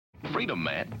Freedom,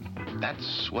 man.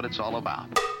 That's what it's all about.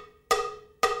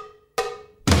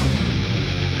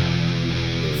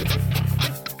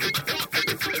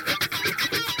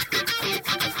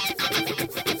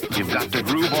 You've got to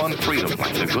groove on freedom,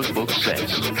 like the good book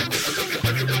says.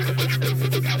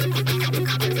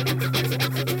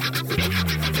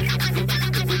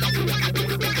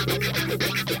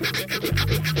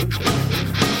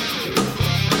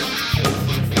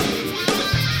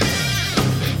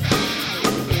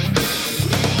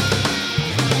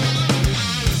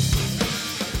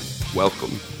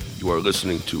 Welcome. You are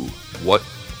listening to What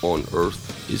on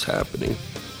Earth is Happening.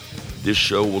 This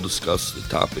show will discuss the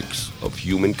topics of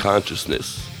human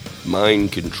consciousness,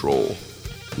 mind control,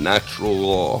 natural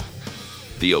law,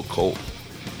 the occult,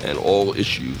 and all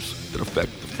issues that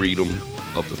affect the freedom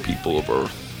of the people of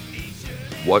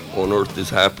Earth. What on Earth is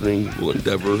Happening will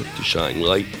endeavor to shine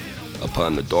light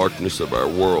upon the darkness of our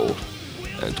world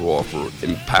and to offer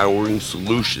empowering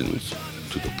solutions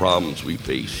to the problems we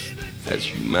face as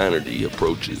humanity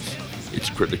approaches its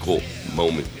critical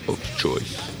moment of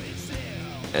choice.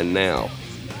 And now,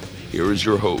 here is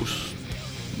your host,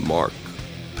 Mark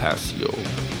Passio.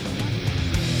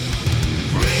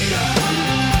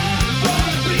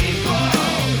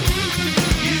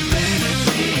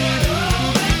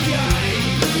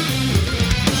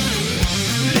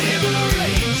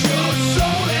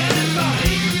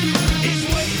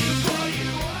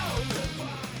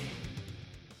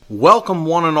 Welcome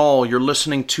one and all. You're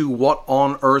listening to What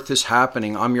on Earth is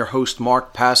Happening. I'm your host,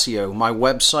 Mark Passio. My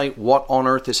website,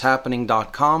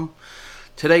 whatonearthishappening.com.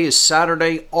 Today is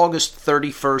Saturday, August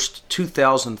 31st,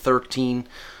 2013.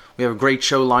 We have a great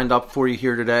show lined up for you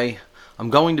here today.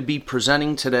 I'm going to be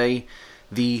presenting today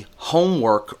the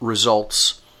homework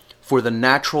results for the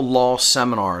Natural Law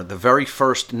Seminar, the very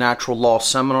first Natural Law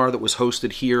Seminar that was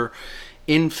hosted here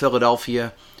in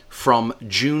Philadelphia from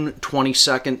June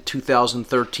 22nd,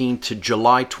 2013 to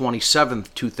July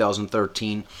 27th,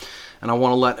 2013. And I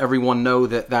want to let everyone know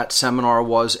that that seminar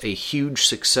was a huge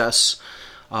success.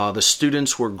 The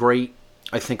students were great.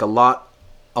 I think a lot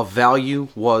of value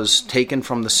was taken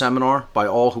from the seminar by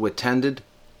all who attended.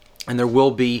 And there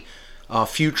will be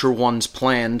future ones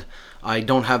planned. I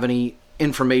don't have any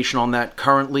information on that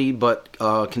currently, but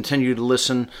continue to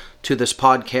listen to this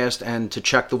podcast and to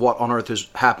check the What on Earth is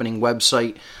Happening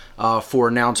website for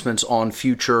announcements on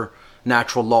future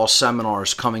natural law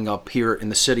seminars coming up here in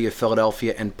the city of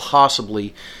Philadelphia and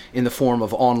possibly in the form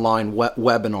of online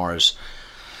webinars.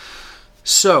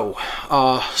 So,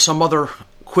 some other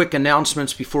quick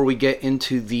announcements before we get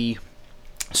into the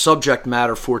subject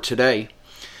matter for today.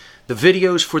 The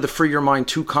videos for the Free Your Mind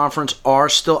 2 conference are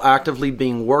still actively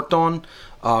being worked on.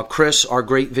 Chris, our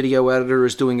great video editor,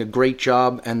 is doing a great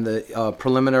job, and the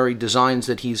preliminary designs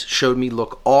that he's showed me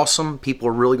look awesome. People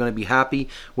are really going to be happy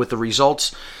with the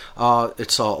results.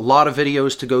 It's a lot of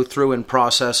videos to go through and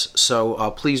process, so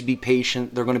please be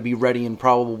patient. They're going to be ready in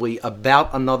probably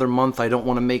about another month. I don't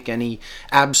want to make any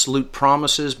absolute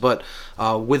promises, but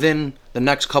within the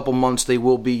next couple months they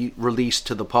will be released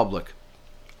to the public.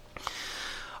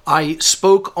 I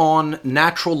spoke on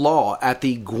natural law at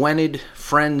the Gwynedd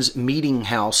Friends Meeting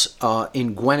House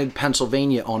in Gwynedd,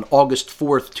 Pennsylvania on August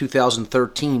 4th,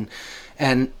 2013.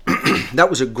 And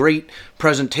that was a great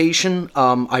presentation.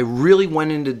 I really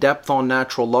went into depth on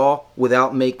natural law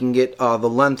without making it the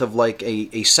length of like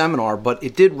a seminar, but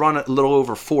it did run a little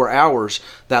over 4 hours,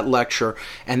 that lecture,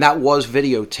 and that was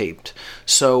videotaped.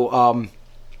 So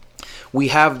we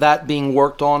have that being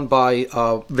worked on by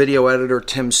video editor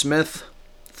Tim Smith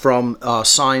from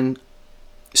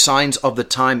Signs of the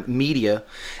Time Media,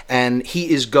 and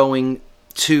he is going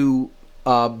to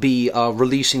be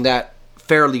releasing that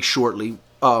fairly shortly.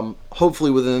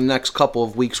 Hopefully within the next couple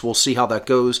of weeks. We'll see how that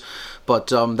goes, but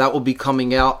that will be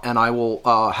coming out, and I will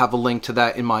have a link to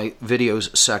that in my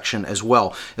videos section as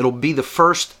well. It'll be the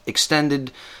first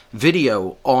extended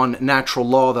video on natural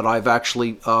law that I've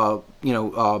actually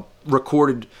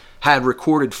recorded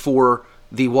for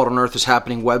the What on Earth is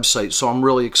Happening website, so I'm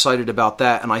really excited about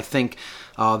that, and I think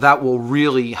that will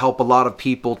really help a lot of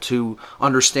people to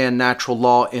understand natural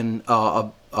law in a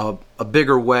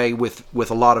bigger way with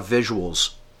a lot of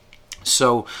visuals.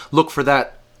 So look for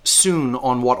that soon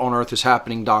on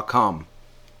whatonearthishappening.com.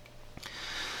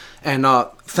 And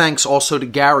thanks also to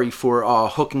Gary for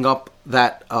hooking up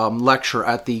that lecture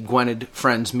at the Gwynedd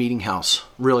Friends Meeting House.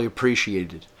 Really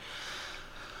appreciated.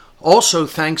 Also,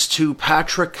 thanks to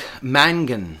Patrick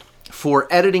Mangan for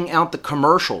editing out the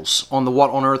commercials on the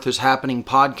What on Earth is Happening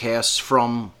podcasts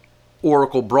from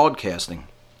Oracle Broadcasting.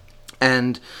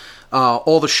 And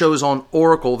all the shows on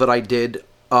Oracle that I did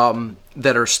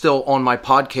that are still on my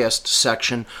podcast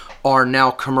section are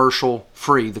now commercial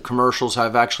free. The commercials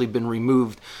have actually been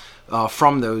removed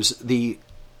from those. The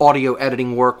audio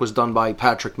editing work was done by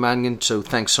Patrick Mangan, so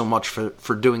thanks so much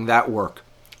for doing that work.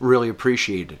 Really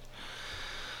appreciate it.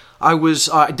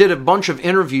 I did a bunch of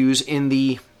interviews in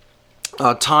the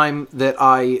time that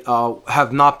I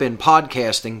have not been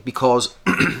podcasting, because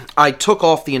I took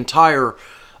off the entire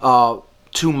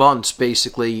 2 months,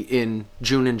 basically, in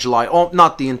June and July. Oh,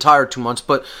 not the entire 2 months,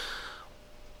 but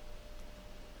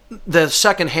the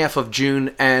second half of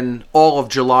June and all of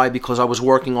July, because I was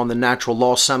working on the Natural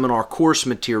Law Seminar course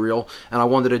material, and I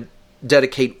wanted to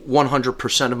dedicate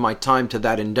 100% of my time to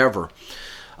that endeavor.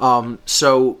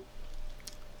 So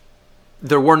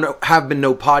there have been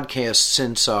no podcasts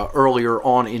since earlier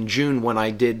on in June, when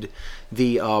I did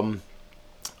the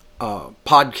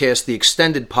podcast, the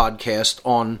extended podcast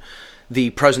on the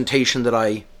presentation that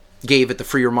I gave at the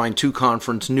Free Your Mind 2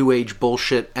 conference, New Age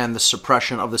Bullshit and the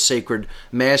Suppression of the Sacred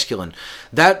Masculine.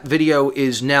 That video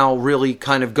is now really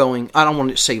kind of going, I don't want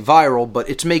to say viral, but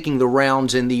it's making the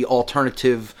rounds in the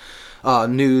alternative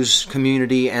news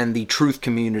community and the truth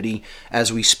community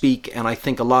as we speak, and I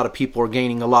think a lot of people are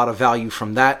gaining a lot of value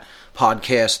from that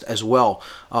podcast as well.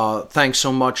 Thanks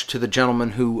so much to the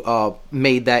gentleman who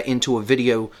made that into a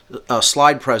video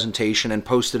slide presentation and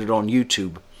posted it on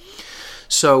YouTube.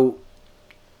 So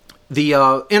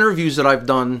the interviews that I've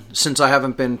done since I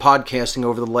haven't been podcasting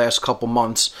over the last couple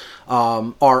months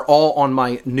are all on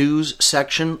my news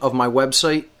section of my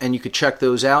website, and you could check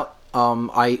those out.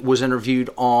 I was interviewed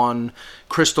on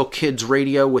Crystal Kids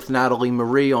Radio with Natalie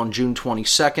Marie on June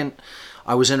 22nd.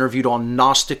 I was interviewed on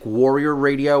Gnostic Warrior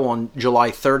Radio on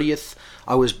July 30th.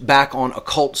 I was back on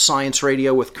Occult Science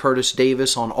Radio with Curtis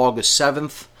Davis on August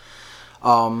 7th.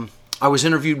 I was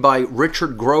interviewed by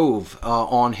Richard Grove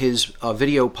on his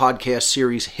video podcast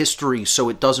series History So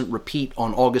It Doesn't Repeat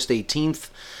on August 18th.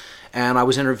 And I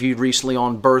was interviewed recently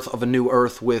on Birth of a New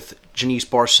Earth with Janice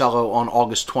Barcelo on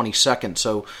August 22nd.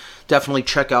 So definitely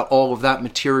check out all of that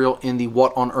material in the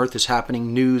What on Earth is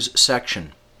Happening news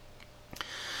section.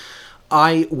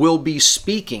 I will be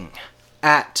speaking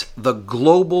at the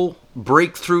Global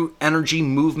Breakthrough Energy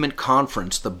Movement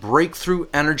Conference, the Breakthrough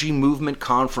Energy Movement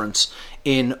Conference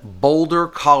in Boulder,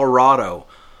 Colorado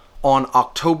on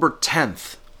October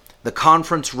 10th. The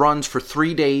conference runs for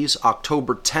 3 days,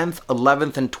 October 10th,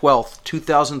 11th, and 12th,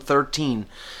 2013,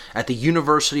 at the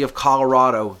University of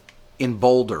Colorado in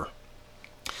Boulder.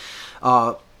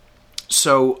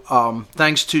 So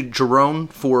thanks to Jerome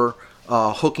for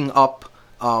hooking up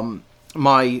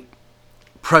my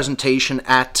presentation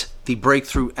at the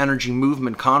Breakthrough Energy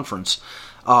Movement Conference.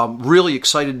 Really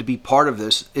excited to be part of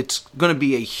this. It's going to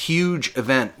be a huge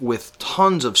event with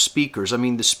tons of speakers. I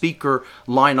mean, the speaker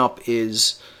lineup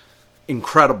is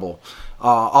incredible.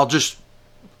 I'll just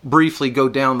briefly go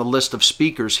down the list of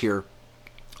speakers here.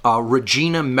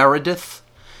 Regina Meredith,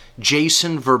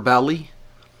 Jason Verbelli,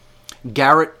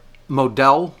 Garrett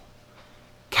Modell,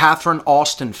 Catherine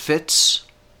Austin Fitz,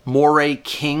 Moray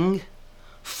King,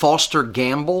 Foster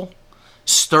Gamble,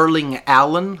 Sterling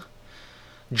Allen,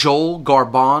 Joel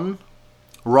Garbon,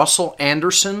 Russell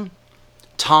Anderson,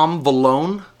 Tom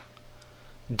Vallone,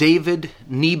 David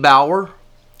Niebauer,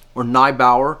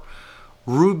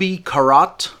 Ruby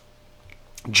Karat,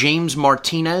 James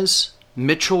Martinez,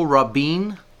 Mitchell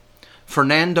Rabin,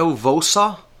 Fernando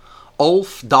Vosa,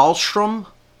 Ulf Dahlstrom,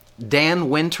 Dan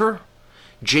Winter,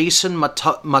 Jason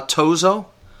Matozzo,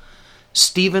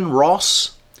 Stephen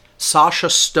Ross, Sasha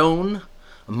Stone,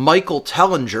 Michael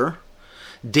Tellinger,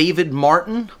 David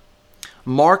Martin,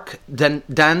 Mark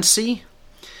Dancy,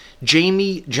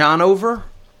 Jamie Janover,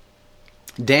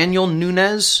 Daniel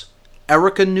Nunez,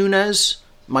 Erica Nunez,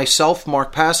 myself,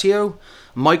 Mark Passio,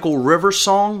 Michael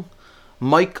Riversong,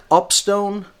 Mike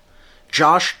Upstone,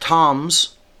 Josh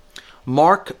Toms,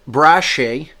 Mark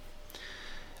Brashay,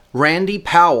 Randy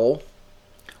Powell,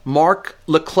 Mark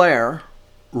LeClaire,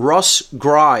 Russ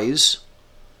Grise,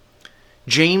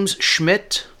 James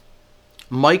Schmidt,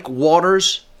 Mike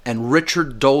Waters, and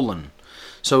Richard Dolan.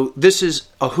 So this is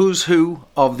a who's who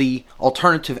of the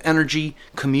alternative energy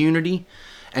community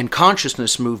and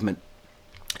consciousness movement.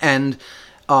 And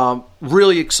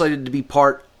really excited to be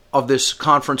part of this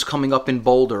conference coming up in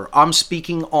Boulder. I'm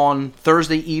speaking on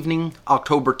Thursday evening,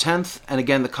 October 10th. And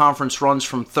again, the conference runs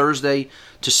from Thursday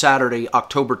to Saturday,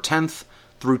 October 10th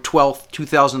through 12th,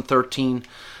 2013.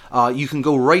 You can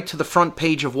go right to the front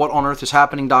page of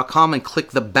whatonearthishappening.com and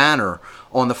click the banner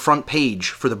on the front page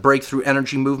for the Breakthrough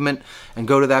Energy Movement, and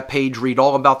go to that page, read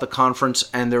all about the conference,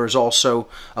 and there is also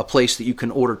a place that you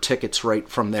can order tickets right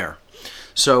from there.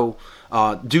 So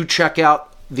do check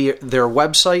out their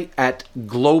website at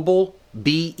Global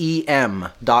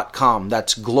globalbem.com.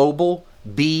 That's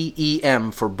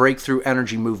globalbem for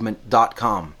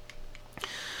breakthroughenergymovement.com.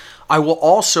 I will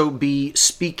also be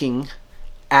speaking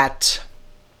at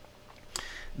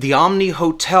the Omni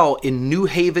Hotel in New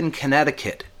Haven,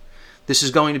 Connecticut. This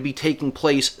is going to be taking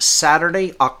place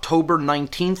Saturday, October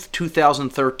 19th,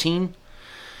 2013.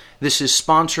 This is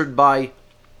sponsored by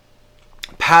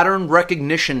Pattern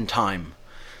Recognition Time.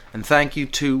 And thank you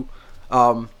to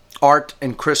Art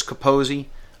and Chris Capozzi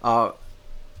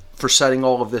for setting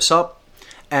all of this up.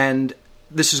 And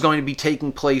this is going to be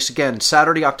taking place again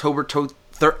Saturday, October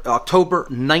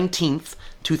 19th,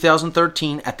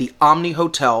 2013 at the Omni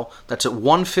Hotel. That's at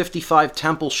 155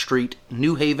 Temple Street,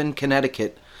 New Haven,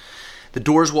 Connecticut. The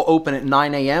doors will open at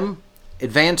 9 a.m.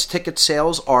 Advance ticket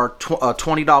sales are a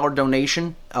 $20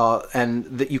 donation, and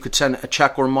that you could send a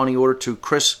check or money order to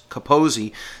Chris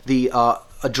Capozzi. The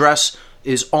address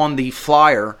is on the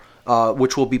flyer,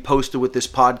 which will be posted with this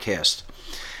podcast.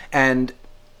 And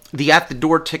the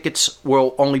at-the-door tickets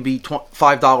will only be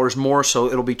 $5 more, so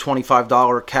it'll be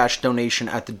 $25 cash donation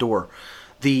at the door.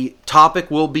 The topic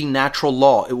will be natural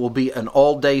law. It will be an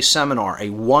all-day seminar,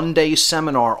 a one-day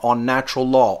seminar on natural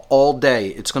law, all day.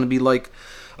 It's going to be like,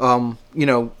 a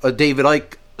David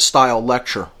Icke style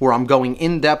lecture where I'm going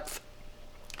in-depth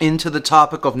into the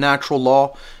topic of natural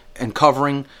law and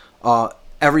covering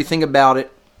everything about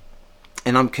it.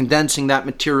 And I'm condensing that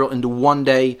material into one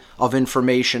day of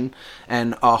information.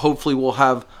 And hopefully we'll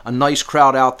have a nice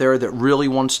crowd out there that really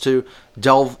wants to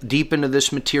delve deep into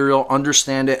this material,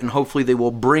 understand it, and hopefully they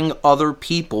will bring other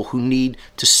people who need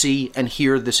to see and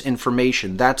hear this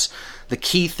information. That's the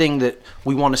key thing that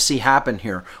we want to see happen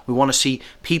here. We want to see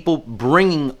people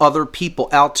bringing other people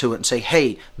out to it and say,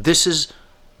 hey, this is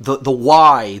the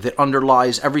why that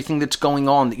underlies everything that's going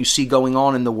on, that you see going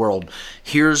on in the world.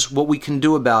 Here's what we can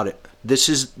do about it. This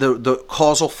is the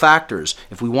causal factors.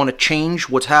 If we want to change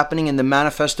what's happening in the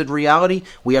manifested reality,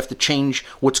 we have to change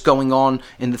what's going on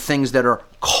in the things that are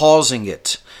causing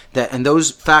it. And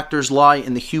those factors lie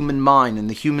in the human mind, in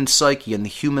the human psyche, in the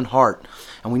human heart.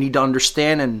 And we need to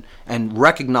understand and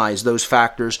recognize those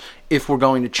factors if we're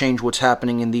going to change what's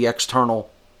happening in the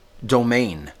external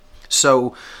domain.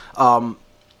 So,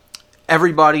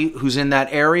 everybody who's in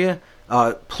that area,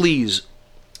 please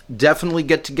definitely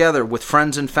get together with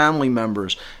friends and family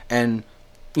members and,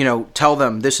 tell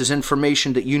them this is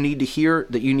information that you need to hear,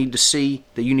 that you need to see,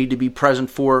 that you need to be present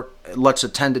for. Let's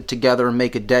attend it together and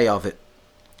make a day of it.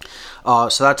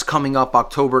 So that's coming up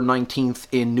October 19th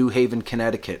in New Haven,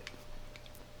 Connecticut.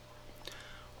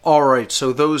 All right,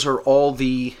 so those are all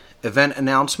the event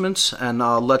announcements, and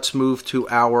let's move to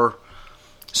our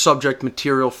subject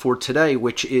material for today,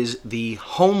 which is the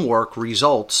homework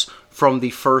results from the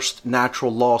first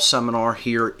natural law seminar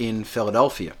here in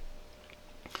Philadelphia.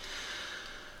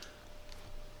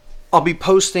 I'll be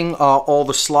posting all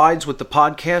the slides with the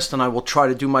podcast, and I will try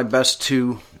to do my best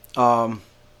to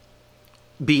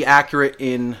be accurate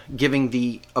in giving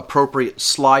the appropriate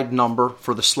slide number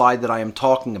for the slide that I am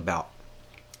talking about.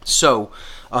 So,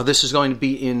 this is going to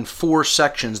be in 4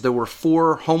 sections. There were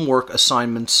 4 homework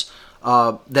assignments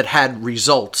that had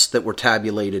results that were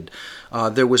tabulated.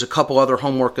 There was a couple other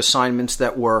homework assignments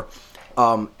that were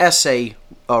essay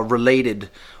related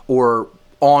or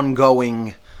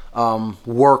ongoing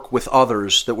work with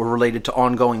others, that were related to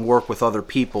ongoing work with other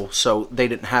people. So they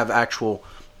didn't have actual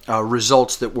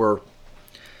results that were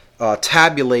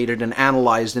tabulated and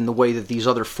analyzed in the way that these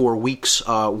other 4 weeks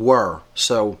were.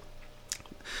 So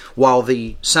while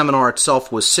the seminar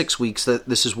itself was 6 weeks,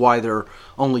 this is why there are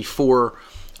only 4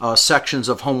 sections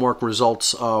of homework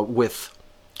results with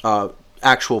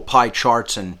actual pie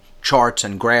charts and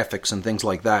graphics and things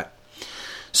like that.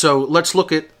 So let's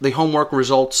look at the homework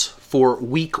results for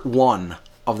week 1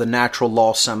 of the natural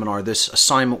law seminar. This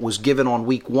assignment was given on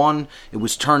week 1, it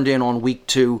was turned in on week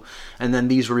 2, and then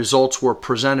these results were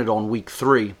presented on week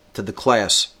 3 to the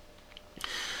class.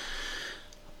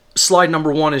 Slide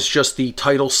number 1 is just the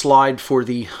title slide for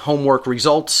the homework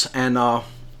results, and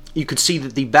you could see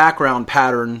that the background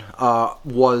pattern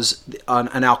was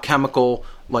an alchemical,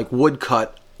 like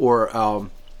woodcut or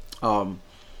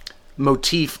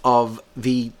motif of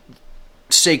the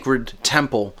sacred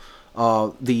temple,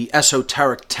 the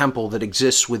esoteric temple that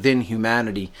exists within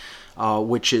humanity,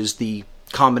 which is the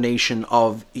combination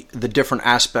of the different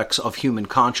aspects of human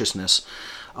consciousness,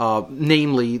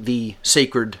 namely the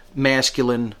sacred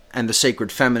masculine and the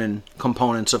sacred feminine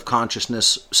components of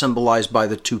consciousness, symbolized by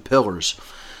the 2 pillars.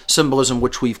 Symbolism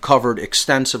which we've covered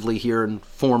extensively here in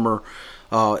former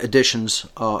editions,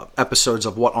 episodes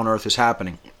of What on Earth is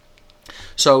Happening.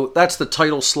 So that's the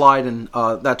title slide, and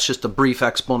that's just a brief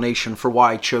explanation for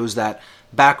why I chose that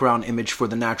background image for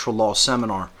the natural law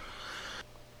seminar.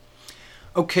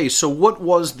 Okay, so what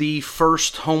was the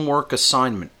first homework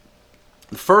assignment?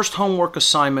 The first homework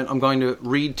assignment I'm going to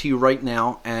read to you right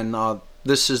now, and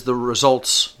this is the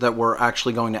results that we're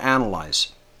actually going to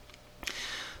analyze.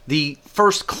 The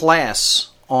first class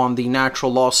on the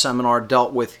natural law seminar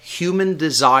dealt with human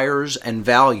desires and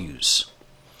values.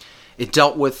 It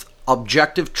dealt with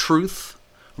objective truth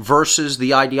versus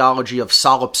the ideology of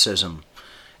solipsism.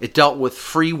 It dealt with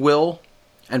free will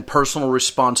and personal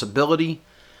responsibility.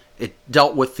 It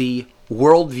dealt with the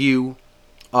worldview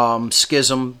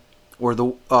schism, or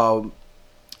the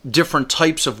different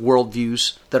types of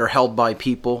worldviews that are held by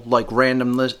people, like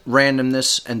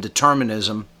randomness and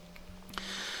determinism.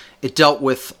 It dealt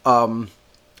with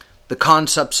the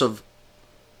concepts of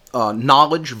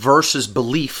knowledge versus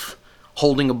belief,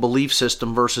 holding a belief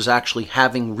system versus actually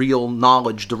having real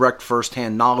knowledge, direct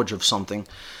first-hand knowledge of something.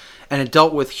 And it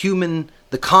dealt with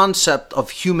the concept of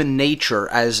human nature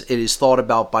as it is thought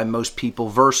about by most people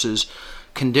versus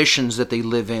conditions that they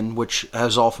live in, which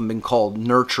has often been called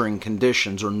nurturing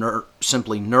conditions, or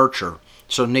simply nurture.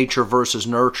 So nature versus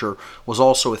nurture was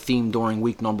also a theme during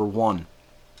week number 1.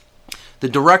 The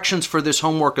directions for this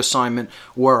homework assignment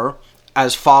were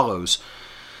as follows.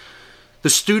 The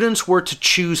students were to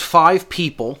choose 5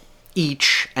 people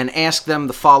each and ask them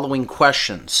the following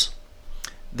questions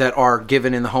that are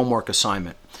given in the homework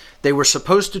assignment. They were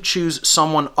supposed to choose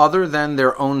someone other than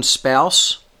their own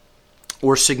spouse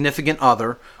or significant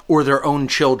other or their own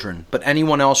children, but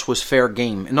anyone else was fair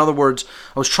game. In other words,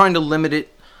 I was trying to limit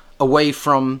it away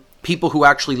from people who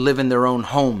actually live in their own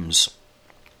homes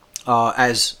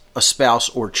as a spouse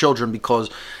or children, because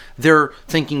their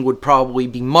thinking would probably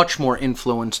be much more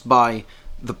influenced by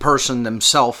the person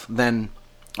themselves than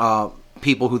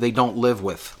people who they don't live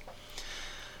with.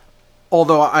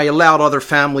 Although I allowed other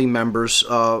family members,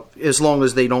 as long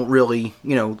as they don't really,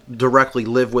 directly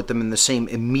live with them in the same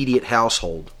immediate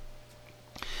household.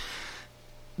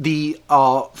 The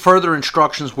further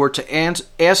instructions were to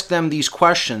ask them these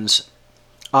questions.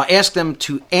 Ask them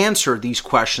to answer these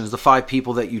questions, the 5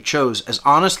 people that you chose, as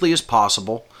honestly as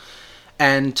possible,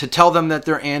 and to tell them that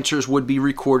their answers would be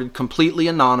recorded completely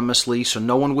anonymously, so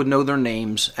no one would know their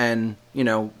names, and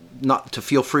not to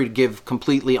feel free to give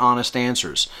completely honest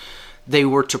answers. They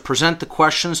were to present the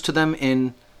questions to them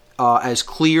in as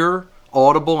clear,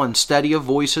 audible, and steady a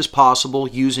voice as possible,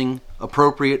 using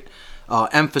appropriate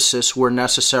emphasis where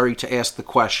necessary to ask the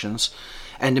questions,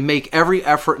 and to make every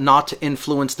effort not to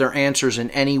influence their answers in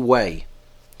any way,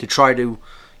 to try to,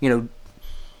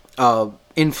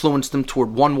 influence them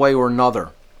toward one way or another,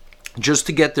 just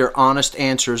to get their honest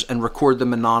answers and record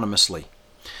them anonymously.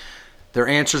 Their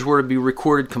answers were to be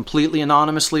recorded completely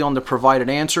anonymously on the provided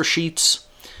answer sheets,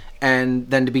 and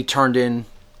then to be turned in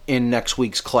next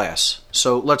week's class.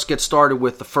 So let's get started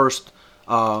with the first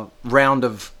round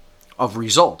of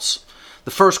results.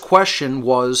 The first question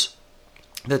was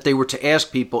that they were to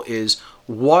ask people is,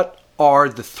 what are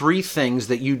the 3 things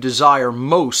that you desire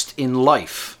most in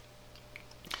life?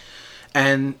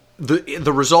 And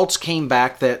the results came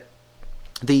back that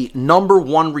the number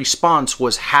 1 response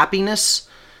was happiness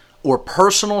or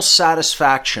personal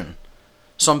satisfaction.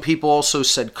 Some people also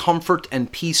said comfort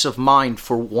and peace of mind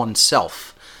for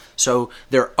oneself. So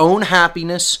their own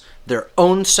happiness, their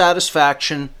own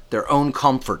satisfaction, their own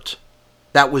comfort.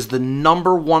 That was the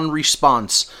number 1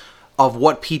 response of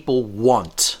what people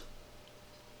want.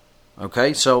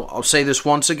 Okay, so I'll say this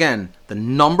once again. The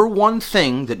number 1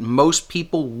 thing that most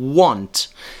people want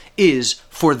is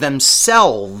for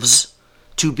themselves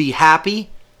to be happy,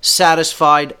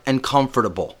 satisfied, and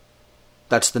comfortable.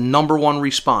 That's the number 1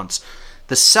 response.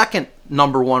 The second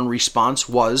number 1 response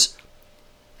was,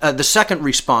 the second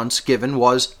response given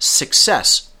was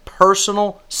success,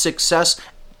 personal success,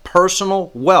 personal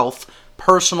wealth,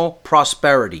 personal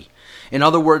prosperity. In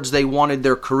other words, they wanted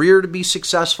their career to be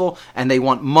successful and they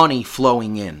want money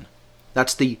flowing in.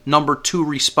 That's the number 2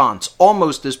 response.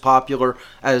 Almost as popular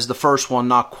as the first one,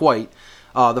 not quite.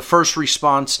 The first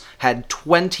response had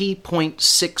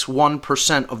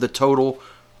 20.61% of the total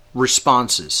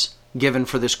responses given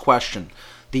for this question.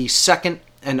 The second,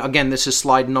 and again, this is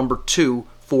slide number 2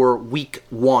 for week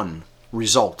 1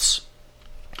 results.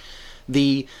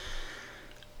 The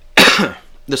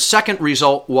second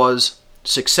result was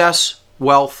success,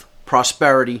 wealth,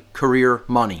 prosperity, career,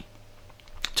 money,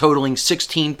 totaling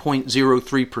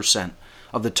 16.03%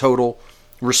 of the total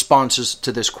responses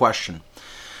to this question.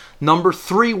 Number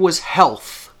 3 was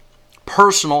health,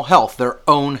 personal health, their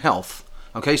own health.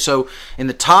 Okay, so in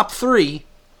the top 3,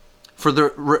 for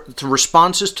the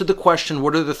responses to the question,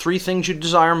 what are the 3 things you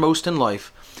desire most in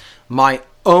life? My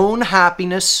own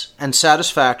happiness and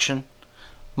satisfaction,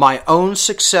 my own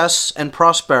success and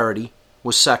prosperity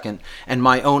was second, and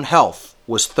my own health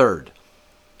was third.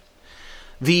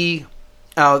 The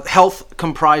health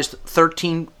comprised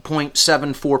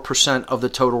 13.74% of the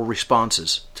total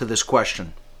responses to this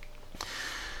question.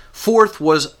 Fourth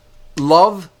was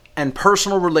love and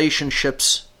personal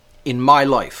relationships in my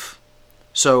life.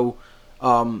 So,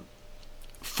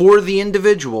 for the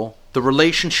individual, the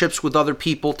relationships with other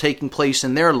people taking place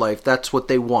in their life, that's what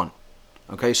they want.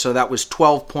 Okay, so that was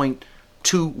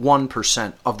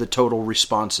 12.21% of the total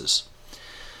responses.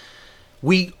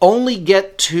 We only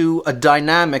get to a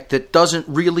dynamic that doesn't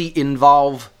really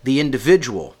involve the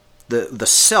individual, the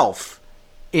self,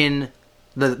 in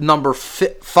the number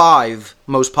 5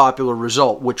 most popular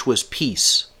result, which was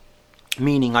peace.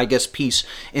 Meaning, I guess, peace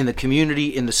in the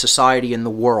community, in the society, in the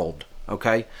world.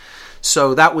 Okay?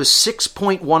 So that was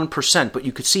 6.1%, but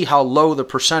you could see how low the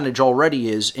percentage already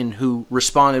is in who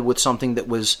responded with something that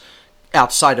was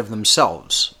outside of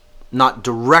themselves, not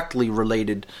directly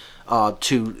related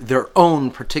to their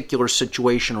own particular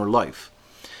situation or life.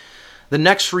 The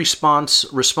next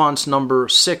response number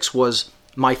 6, was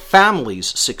my family's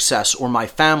success or my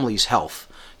family's health,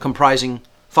 comprising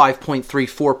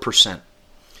 5.34%.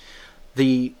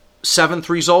 The 7th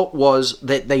result was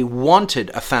that they wanted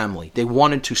a family. They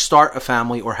wanted to start a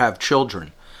family or have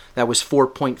children. That was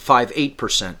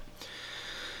 4.58%.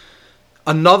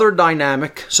 Another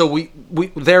dynamic, so we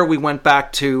went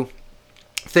back to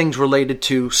things related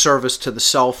to service to the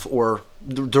self or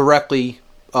directly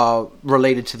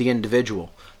related to the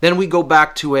individual. Then we go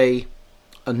back to a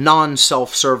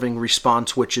non-self-serving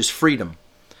response, which is freedom.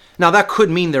 Now that could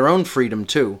mean their own freedom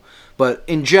too, but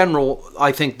in general,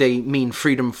 I think they mean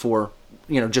freedom for,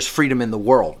 just freedom in the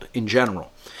world in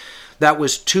general. That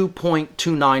was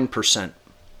 2.29%.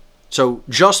 So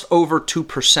just over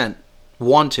 2%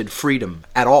 wanted freedom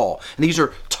at all. And these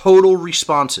are total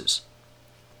responses.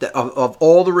 Of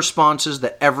all the responses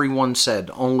that everyone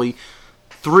said, only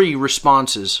 3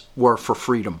 responses were for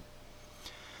freedom,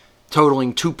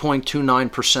 totaling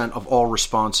 2.29% of all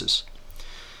responses.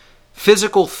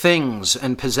 Physical things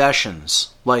and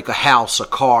possessions, like a house, a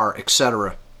car,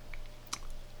 etc.,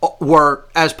 were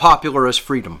as popular as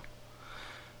freedom,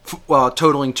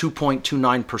 totaling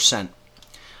 2.29%.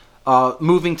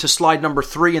 Moving to slide number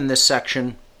 3 in this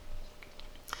section,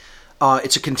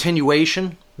 it's a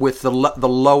continuation with the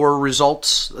lower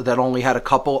results that only had a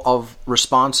couple of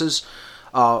responses.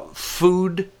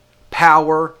 Food,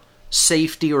 power,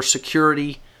 safety or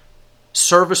security,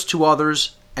 service to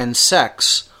others, and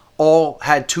sex all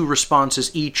had 2 responses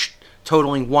each,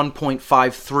 totaling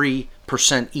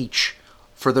 1.53% each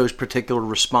for those particular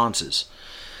responses.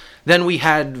 Then we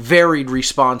had varied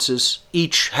responses.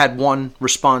 Each had 1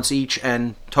 response each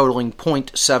and totaling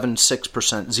 0.76%,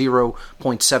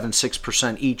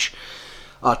 0.76% each.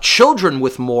 Children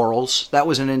with morals, that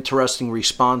was an interesting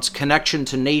response. Connection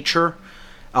to nature,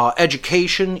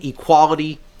 education,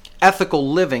 equality, ethical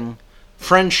living,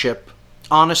 friendship,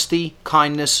 honesty,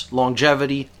 kindness,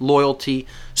 longevity, loyalty,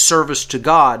 service to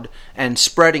God, and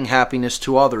spreading happiness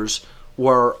to others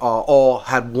were all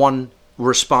had 1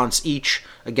 response each,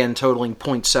 again totaling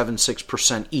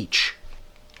 0.76% each.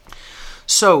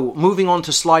 So, moving on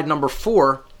to slide number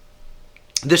 4,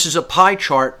 this is a pie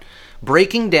chart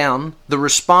breaking down the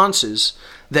responses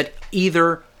that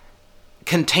either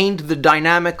contained the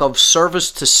dynamic of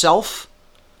service to self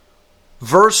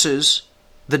versus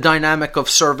the dynamic of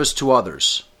service to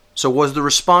others. So was the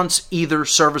response either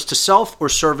service to self or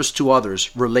service to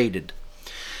others related?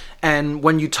 And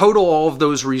when you total all of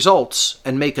those results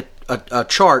and make a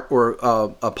chart or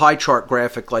a pie chart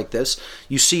graphic like this,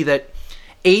 you see that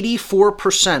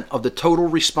 84% of the total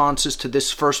responses to this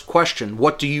first question,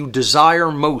 what do you desire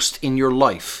most in your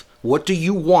life? What do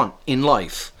you want in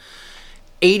life?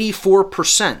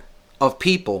 84% of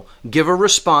people give a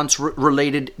response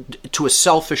related to a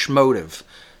selfish motive,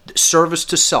 service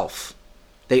to self.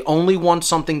 They only want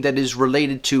something that is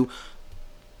related to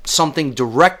something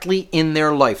directly in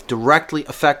their life, directly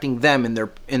affecting them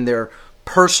in their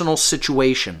personal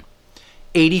situation.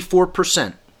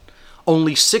 84%.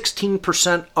 Only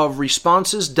 16% of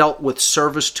responses dealt with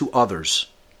service to others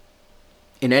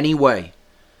in any way,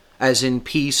 as in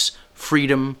peace,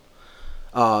 freedom,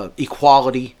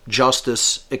 equality,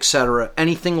 justice, etc.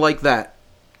 Anything like that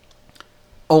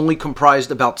only comprised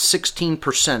about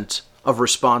 16% of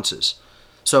responses.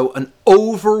 So an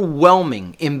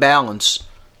overwhelming imbalance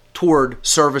toward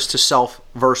service to self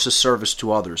versus service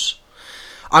to others.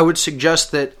 I would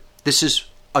suggest that this is,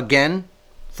 again,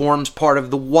 forms part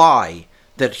of the why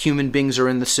that human beings are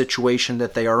in the situation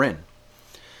that they are in.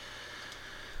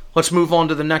 Let's move on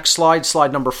to the next slide,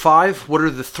 slide number 5. What are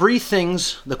the three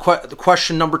things, the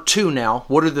question number 2 now,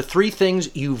 what are the three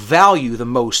things you value the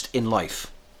most in life?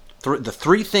 The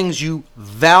three things you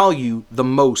value the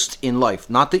most in life.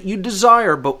 Not that you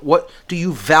desire, but what do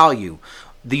you value?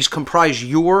 These comprise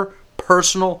your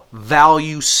personal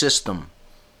value system.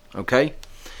 Okay?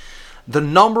 The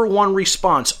number one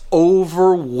response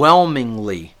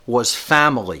overwhelmingly was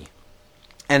family.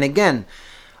 And again,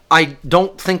 I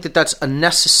don't think that that's a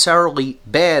necessarily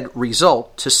bad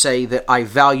result to say that I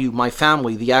value my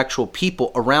family, the actual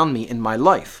people around me in my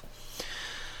life.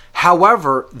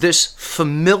 However, this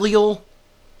familial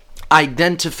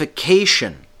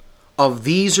identification of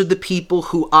these are the people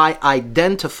who I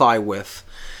identify with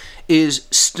is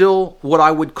still what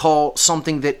I would call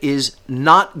something that is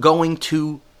not going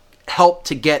to help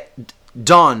to get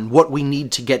done what we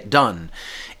need to get done.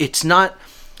 It's not...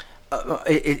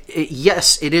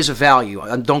 yes, it is a value.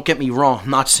 Don't get me wrong. I'm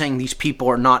not saying these people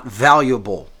are not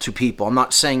valuable to people. I'm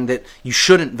not saying that you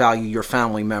shouldn't value your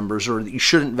family members or that you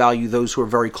shouldn't value those who are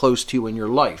very close to you in your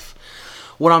life.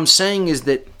 What I'm saying is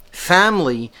that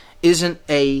family isn't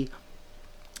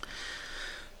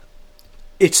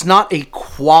it's not a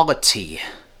quality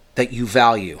that you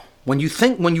value. When you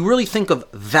really think of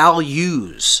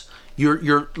values,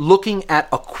 you're looking at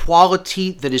a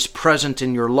quality that is present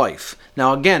in your life.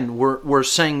 Now again, we're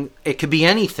saying it could be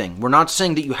anything. We're not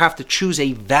saying that you have to choose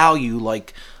a value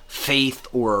like faith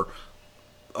or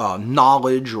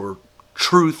knowledge or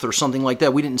truth or something like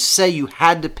that. We didn't say you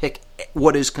had to pick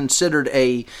what is considered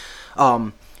a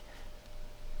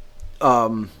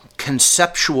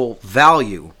conceptual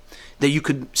value, that you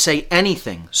could say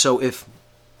anything. So if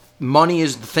money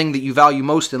is the thing that you value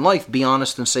most in life, be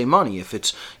honest and say money. If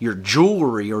it's your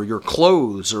jewelry or your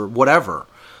clothes or whatever,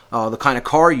 the kind of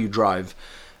car you drive,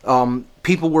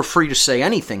 people were free to say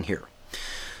anything here.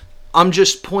 I'm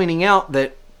just pointing out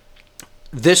that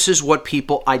this is what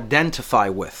people identify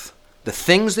with. The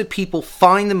things that people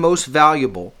find the most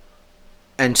valuable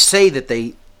and say that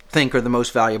they think are the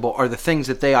most valuable are the things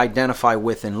that they identify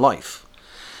with in life.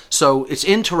 So it's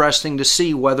interesting to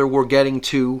see whether we're getting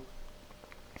to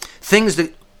things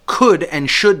that could and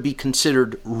should be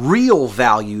considered real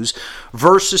values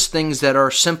versus things that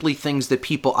are simply things that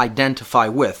people identify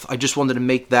with. I just wanted to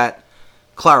make that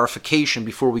clarification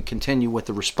before we continue with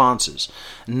the responses.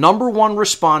 Number one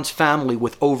response, family,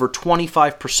 with over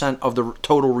 25% of the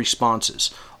total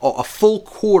responses. A full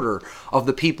quarter of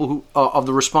the people who of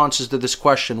the responses to this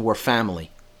question were family.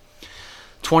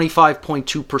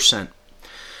 25.2%.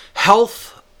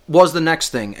 Health was the next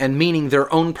thing, and meaning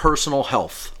their own personal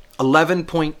health.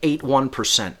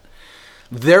 11.81%.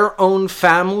 Their own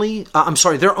family,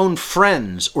 their own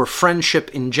friends or friendship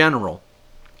in general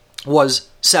was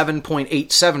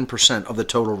 7.87% of the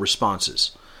total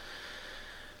responses.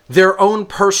 Their own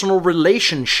personal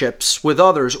relationships with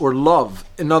others or love.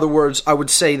 In other words, I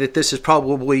would say that this is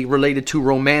probably related to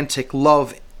romantic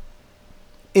love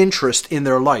interest in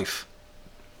their life.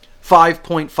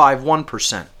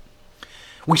 5.51%.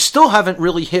 We still haven't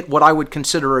really hit what I would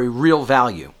consider a real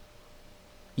value.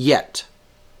 Yet.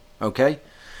 Okay?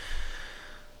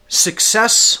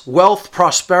 Success, wealth,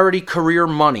 prosperity, career,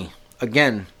 money.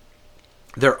 Again,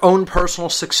 their own personal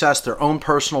success, their own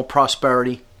personal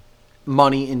prosperity,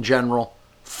 money in general,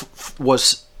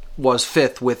 was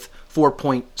fifth with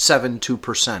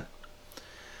 4.72%.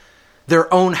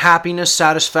 Their own happiness,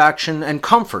 satisfaction, and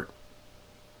comfort,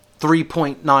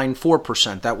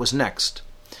 3.94%. That was next.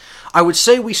 I would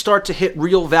say we start to hit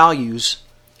real values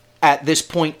at this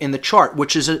point in the chart,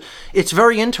 which is it's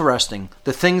very interesting.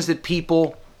 The things that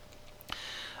people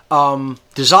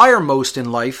desire most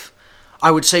in life, I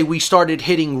would say we started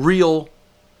hitting real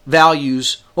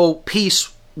values. Well,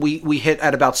 peace we hit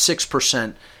at about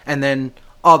 6%, and then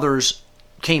others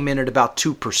came in at about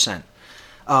 2%.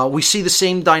 We see the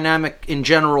same dynamic in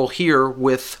general here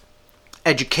with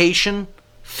education,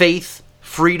 faith,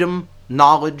 freedom,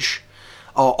 knowledge,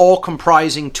 all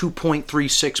comprising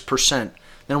 2.36%.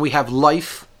 Then we have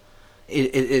life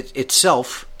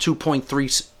itself,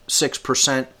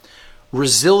 2.36%.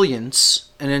 Resilience,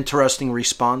 an interesting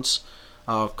response.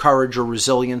 Courage or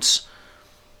resilience,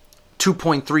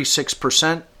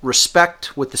 2.36%.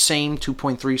 Respect with the same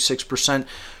 2.36%.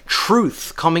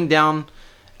 Truth coming down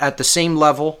at the same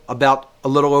level, about a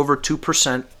little over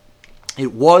 2%.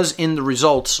 It was in the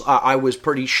results. I was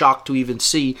pretty shocked to even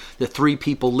see that 3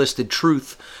 people listed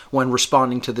truth when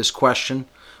responding to this question.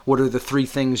 What are the 3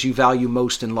 things you value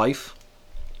most in life?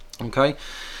 Okay.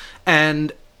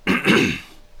 And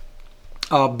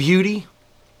beauty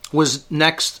was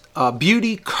next.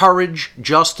 Beauty, courage,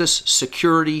 justice,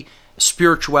 security,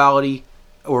 spirituality,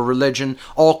 or religion,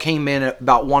 all came in at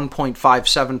about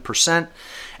 1.57%.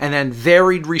 And then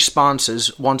varied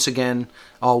responses, once again,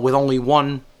 with only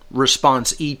one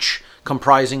response each,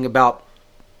 comprising about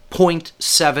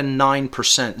 0.79%,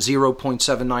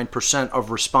 0.79%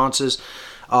 of responses.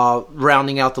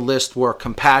 Rounding out the list were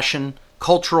compassion,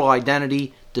 cultural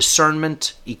identity,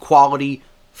 discernment, equality,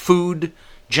 food,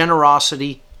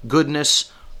 generosity,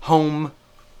 goodness, home,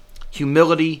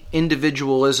 humility,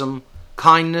 individualism,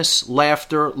 kindness,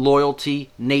 laughter, loyalty,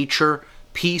 nature,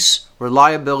 peace,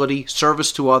 reliability,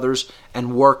 service to others,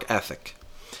 and work ethic.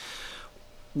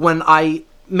 When I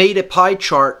made a pie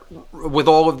chart with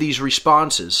all of these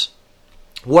responses,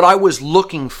 what I was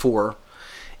looking for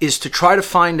is to try to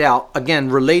find out, again,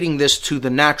 relating this to the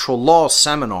natural law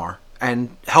seminar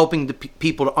and helping the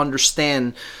people to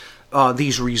understand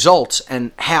these results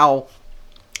and how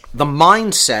the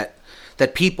mindset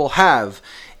that people have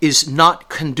is not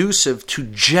conducive to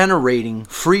generating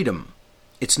freedom.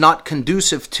 It's not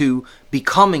conducive to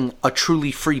becoming a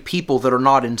truly free people that are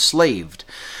not enslaved.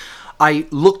 I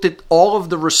looked at all of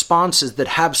the responses that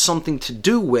have something to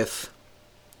do with,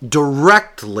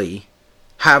 directly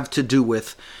have to do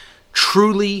with,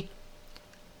 truly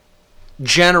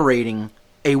generating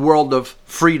a world of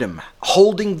freedom,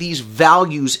 holding these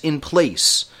values in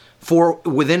place for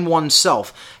within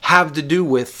oneself, have to do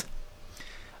with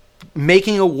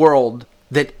making a world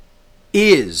that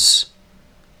is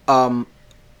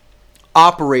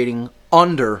operating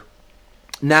under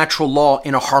natural law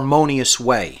in a harmonious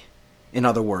way, in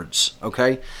other words,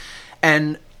 okay?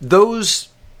 And those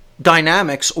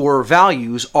dynamics or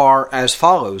values are as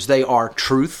follows. They are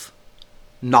truth,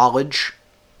 knowledge,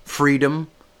 freedom,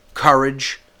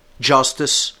 courage,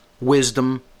 justice,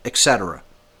 wisdom, etc.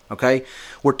 Okay?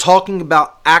 We're talking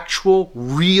about actual,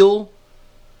 real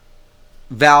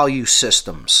value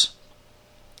systems.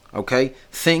 Okay?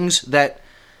 Things that,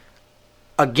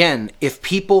 again, if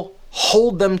people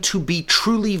hold them to be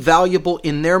truly valuable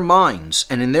in their minds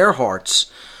and in their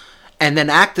hearts, and then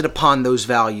acted upon those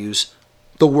values,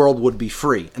 the world would be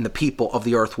free and the people of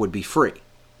the earth would be free.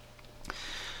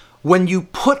 When you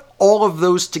put all of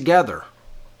those together,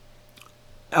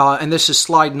 and this is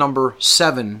slide number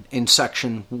 7 in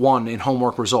section 1 in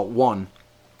homework result 1,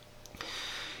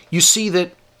 you see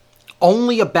that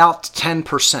only about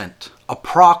 10%,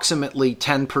 approximately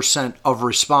 10% of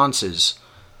responses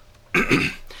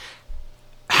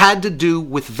had to do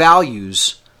with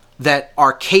values that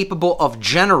are capable of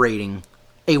generating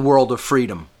a world of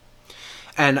freedom.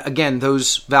 And again,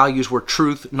 those values were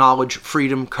truth, knowledge,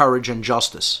 freedom, courage, and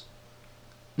justice.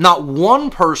 Not one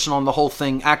person on the whole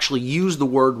thing actually used the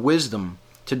word wisdom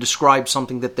to describe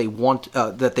something that they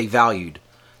that they valued.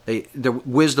 The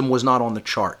wisdom was not on the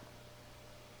chart.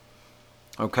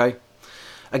 Okay?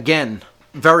 Again,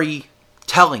 very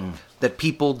telling that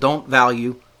people don't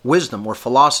value wisdom or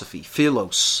philosophy,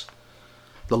 philos.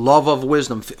 The love of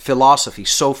wisdom, philosophy,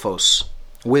 sophos,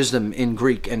 wisdom in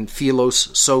Greek, and philos,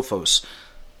 sophos.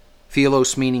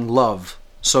 Philos meaning love,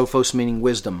 sophos meaning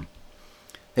wisdom.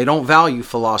 They don't value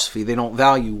philosophy. They don't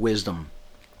value wisdom.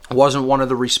 It wasn't one of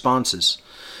the responses.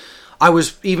 I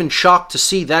was even shocked to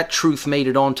see that truth made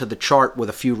it onto the chart with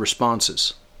a few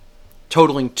responses,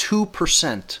 totaling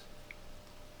 2%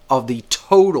 of the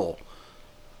total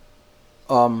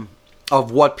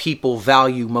of what people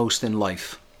value most in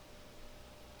life.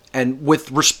 And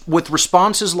with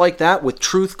responses like that, with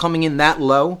truth coming in that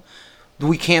low,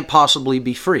 we can't possibly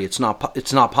be free. It's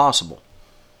not possible.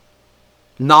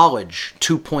 Knowledge,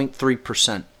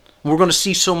 2.3%. We're going to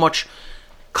see so much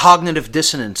cognitive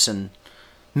dissonance and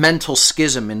mental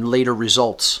schism in later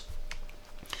results.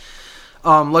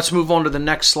 Let's move on to the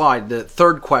next slide. The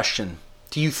third question.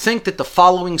 Do you think that the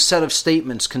following set of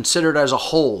statements considered as a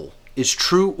whole is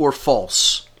true or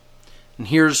false? And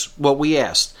here's what we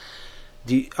asked.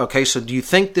 Do you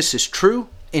think this is true?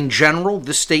 In general,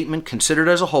 this statement considered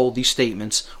as a whole, these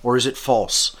statements, or is it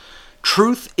false?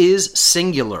 Truth is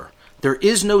singular. There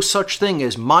is no such thing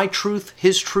as my truth,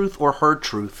 his truth, or her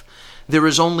truth. There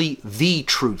is only the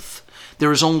truth.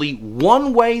 There is only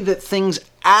one way that things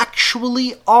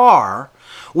actually are,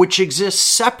 which exists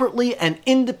separately and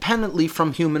independently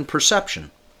from human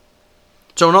perception.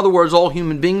 So in other words, all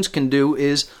human beings can do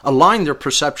is align their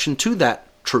perception to that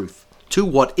truth, to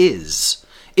what is.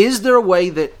 Is there a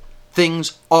way that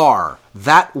things are,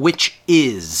 that which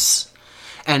is?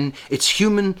 And it's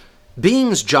human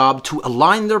beings' job to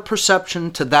align their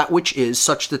perception to that which is,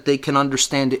 such that they can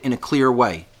understand it in a clear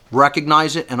way,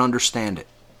 recognize it and understand it.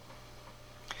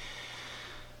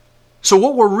 So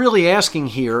what we're really asking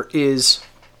here is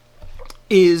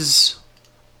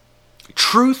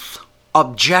truth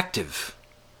objective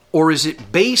or is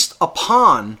it based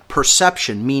upon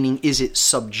perception, meaning is it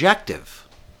subjective?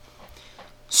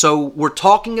 So we're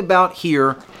talking about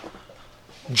here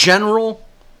general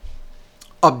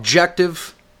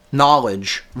objective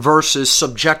knowledge versus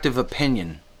subjective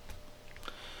opinion.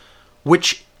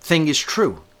 Which thing is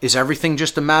true? Is everything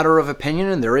just a matter of opinion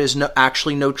and there is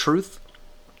actually no truth?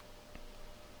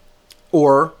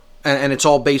 Or, and it's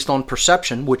all based on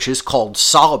perception, which is called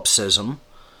solipsism.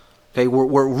 Okay,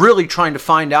 we're really trying to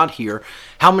find out here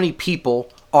how many people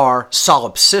are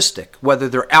solipsistic, whether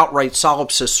they're outright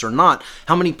solipsists or not.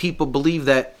 How many people believe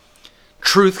that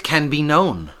truth can be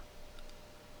known?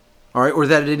 All right, or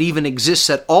that it even exists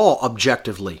at all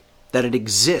objectively, that it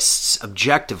exists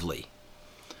objectively.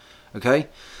 Okay,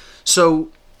 so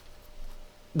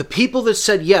the people that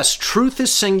said, yes, truth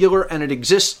is singular and it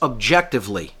exists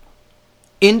objectively,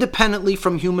 independently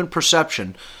from human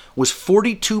perception, was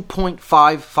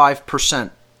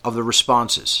 42.55% of the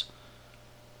responses.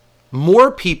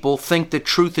 More people think that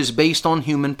truth is based on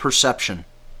human perception,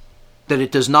 that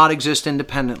it does not exist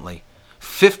independently.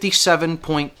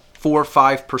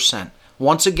 57.45%.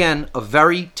 Once again, a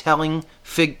very telling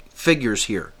figures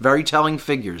here. Very telling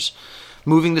figures.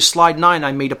 Moving to slide 9,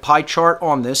 I made a pie chart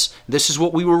on this. This is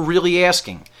what we were really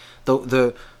asking.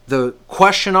 The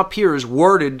question up here is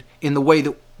worded in the way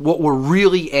that what we're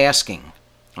really asking.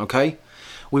 Okay?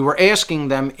 We were asking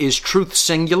them, is truth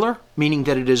singular, meaning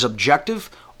that it is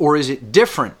objective, or is it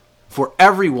different for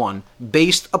everyone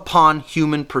based upon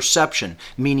human perception,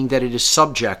 meaning that it is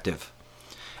subjective?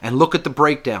 And look at the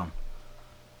breakdown.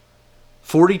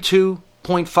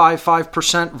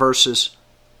 42.55% versus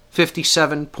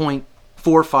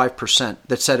 57.45%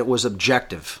 that said it was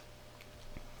objective.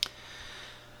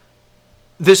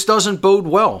 This doesn't bode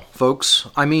well, folks.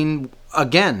 I mean,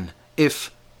 again,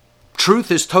 if truth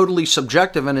is totally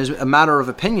subjective and is a matter of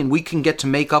opinion, we can get to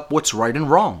make up what's right and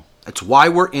wrong. That's why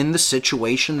we're in the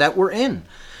situation that we're in.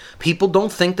 People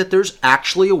don't think that there's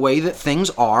actually a way that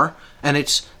things are, and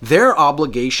it's their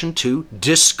obligation to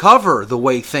discover the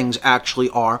way things actually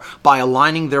are by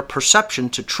aligning their perception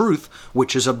to truth,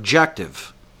 which is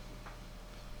objective.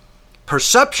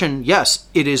 Perception, yes,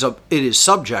 it is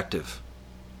subjective.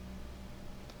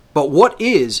 But what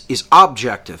is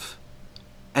objective.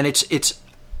 And it's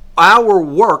our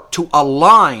work to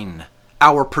align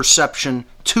our perception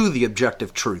to the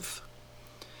objective truth.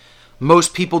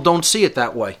 Most people don't see it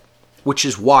that way, which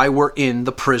is why we're in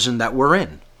the prison that we're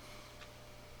in.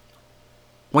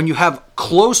 When you have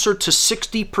closer to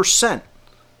 60%,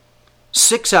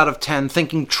 6 out of 10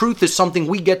 thinking truth is something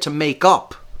we get to make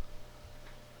up,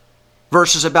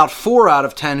 versus about 4 out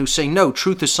of 10 who say no,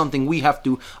 truth is something we have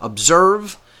to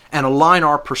observe and align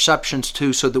our perceptions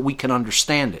to so that we can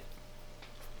understand it.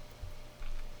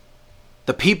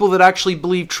 The people that actually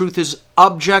believe truth is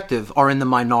objective are in the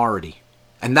minority.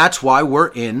 And that's why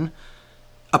we're in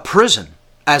a prison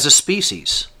as a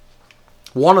species.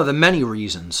 One of the many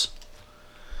reasons.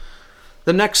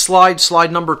 The next slide,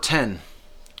 slide number 10.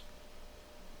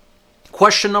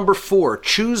 Question number 4.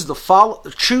 Choose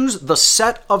the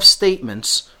set of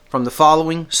statements from the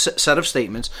following set of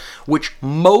statements which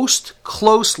most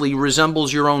closely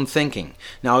resembles your own thinking.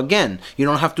 Now again, you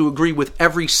don't have to agree with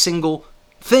every single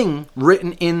thing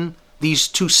written in these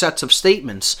two sets of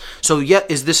statements. So yet,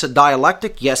 is this a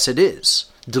dialectic? Yes, it is.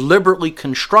 Deliberately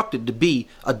constructed to be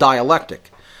a dialectic.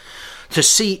 To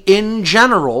see in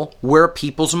general where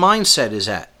people's mindset is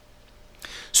at.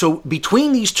 So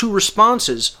between these two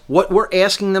responses, what we're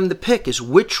asking them to pick is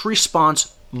which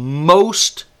response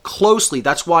most closely,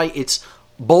 that's why it's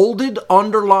bolded,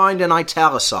 underlined, and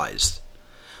italicized,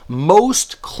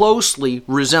 most closely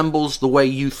resembles the way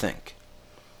you think.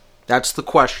 That's the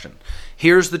question.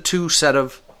 Here's the two set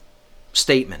of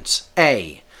statements.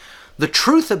 A, the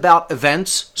truth about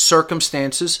events,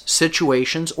 circumstances,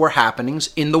 situations, or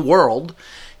happenings in the world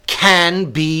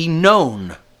can be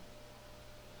known.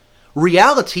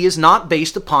 Reality is not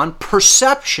based upon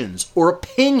perceptions or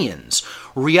opinions.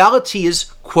 Reality is,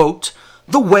 quote,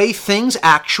 the way things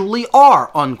actually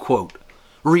are, unquote.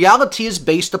 Reality is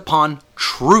based upon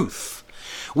truth,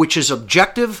 which is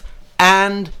objective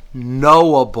and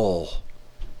knowable.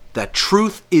 That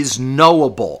truth is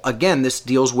knowable. Again, this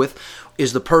deals with,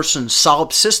 is the person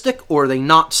solipsistic or are they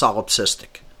not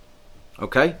solipsistic?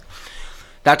 Okay?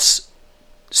 That's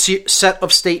set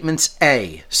of statements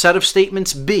A. Set of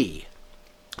statements B.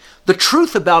 The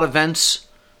truth about events,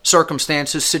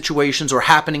 circumstances, situations, or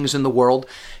happenings in the world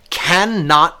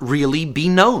cannot really be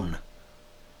known.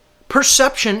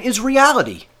 Perception is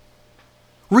reality.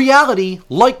 Reality,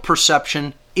 like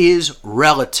perception, is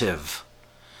relative.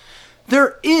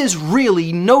 There is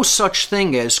really no such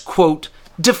thing as, quote,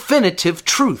 definitive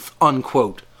truth,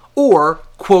 unquote, or,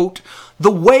 quote,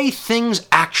 the way things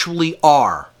actually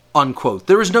are, unquote.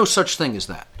 There is no such thing as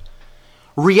that.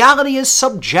 Reality is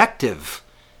subjective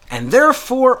and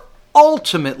therefore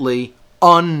ultimately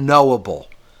unknowable.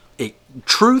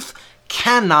 Truth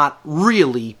cannot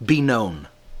really be known.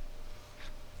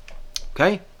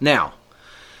 Okay? Now,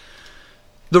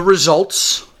 the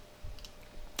results,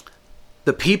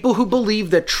 the people who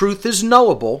believe that truth is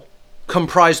knowable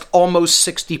comprised almost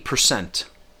 60%.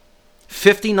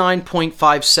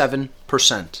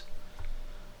 59.57%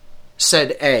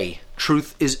 said A,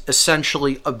 truth is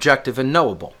essentially objective and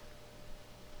knowable.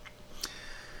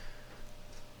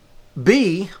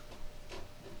 B,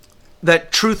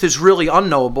 that truth is really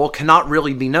unknowable, cannot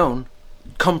really be known,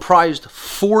 comprised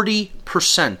 40%,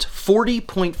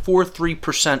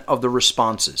 40.43% of the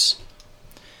responses.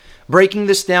 Breaking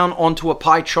this down onto a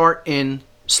pie chart in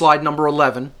slide number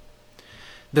 11,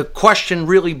 the question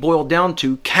really boiled down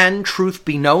to, can truth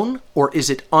be known or is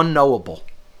it unknowable?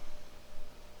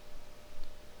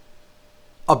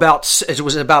 It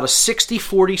was about a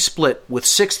 60-40 split, with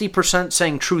 60%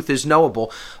 saying truth is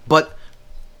knowable, but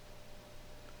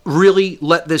really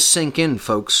let this sink in,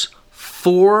 folks.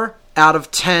 4 out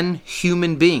of 10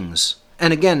 human beings,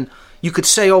 and again, you could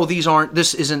say, oh,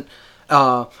 this isn't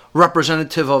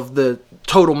representative of the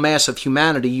total mass of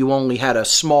humanity. You only had a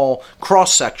small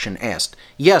cross-section asked.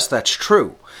 Yes, that's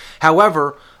true.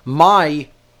 However, my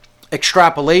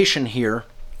extrapolation here,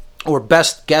 or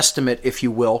best guesstimate, if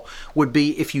you will, would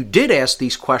be if you did ask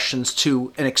these questions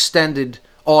to an extended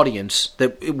audience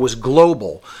that it was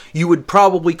global, you would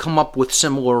probably come up with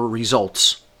similar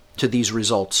results to these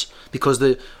results, because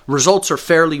the results are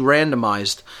fairly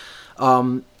randomized,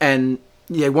 and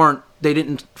they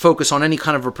didn't focus on any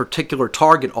kind of a particular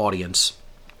target audience.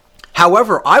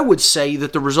 However, I would say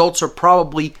that the results are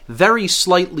probably very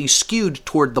slightly skewed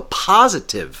toward the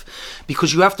positive,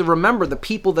 because you have to remember the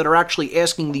people that are actually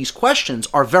asking these questions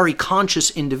are very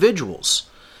conscious individuals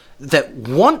that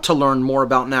want to learn more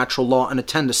about natural law and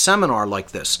attend a seminar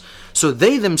like this. So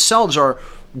they themselves are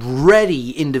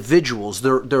ready individuals.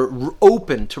 They're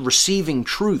open to receiving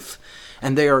truth,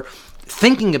 and they are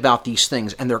thinking about these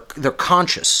things, and they're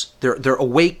conscious. They're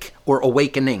awake or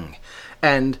awakening.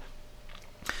 And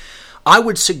I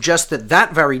would suggest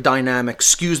that very dynamic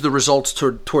skews the results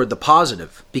toward the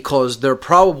positive, because they're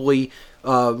probably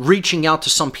reaching out to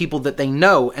some people that they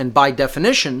know, and by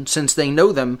definition, since they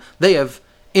know them, they have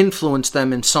influenced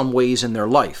them in some ways in their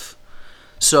life.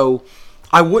 So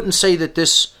I wouldn't say that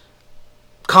this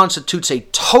constitutes a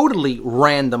totally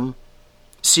random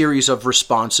series of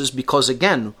responses, because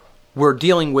again, we're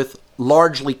dealing with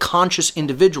largely conscious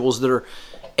individuals that are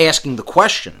asking the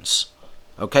questions.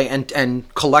 Okay, and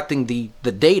collecting the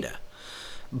data.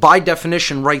 By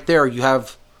definition, right there, you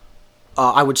have,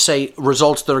 I would say,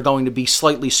 results that are going to be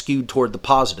slightly skewed toward the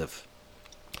positive.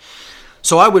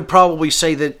 So I would probably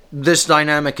say that this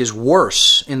dynamic is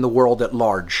worse in the world at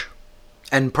large,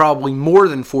 and probably more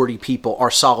than 40 people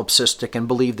are solipsistic and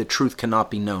believe that truth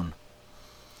cannot be known.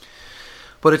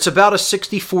 But it's about a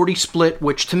 60-40 split,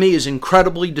 which to me is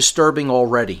incredibly disturbing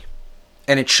already.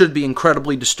 And it should be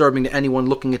incredibly disturbing to anyone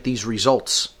looking at these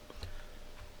results,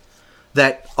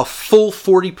 that a full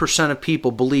 40% of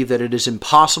people believe that it is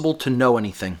impossible to know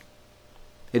anything.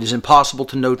 It is impossible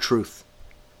to know truth.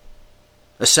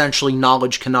 Essentially,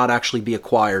 knowledge cannot actually be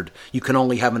acquired. You can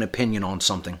only have an opinion on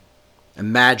something.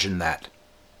 Imagine that.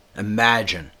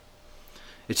 Imagine.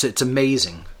 It's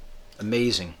amazing.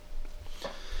 Amazing.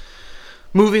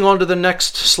 Moving on to the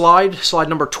next slide, slide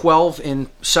number 12 in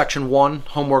section 1,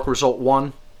 homework result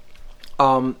 1.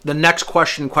 The next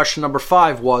question, question number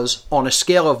 5, was, on a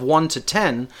scale of 1 to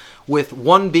 10, with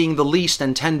 1 being the least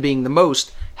and 10 being the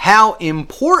most, how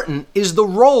important is the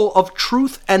role of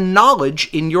truth and knowledge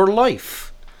in your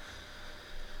life?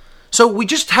 So we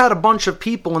just had a bunch of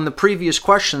people in the previous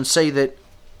question say that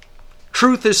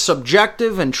truth is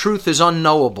subjective and truth is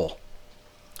unknowable.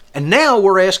 And now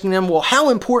we're asking them, well, how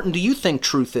important do you think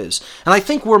truth is? And I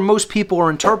think where most people are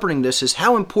interpreting this is,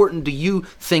 how important do you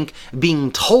think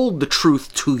being told the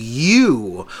truth to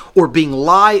you, or being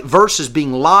versus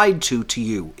being lied to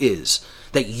you is?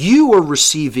 That you are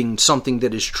receiving something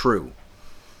that is true.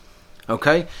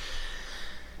 Okay?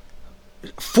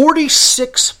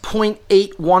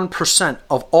 46.81%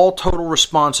 of all total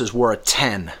responses were a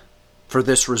 10 for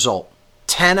this result.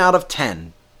 10 out of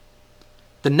 10.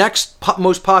 The next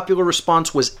most popular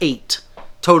response was 8,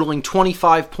 totaling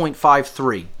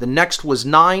 25.53. The next was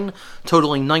 9,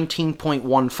 totaling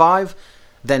 19.15.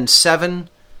 Then 7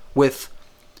 with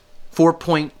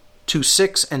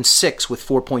 4.26, and 6 with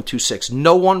 4.26.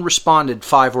 No one responded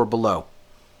 5 or below.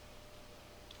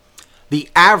 The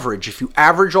average, if you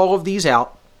average all of these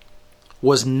out,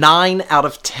 was 9 out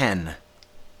of 10.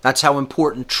 That's how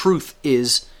important truth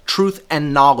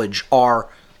and knowledge are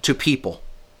to people.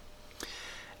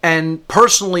 And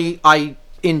personally, I,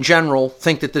 in general,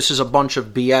 think that this is a bunch of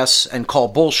BS and call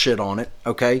bullshit on it,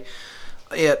 okay?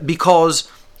 Because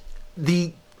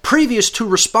the previous two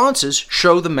responses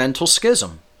show the mental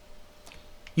schism.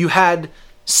 You had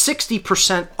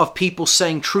 60% of people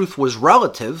saying truth was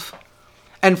relative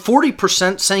and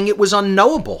 40% saying it was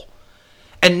unknowable.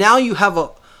 And now you have a,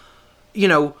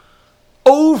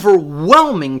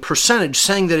 overwhelming percentage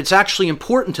saying that it's actually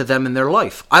important to them in their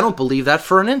life. I don't believe that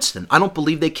for an instant. I don't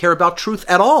believe they care about truth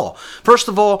at all. First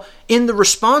of all, in the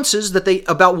responses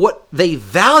about what they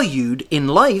valued in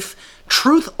life,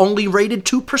 truth only rated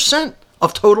 2%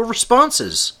 of total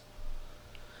responses.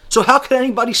 So how could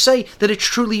anybody say that it's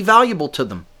truly valuable to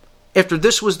them after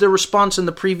this was their response in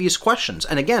the previous questions?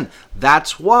 And again,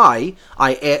 that's why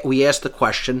we asked the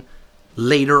question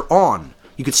later on.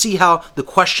 You can see how the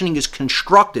questioning is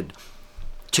constructed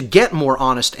to get more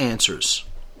honest answers.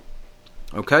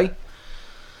 Okay?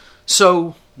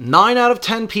 So 9 out of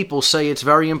 10 people say it's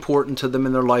very important to them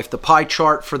in their life. The pie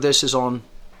chart for this is on...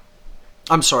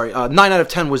 9 out of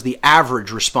 10 was the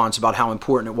average response about how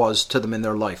important it was to them in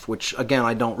their life, which, again,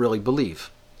 I don't really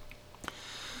believe.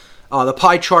 The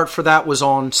pie chart for that was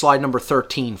on slide number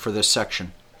 13 for this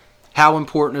section. How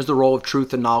important is the role of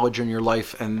truth and knowledge in your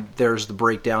life? And there's the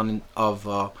breakdown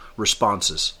of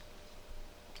responses.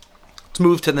 Let's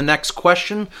move to the next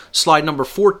question, slide number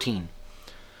 14.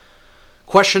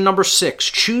 Question number 6.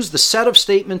 Choose the set of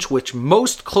statements which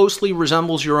most closely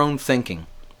resembles your own thinking.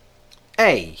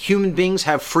 A. Human beings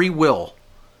have free will.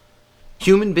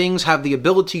 Human beings have the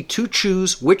ability to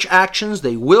choose which actions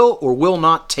they will or will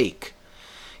not take.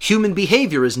 Human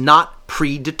behavior is not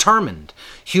predetermined.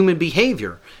 Human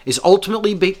behavior is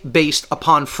ultimately based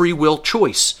upon free will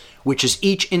choice, which is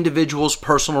each individual's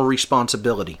personal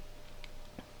responsibility.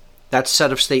 That's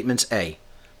set of statements A.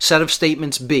 Set of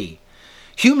statements B.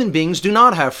 Human beings do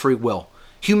not have free will.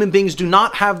 Human beings do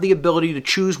not have the ability to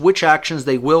choose which actions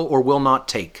they will or will not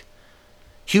take.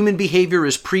 Human behavior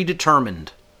is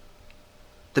predetermined.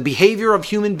 The behavior of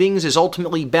human beings is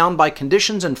ultimately bound by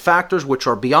conditions and factors which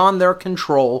are beyond their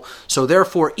control, so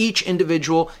therefore each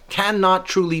individual cannot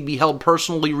truly be held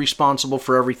personally responsible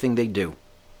for everything they do.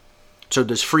 So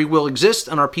does free will exist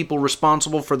and are people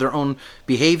responsible for their own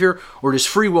behavior, or does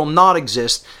free will not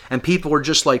exist and people are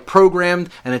just like programmed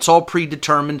and it's all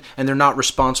predetermined and they're not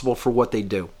responsible for what they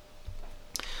do?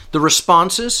 The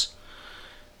responses...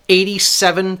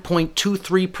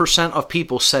 87.23% of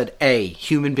people said A,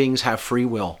 human beings have free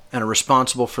will and are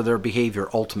responsible for their behavior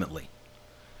ultimately.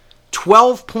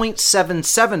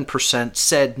 12.77%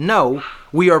 said no,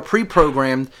 we are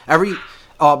pre-programmed, every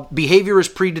behavior is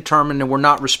predetermined and we're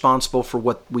not responsible for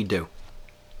what we do.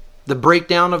 The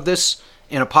breakdown of this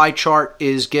in a pie chart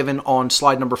is given on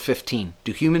slide number 15.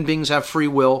 Do human beings have free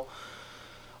will?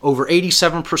 Over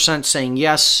 87% saying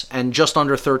yes and just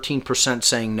under 13%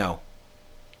 saying no.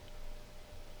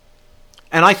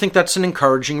 And I think that's an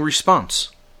encouraging response.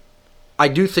 I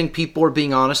do think people are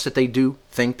being honest that they do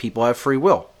think people have free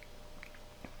will.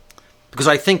 Because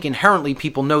I think inherently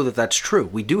people know that that's true.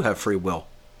 We do have free will.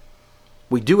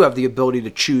 We do have the ability to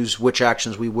choose which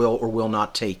actions we will or will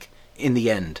not take in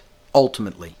the end,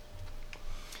 ultimately.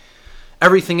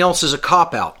 Everything else is a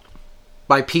cop-out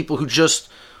by people who just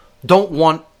don't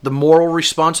want the moral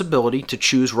responsibility to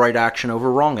choose right action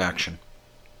over wrong action.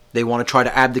 They want to try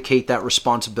to abdicate that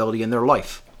responsibility in their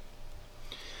life.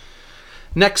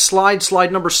 Next slide,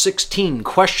 slide number 16.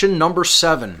 Question number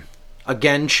 7.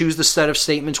 Again, choose the set of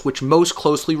statements which most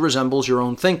closely resembles your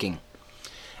own thinking.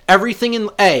 Everything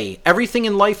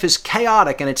in life is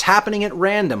chaotic and it's happening at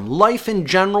random. Life in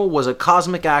general was a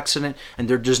cosmic accident and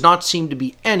there does not seem to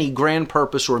be any grand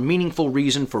purpose or meaningful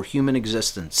reason for human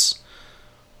existence.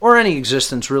 Or any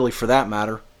existence really for that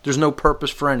matter. There's no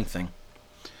purpose for anything.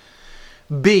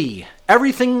 B.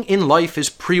 Everything in life is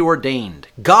preordained.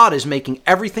 God is making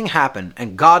everything happen,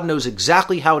 and God knows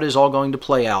exactly how it is all going to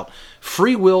play out.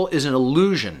 Free will is an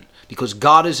illusion, because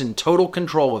God is in total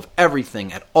control of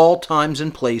everything at all times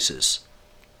and places.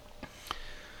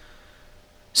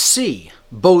 C.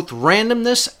 Both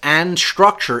randomness and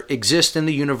structure exist in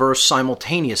the universe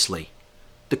simultaneously.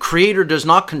 The Creator does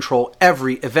not control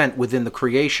every event within the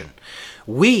creation.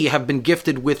 We have been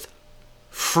gifted with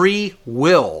free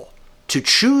will to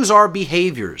choose our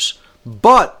behaviors,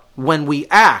 but when we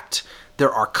act,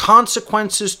 there are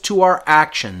consequences to our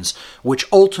actions which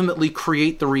ultimately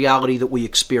create the reality that we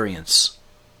experience.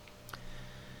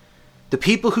 The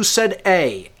people who said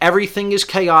A, everything is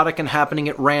chaotic and happening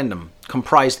at random,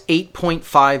 comprised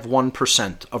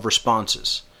 8.51% of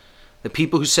responses. The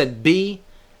people who said B,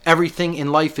 everything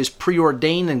in life is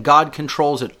preordained and God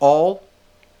controls it all,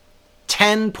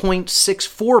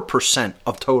 10.64%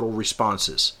 of total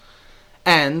responses.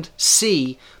 And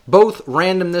C, both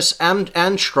randomness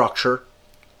and structure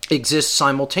exist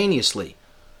simultaneously.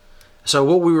 So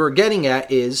what we were getting at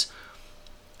is,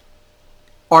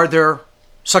 are there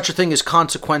such a thing as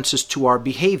consequences to our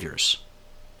behaviors?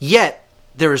 Yet,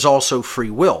 there is also free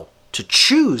will to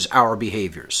choose our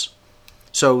behaviors.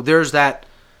 So there's that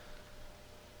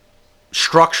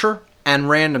structure and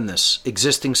randomness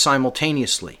existing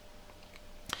simultaneously.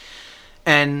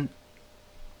 And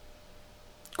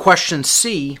question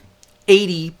C,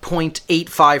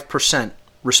 80.85%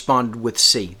 responded with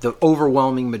C, the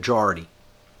overwhelming majority.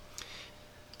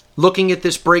 Looking at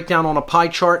this breakdown on a pie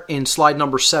chart in slide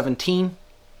number 17,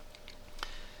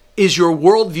 is your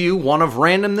worldview one of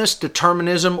randomness,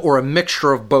 determinism, or a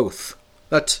mixture of both?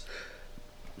 That's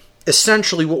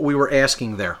essentially what we were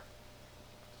asking there.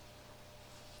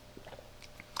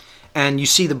 And you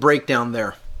see the breakdown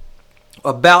there.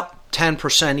 About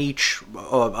 10% each,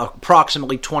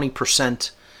 approximately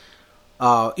 20%,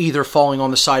 either falling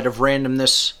on the side of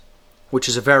randomness, which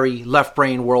is a very left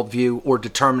brain worldview, or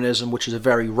determinism, which is a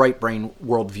very right brain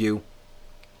worldview,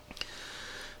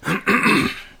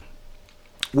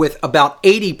 with about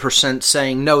 80%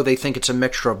 saying no, they think it's a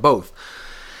mixture of both.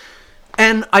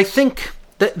 And I think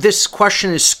that this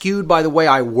question is skewed by the way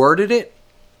I worded it,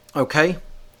 okay?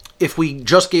 If we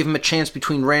just gave them a chance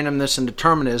between randomness and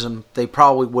determinism, they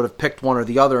probably would have picked one or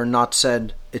the other and not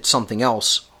said it's something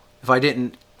else. If I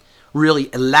didn't really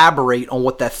elaborate on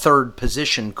what that third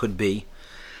position could be.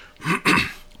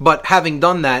 But having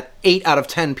done that, 8 out of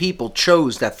 10 people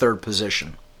chose that third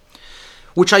position,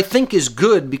 which I think is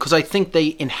good because I think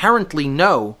they inherently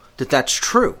know that that's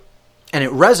true and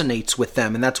it resonates with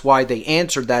them, and that's why they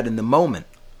answered that in the moment.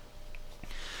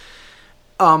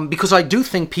 Because I do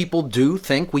think people do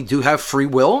think we do have free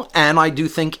will, and I do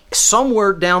think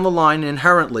somewhere down the line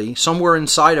inherently, somewhere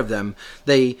inside of them,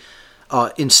 they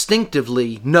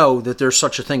instinctively know that there's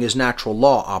such a thing as natural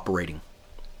law operating,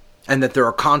 and that there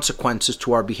are consequences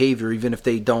to our behavior even if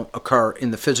they don't occur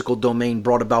in the physical domain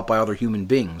brought about by other human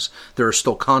beings. There are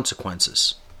still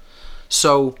consequences.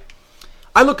 So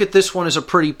I look at this one as a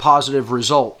pretty positive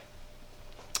result,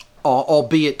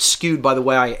 albeit skewed by the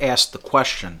way I asked the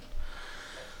question.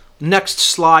 Next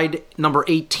slide, number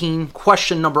 18,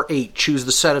 question number 8. Choose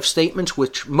the set of statements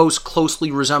which most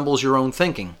closely resembles your own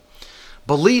thinking.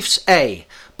 Beliefs A.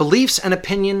 Beliefs and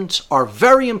opinions are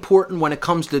very important when it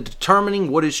comes to determining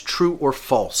what is true or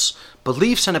false.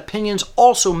 Beliefs and opinions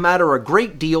also matter a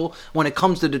great deal when it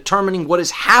comes to determining what is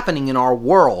happening in our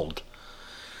world.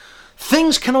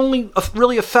 Things can only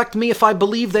really affect me if I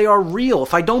believe they are real.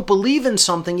 If I don't believe in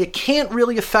something, it can't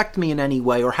really affect me in any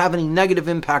way or have any negative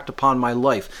impact upon my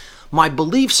life. My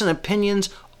beliefs and opinions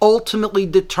ultimately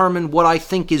determine what I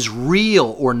think is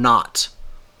real or not.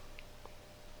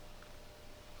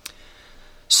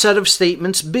 Set of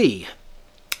statements B.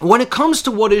 When it comes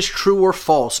to what is true or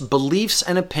false, beliefs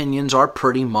and opinions are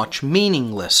pretty much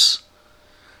meaningless.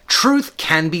 Truth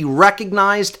can be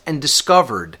recognized and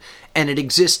discovered, and it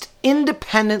exists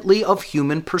independently of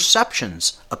human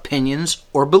perceptions, opinions,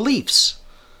 or beliefs.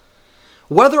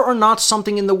 Whether or not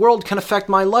something in the world can affect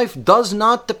my life does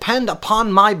not depend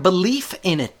upon my belief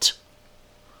in it.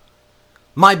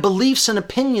 My beliefs and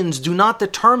opinions do not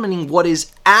determine what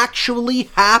is actually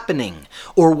happening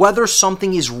or whether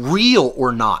something is real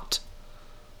or not.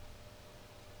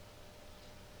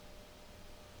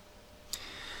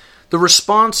 The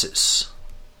responses.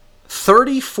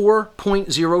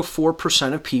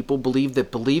 34.04% of people believe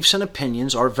that beliefs and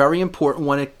opinions are very important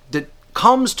when it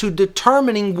comes to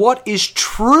determining what is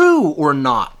true or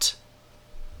not.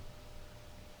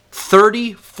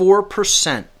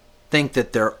 34% think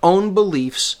that their own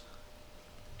beliefs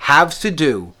have to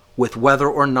do with whether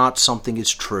or not something is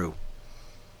true.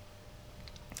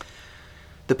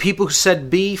 The people who said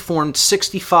B formed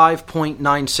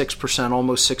 65.96%,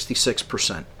 almost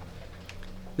 66%.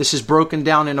 This is broken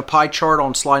down in a pie chart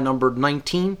on slide number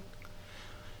 19.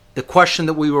 The question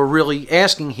that we were really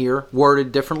asking here,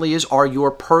 worded differently, is, are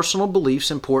your personal beliefs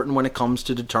important when it comes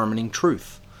to determining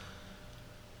truth?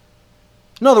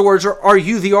 In other words, are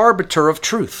you the arbiter of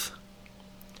truth?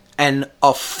 And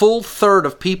a full third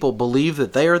of people believe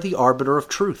that they are the arbiter of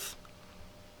truth.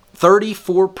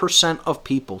 34% of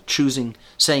people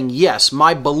saying, yes,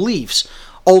 my beliefs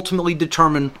ultimately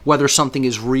determine whether something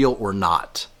is real or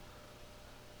not.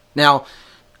 Now,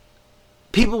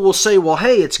 people will say, well,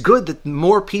 hey, it's good that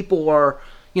more people are,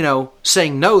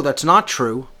 saying no, that's not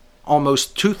true.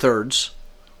 Almost 2/3.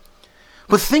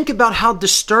 But think about how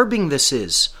disturbing this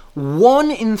is.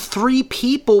 1 in 3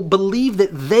 people believe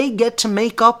that they get to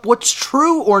make up what's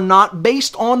true or not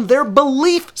based on their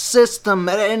belief system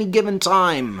at any given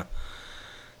time.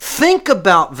 Think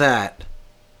about that.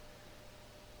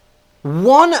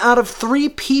 1 out of 3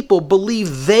 people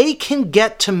believe they can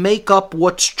get to make up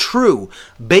what's true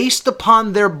based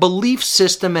upon their belief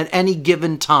system at any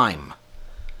given time.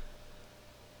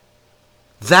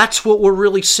 That's what we're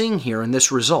really seeing here in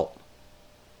this result.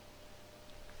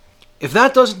 If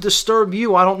that doesn't disturb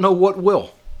you, I don't know what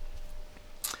will.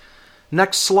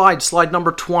 Next slide, slide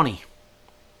number 20.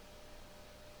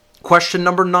 Question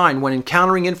number 9. When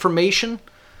encountering information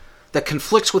that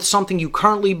conflicts with something you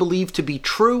currently believe to be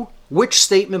true, which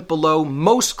statement below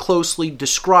most closely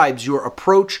describes your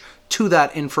approach to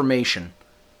that information?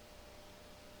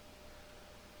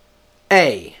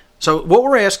 A. So what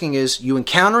we're asking is, you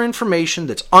encounter information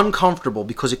that's uncomfortable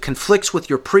because it conflicts with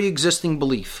your pre-existing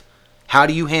belief. How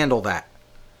do you handle that?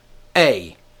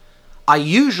 A. I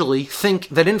usually think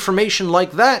that information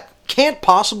like that can't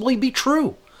possibly be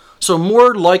true. So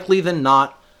more likely than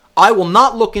not, I will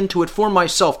not look into it for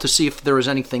myself to see if there is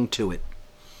anything to it.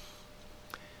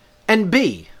 And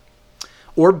B,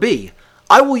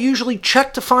 I will usually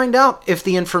check to find out if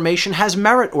the information has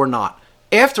merit or not.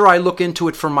 After I look into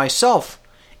it for myself,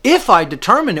 if I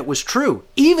determine it was true,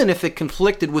 even if it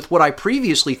conflicted with what I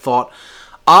previously thought,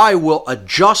 I will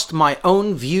adjust my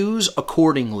own views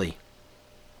accordingly.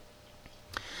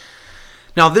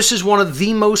 Now, this is one of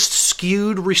the most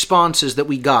skewed responses that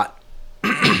we got.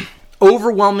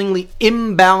 Overwhelmingly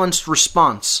imbalanced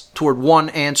response toward one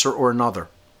answer or another.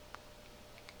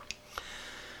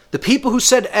 The people who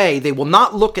said A, they will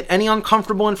not look at any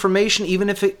uncomfortable information even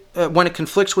if when it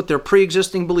conflicts with their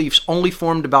pre-existing beliefs, only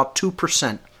formed about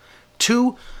 2%.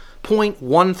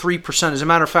 2.13%. As a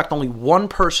matter of fact, only one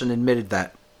person would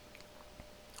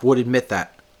admit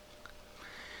that.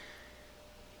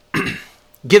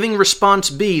 Giving response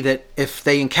B, that if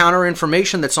they encounter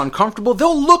information that's uncomfortable,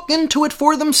 they'll look into it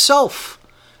for themselves.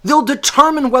 They'll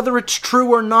determine whether it's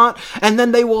true or not, and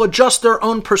then they will adjust their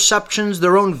own perceptions,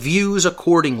 their own views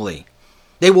accordingly.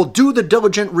 They will do the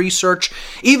diligent research,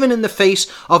 even in the face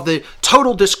of the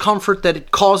total discomfort that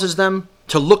it causes them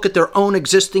to look at their own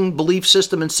existing belief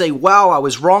system and say, wow, I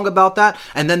was wrong about that,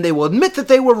 and then they will admit that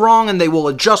they were wrong and they will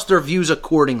adjust their views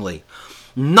accordingly.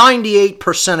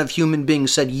 98% of human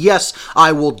beings said, yes,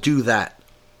 I will do that.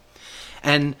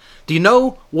 And do you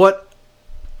know what?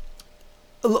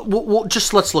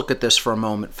 Let's look at this for a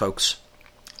moment, folks.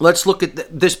 Let's look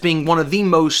at this being one of the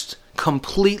most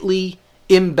completely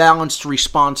imbalanced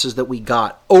responses that we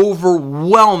got.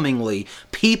 Overwhelmingly,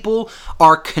 people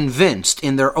are convinced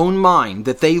in their own mind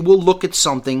that they will look at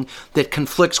something that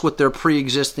conflicts with their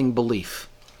pre-existing belief.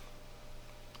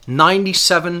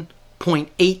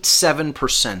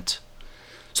 97.87%.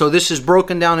 So this is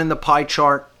broken down in the pie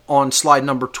chart on slide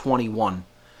number 21.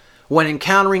 When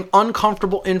encountering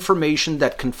uncomfortable information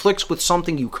that conflicts with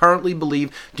something you currently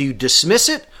believe, do you dismiss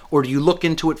it or do you look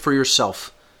into it for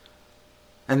yourself?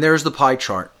 And there's the pie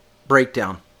chart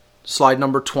breakdown. Slide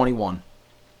number 21.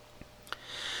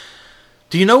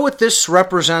 Do you know what this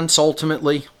represents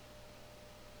ultimately?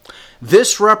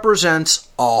 This represents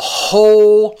a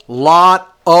whole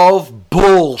lot of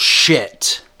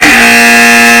bullshit.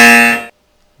 That's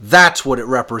what it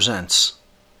represents.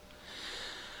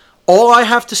 All I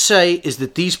have to say is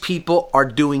that these people are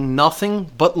doing nothing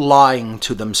but lying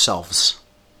to themselves.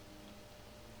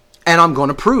 And I'm going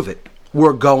to prove it.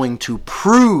 We're going to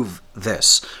prove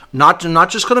this. Not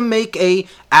just going to make a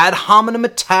ad hominem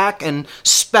attack and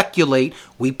speculate.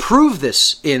 We prove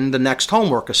this in the next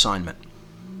homework assignment,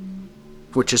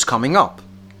 which is coming up.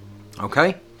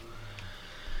 Okay?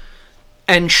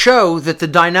 And show that the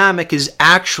dynamic is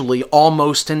actually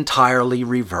almost entirely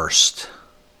reversed.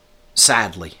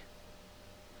 Sadly.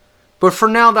 But for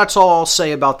now, that's all I'll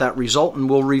say about that result, and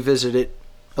we'll revisit it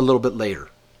a little bit later.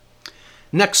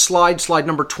 Next slide, slide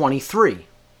number 23.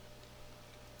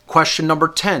 Question number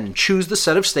 10. Choose the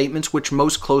set of statements which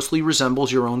most closely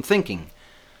resembles your own thinking.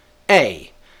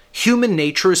 A. Human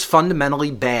nature is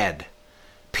fundamentally bad.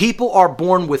 People are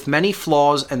born with many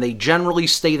flaws and they generally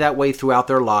stay that way throughout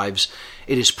their lives.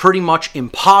 It is pretty much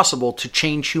impossible to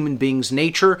change human beings'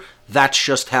 nature. That's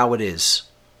just how it is.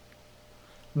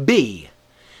 B.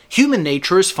 Human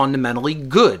nature is fundamentally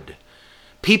good.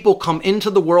 People come into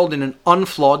the world in an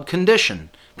unflawed condition.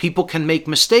 People can make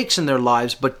mistakes in their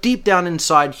lives, but deep down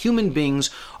inside, human beings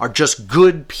are just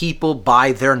good people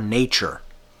by their nature.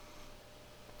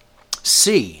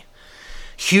 C.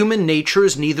 Human nature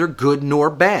is neither good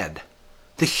nor bad.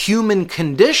 The human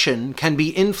condition can be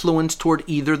influenced toward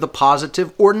either the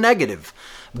positive or negative,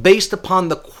 based upon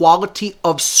the quality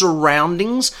of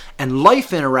surroundings and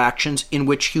life interactions in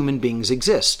which human beings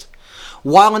exist.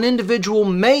 While an individual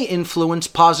may influence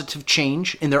positive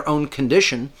change in their own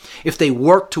condition if they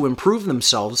work to improve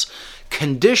themselves,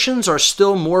 conditions are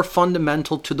still more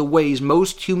fundamental to the ways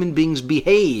most human beings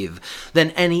behave than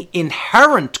any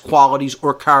inherent qualities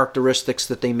or characteristics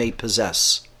that they may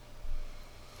possess.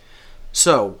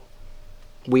 So,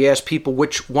 we ask people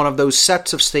which one of those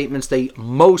sets of statements they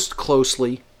most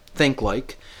closely think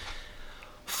like.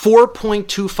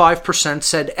 4.25%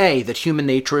 said A, that human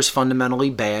nature is fundamentally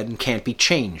bad and can't be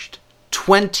changed.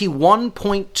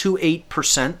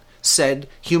 21.28% said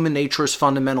human nature is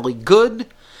fundamentally good.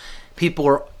 People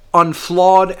are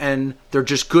unflawed and they're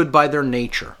just good by their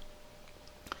nature.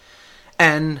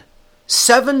 And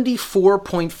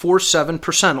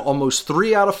 74.47%, almost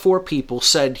 3 out of 4 people,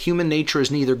 said human nature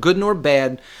is neither good nor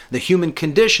bad. The human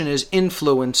condition is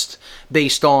influenced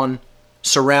based on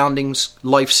surroundings,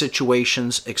 life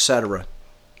situations, etc.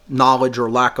 Knowledge or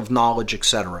lack of knowledge,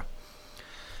 etc.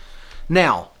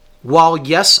 Now, while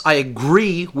yes, I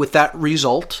agree with that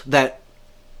result, that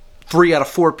 3 out of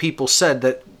 4 people said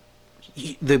that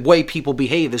the way people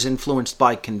behave is influenced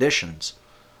by conditions,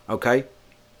 okay?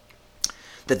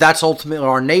 That's ultimately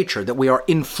our nature, that we are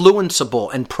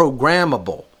influenceable and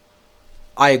programmable.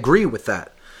 I agree with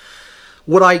that.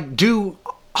 What I do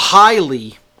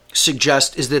highly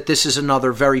suggest is that this is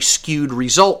another very skewed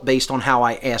result based on how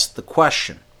I asked the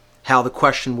question, how the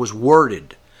question was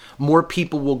worded. More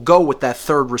people will go with that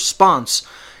third response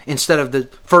instead of the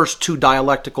first 2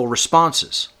 dialectical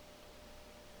responses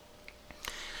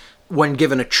when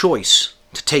given a choice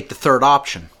to take the third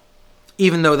option.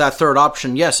 Even though that third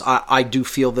option, yes, I do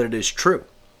feel that it is true.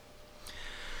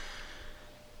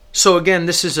 So again,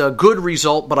 this is a good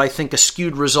result, but I think a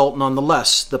skewed result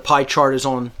nonetheless. The pie chart is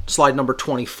on slide number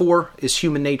 24. Is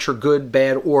human nature good,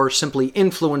 bad, or simply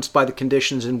influenced by the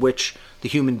conditions in which the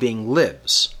human being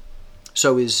lives?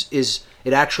 So is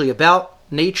it actually about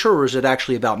nature, or is it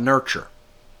actually about nurture?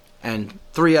 And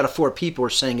 3 out of 4 people are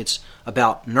saying it's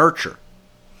about nurture,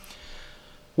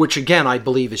 which again I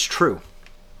believe is true.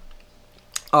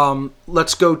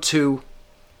 Let's go to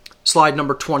slide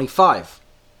number 25.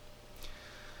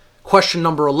 Question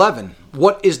number 11.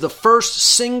 What is the first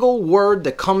single word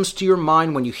that comes to your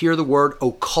mind when you hear the word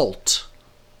occult?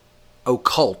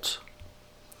 Occult.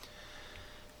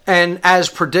 And as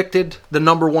predicted, the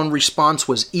number 1 response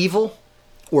was evil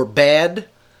or bad,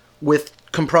 with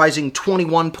comprising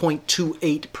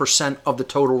 21.28% of the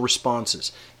total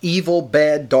responses. Evil,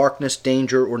 bad, darkness,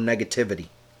 danger, or negativity.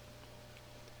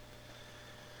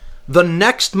 The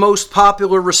next most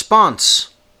popular response,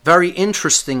 very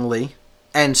interestingly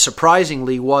and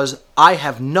surprisingly, was, I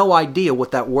have no idea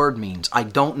what that word means. I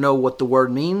don't know what the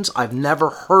word means. I've never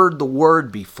heard the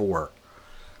word before.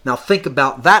 Now think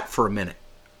about that for a minute.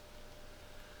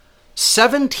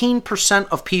 17%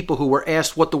 of people who were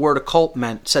asked what the word occult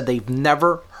meant said they've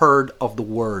never heard of the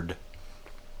word.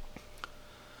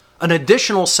 An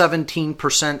additional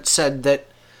 17% said that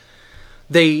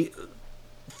they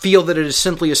feel that it is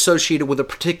simply associated with a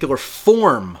particular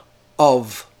form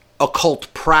of occult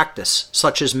practice,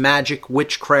 such as magic,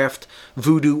 witchcraft,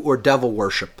 voodoo, or devil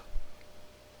worship.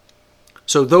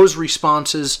 So those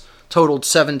responses totaled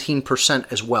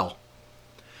 17% as well.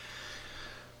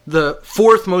 The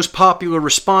 4th most popular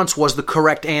response was the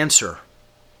correct answer.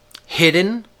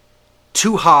 Hidden,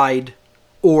 to hide,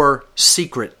 or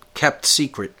secret, kept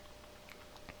secret.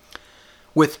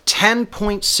 With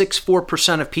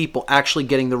 10.64% of people actually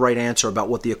getting the right answer about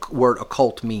what the word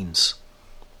occult means.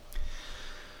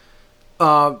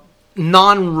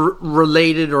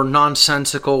 Non-related or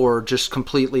nonsensical or just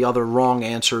completely other wrong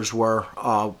answers were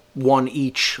 1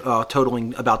 each,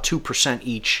 totaling about 2%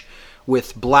 each,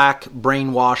 with black,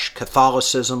 brainwash,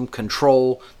 Catholicism,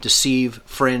 control, deceive,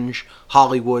 fringe,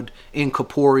 Hollywood,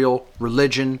 incorporeal,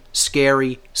 religion,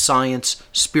 scary, science,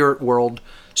 spirit world,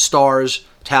 stars,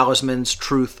 talismans,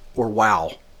 truth, or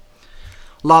wow.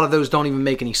 A lot of those don't even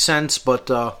make any sense, but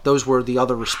those were the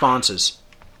other responses.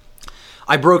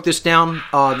 I broke this down.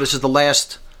 This is the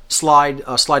last slide,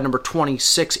 slide number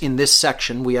 26 in this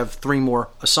section. We have 3 more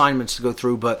assignments to go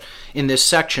through, but in this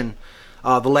section,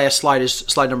 the last slide is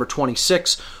slide number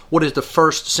 26. What is the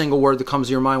first single word that comes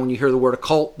to your mind when you hear the word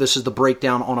occult? This is the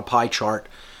breakdown on a pie chart,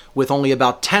 with only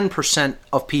about 10%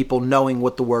 of people knowing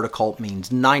what the word occult means.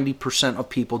 90% of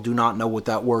people do not know what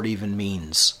that word even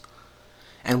means.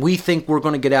 And we think we're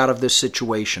going to get out of this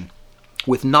situation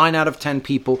with 9 out of 10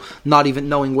 people not even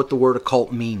knowing what the word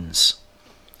occult means.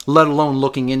 let alone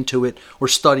looking into it or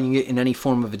studying it in any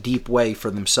form of a deep way for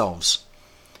themselves.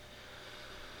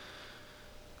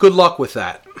 Good luck with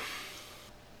that.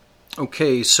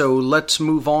 Okay, so let's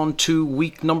move on to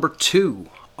week number 2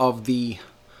 of the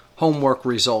homework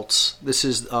results. This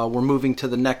is we're moving to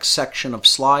the next section of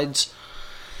slides.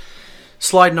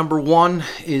 Slide number 1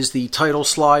 is the title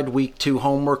slide, week 2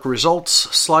 homework results.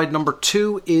 Slide number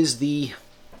 2 is the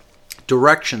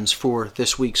directions for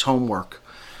this week's homework.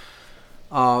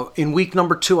 In week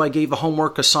number 2, I gave a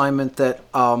homework assignment that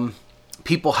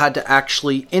people had to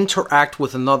actually interact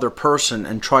with another person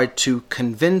and try to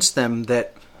convince them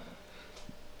that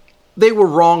they were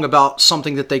wrong about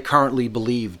something that they currently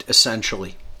believed,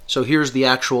 essentially. So here's the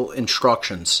actual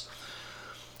instructions.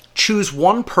 Choose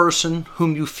one person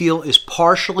whom you feel is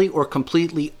partially or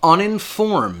completely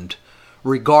uninformed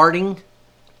regarding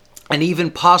and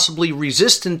even possibly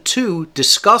resistant to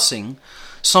discussing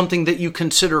something that you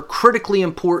consider critically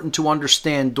important to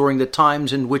understand during the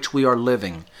times in which we are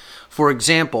living. For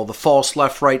example, the false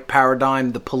left-right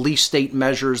paradigm, the police state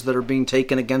measures that are being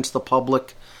taken against the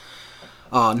public,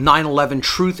 9/11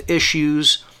 truth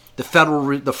issues, the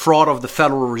fraud of the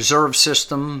Federal Reserve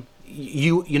System,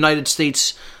 United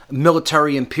States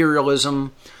military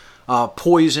imperialism,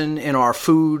 poison in our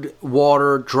food,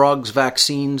 water, drugs,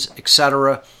 vaccines,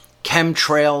 etc.,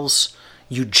 chemtrails,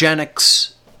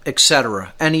 eugenics,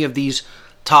 etc. Any of these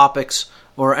topics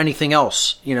or anything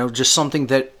else, just something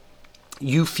that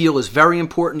you feel is very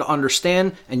important to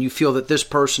understand and you feel that this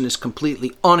person is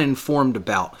completely uninformed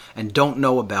about and don't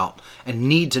know about and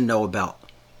need to know about.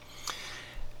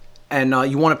 And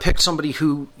you want to pick somebody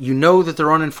who you know that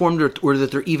they're uninformed or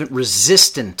that they're even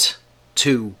resistant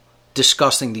to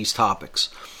discussing these topics.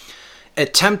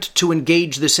 Attempt to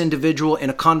engage this individual in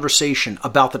a conversation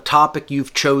about the topic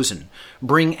you've chosen.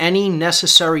 Bring any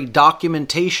necessary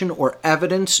documentation or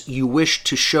evidence you wish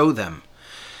to show them.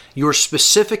 Your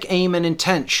specific aim and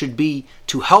intent should be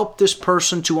to help this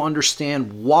person to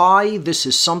understand why this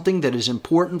is something that is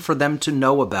important for them to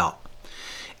know about.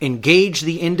 Engage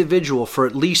the individual for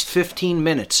at least 15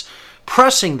 minutes,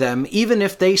 pressing them even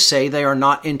if they say they are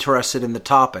not interested in the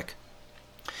topic.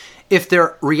 If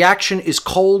their reaction is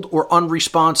cold or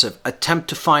unresponsive, attempt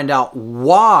to find out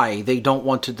why they don't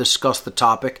want to discuss the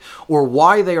topic or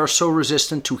why they are so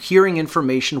resistant to hearing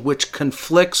information which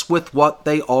conflicts with what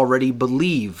they already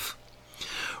believe.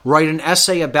 Write an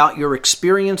essay about your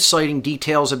experience, citing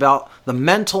details about the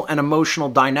mental and emotional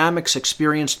dynamics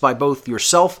experienced by both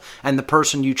yourself and the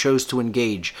person you chose to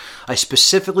engage. I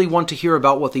specifically want to hear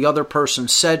about what the other person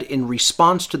said in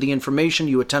response to the information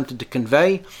you attempted to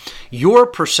convey, your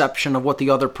perception of what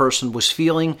the other person was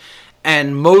feeling,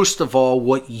 and most of all,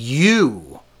 what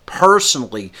you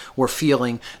personally were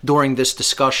feeling during this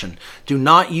discussion. Do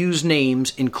not use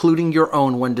names, including your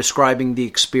own, when describing the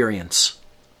experience.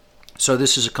 So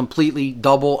this is a completely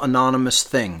double anonymous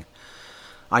thing.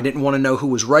 I didn't want to know who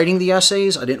was writing the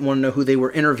essays. I didn't want to know who they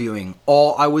were interviewing.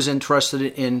 All I was interested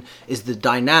in is the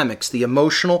dynamics, the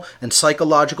emotional and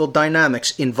psychological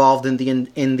dynamics involved in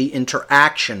the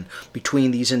interaction between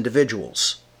these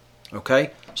individuals. Okay?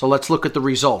 So let's look at the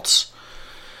results.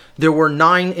 There were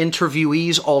 9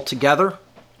 interviewees altogether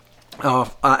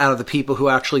out of the people who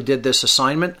actually did this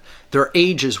assignment. Their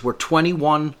ages were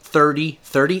 21, 30,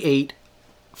 38,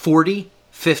 40,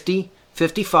 50,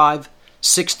 55,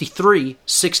 63,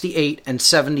 68, and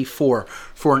 74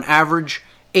 for an average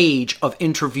age of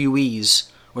interviewees,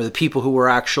 or the people who were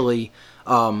actually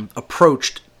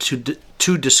approached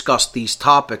to discuss these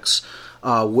topics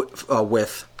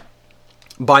with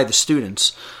by the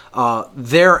students.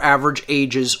 Their average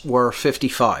ages were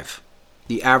 55,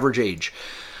 the average age.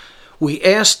 We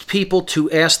asked people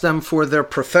to ask them for their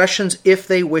professions if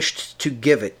they wished to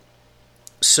give it.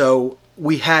 So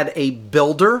we had a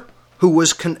builder who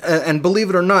was, and believe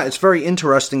it or not, it's very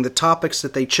interesting, the topics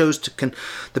that they chose to,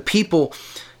 the people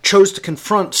chose to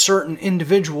confront certain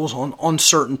individuals on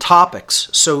certain topics.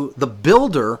 So the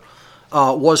builder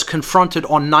was confronted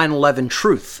on 9/11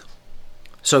 truth.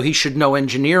 So he should know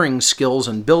engineering skills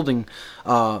and building,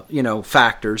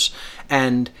 factors,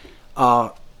 and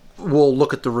we'll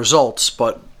look at the results.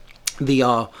 But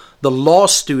the law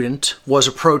student was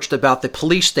approached about the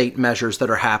police state measures that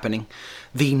are happening.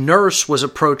 The nurse was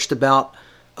approached about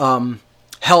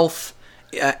health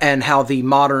and how the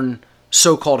modern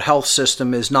so-called health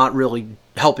system is not really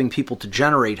helping people to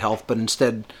generate health, but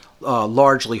instead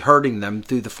largely hurting them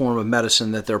through the form of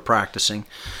medicine that they're practicing.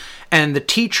 And the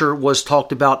teacher was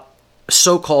talked about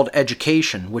so-called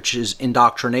education, which is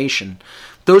indoctrination.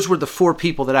 Those were the 4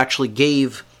 people that actually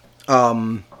gave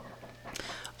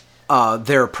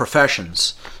their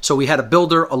professions. So we had a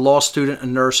builder, a law student, a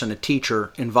nurse, and a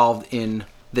teacher involved in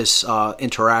this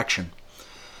interaction.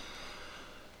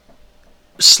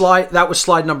 That was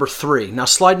slide number 3. Now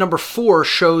slide number 4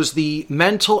 shows the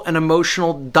mental and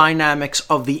emotional dynamics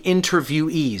of the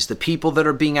interviewees, the people that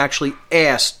are being actually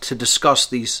asked to discuss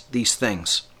these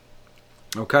things.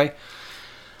 Okay?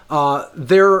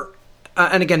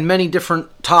 And again, many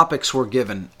different topics were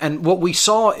given. And what we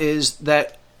saw is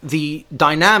that the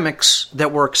dynamics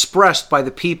that were expressed by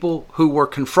the people who were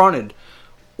confronted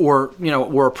or,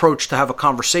 were approached to have a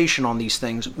conversation on these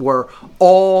things were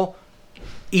all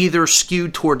either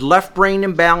skewed toward left brain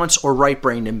imbalance or right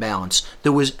brain imbalance.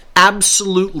 There was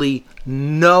absolutely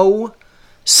no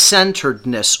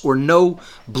centeredness or no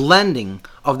blending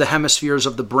of the hemispheres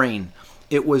of the brain.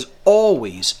 It was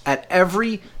always, at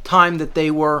every time that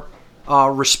they were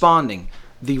responding,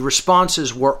 the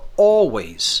responses were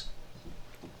always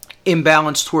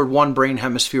imbalanced toward one brain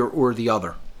hemisphere or the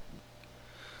other.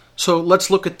 So let's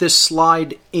look at this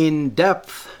slide in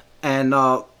depth and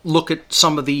look at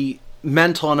some of the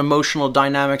mental and emotional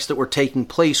dynamics that were taking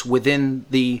place within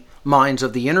the minds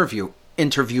of the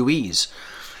interviewees.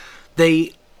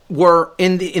 They were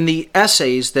in the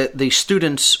essays that the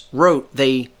students wrote.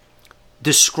 They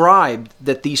described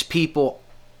that these people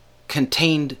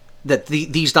contained that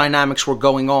these dynamics were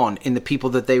going on in the people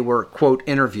that they were, quote,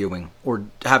 interviewing or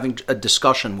having a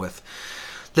discussion with.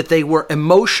 That they were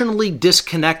emotionally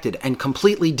disconnected and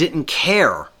completely didn't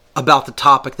care about the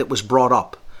topic that was brought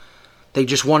up. They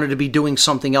just wanted to be doing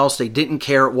something else. They didn't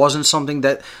care. It wasn't something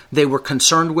that they were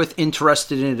concerned with,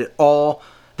 interested in it at all.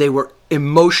 They were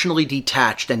emotionally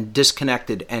detached and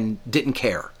disconnected and didn't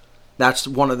care. That's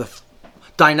one of the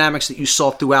dynamics that you saw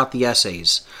throughout the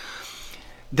essays.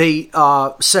 They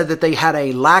said that they had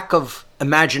a lack of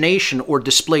imagination or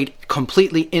displayed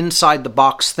completely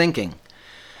inside-the-box thinking.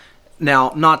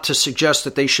 Now, not to suggest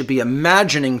that they should be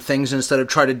imagining things instead of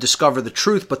try to discover the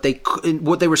truth, but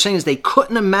what they were saying is they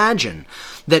couldn't imagine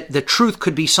that the truth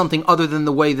could be something other than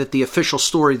the way that the official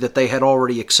story that they had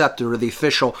already accepted or the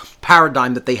official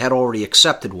paradigm that they had already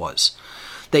accepted was.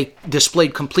 They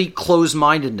displayed complete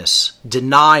closed-mindedness,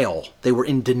 denial. They were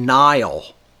in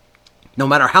denial. No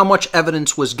matter how much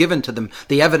evidence was given to them,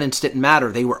 the evidence didn't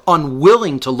matter. They were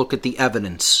unwilling to look at the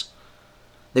evidence.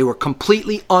 They were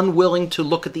completely unwilling to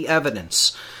look at the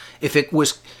evidence. If it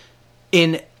was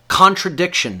in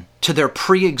contradiction to their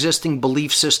pre-existing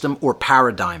belief system or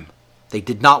paradigm, they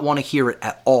did not want to hear it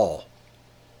at all.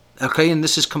 Okay, and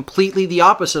this is completely the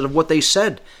opposite of what they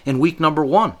said in week number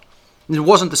 1. It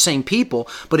wasn't the same people,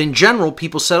 but in general,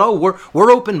 people said, oh,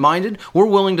 we're open-minded, we're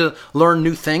willing to learn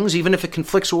new things, even if it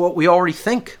conflicts with what we already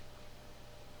think.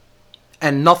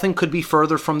 And nothing could be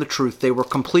further from the truth. They were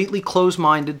completely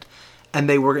closed-minded, and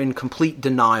they were in complete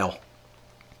denial.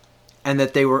 And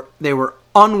that they were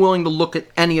unwilling to look at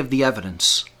any of the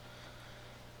evidence.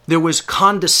 There was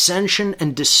condescension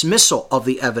and dismissal of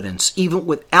the evidence, even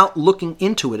without looking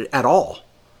into it at all.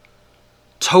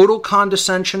 Total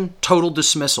condescension, total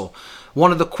dismissal.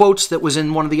 One of the quotes that was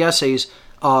in one of the essays,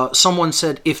 someone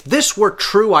said, if this were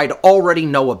true, I'd already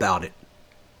know about it.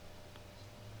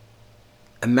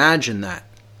 Imagine that.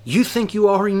 You think you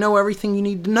already know everything you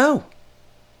need to know.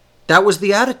 That was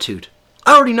the attitude.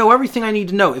 I already know everything I need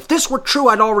to know. If this were true,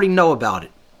 I'd already know about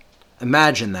it.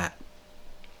 Imagine that.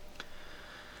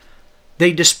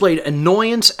 They displayed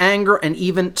annoyance, anger, and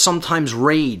even sometimes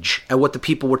rage at what the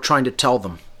people were trying to tell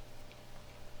them.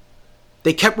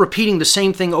 They kept repeating the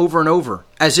same thing over and over,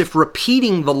 as if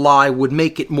repeating the lie would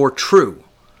make it more true.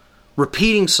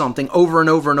 Repeating something over and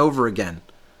over and over again.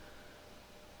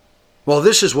 Well,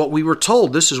 this is what we were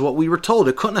told. This is what we were told.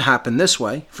 It couldn't have happened this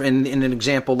way, in an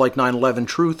example like 9/11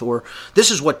 Truth, or this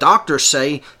is what doctors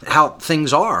say how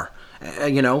things are.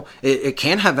 It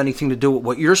can't have anything to do with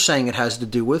what you're saying it has to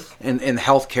do with in the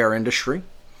healthcare industry.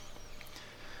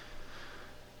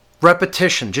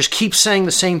 Repetition. Just keep saying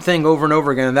the same thing over and over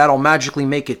again, and that'll magically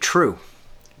make it true.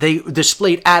 They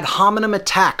displayed ad hominem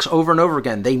attacks over and over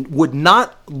again. They would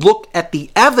not look at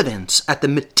the evidence, at the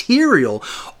material.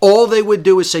 All they would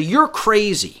do is say, you're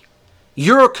crazy.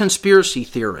 You're a conspiracy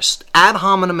theorist. Ad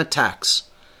hominem attacks.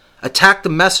 Attack the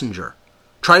messenger.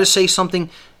 Try to say something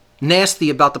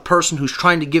nasty about the person who's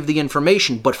trying to give the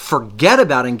information, but forget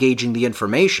about engaging the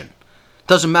information.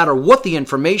 Doesn't matter what the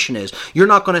information is. You're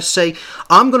not going to say,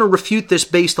 I'm going to refute this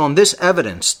based on this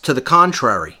evidence to the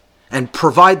contrary and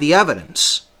provide the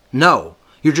evidence. No,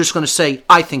 you're just going to say,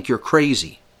 I think you're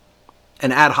crazy.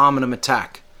 An ad hominem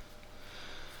attack.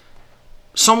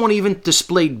 Someone even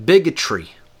displayed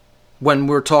bigotry when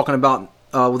they were talking about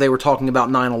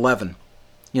 9/11.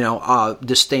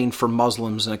 disdain for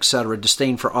Muslims and etc.,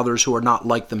 disdain for others who are not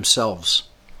like themselves.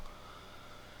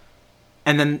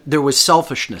 And then there was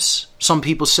selfishness. Some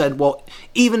people said, well,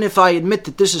 even if I admit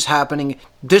that this is happening,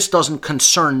 this doesn't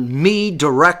concern me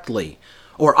directly.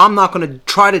 Or I'm not going to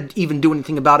try to even do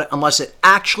anything about it unless it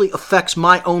actually affects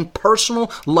my own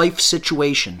personal life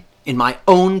situation, in my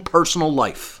own personal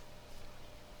life.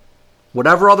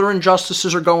 Whatever other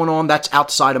injustices are going on, that's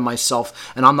outside of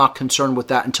myself, and I'm not concerned with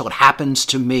that until it happens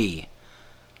to me.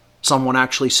 Someone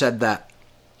actually said that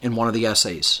in one of the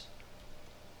essays.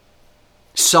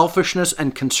 Selfishness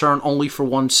and concern only for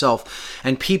oneself,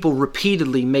 and people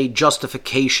repeatedly made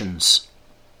justifications,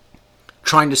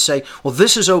 trying to say, well,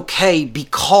 this is okay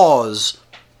because,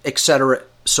 etc.,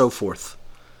 so forth,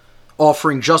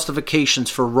 offering justifications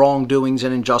for wrongdoings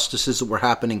and injustices that were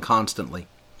happening constantly.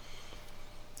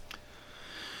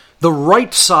 The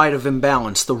right side of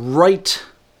imbalance, the right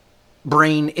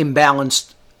brain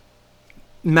imbalanced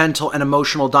mental and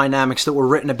emotional dynamics that were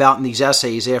written about in these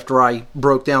essays after I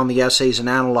broke down the essays and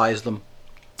analyzed them,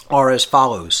 are as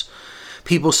follows.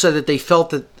 People said that they felt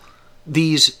that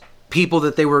these people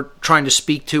that they were trying to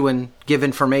speak to and give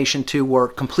information to were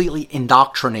completely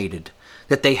indoctrinated,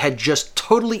 that they had just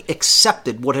totally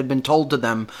accepted what had been told to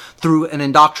them through an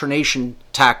indoctrination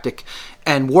tactic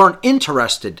and weren't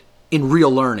interested in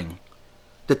real learning,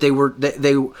 that they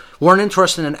weren't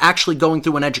interested in actually going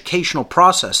through an educational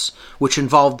process which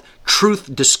involved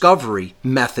truth discovery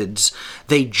methods.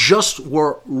 They just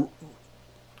were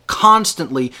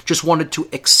constantly just wanted to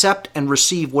accept and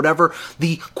receive whatever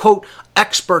the, quote,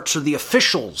 experts or the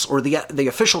officials or the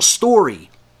official story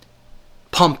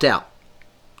pumped out.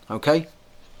 Okay?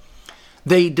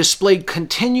 They displayed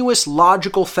continuous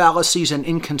logical fallacies and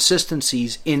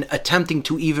inconsistencies in attempting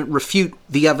to even refute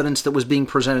the evidence that was being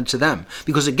presented to them.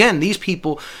 Because again, these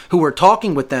people who were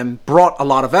talking with them brought a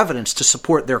lot of evidence to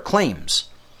support their claims.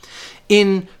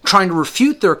 In trying to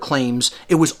refute their claims,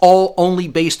 it was all only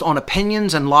based on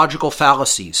opinions and logical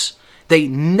fallacies. They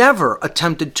never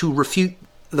attempted to refute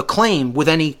the claim with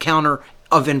any counter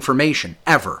of information,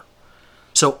 ever.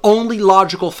 So only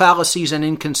logical fallacies and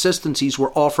inconsistencies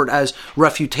were offered as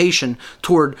refutation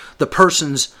toward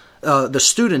the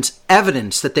students'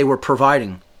 evidence that they were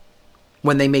providing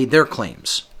when they made their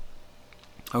claims.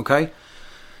 Okay?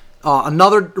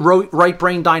 Another right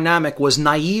brain dynamic was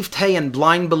naivete and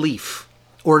blind belief.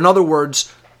 Or in other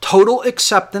words, total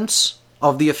acceptance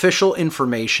of the official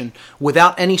information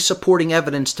without any supporting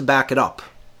evidence to back it up.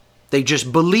 They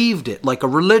just believed it like a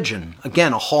religion.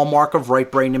 Again, a hallmark of right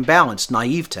brain imbalance,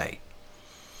 naivete.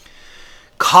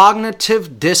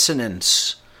 Cognitive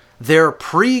dissonance. Their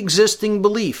pre-existing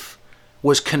belief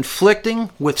was conflicting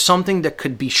with something that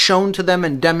could be shown to them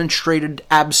and demonstrated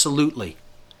absolutely.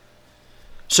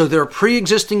 So their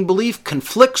pre-existing belief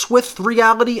conflicts with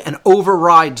reality and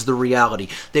overrides the reality.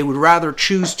 They would rather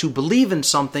choose to believe in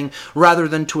something rather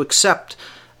than to accept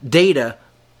data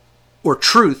or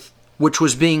truth which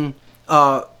was being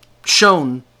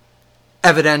shown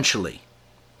evidentially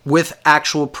with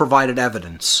actual provided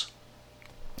evidence.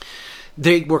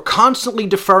 They were constantly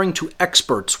deferring to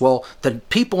experts. Well, the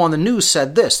people on the news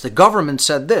said this, the government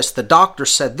said this, the doctor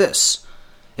said this.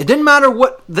 It didn't matter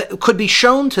what could be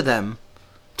shown to them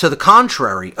to the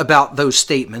contrary about those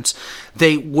statements.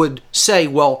 They would say,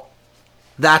 well,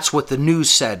 that's what the news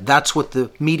said, that's what the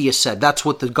media said, that's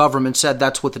what the government said,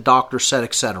 that's what the doctor said,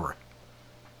 etc.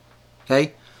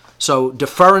 Okay? So,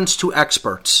 deference to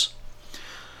experts.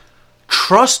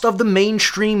 Trust of the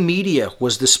mainstream media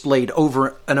was displayed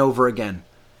over and over again.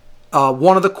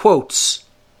 One of the quotes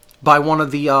by one of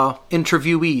the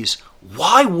interviewees,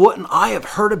 "Why wouldn't I have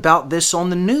heard about this on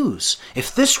the news?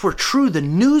 If this were true, the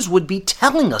news would be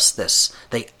telling us this."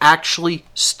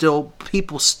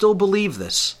 People still believe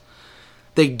this.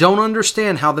 They don't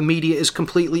understand how the media is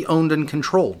completely owned and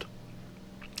controlled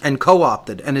and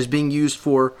co-opted and is being used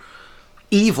for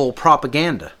evil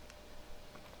propaganda.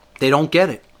 They don't get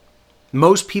it.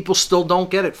 Most people still don't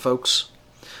get it, folks.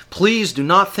 Please do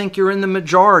not think you're in the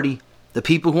majority, the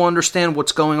people who understand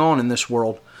what's going on in this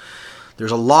world.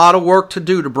 There's a lot of work to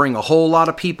do to bring a whole lot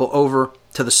of people over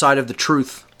to the side of the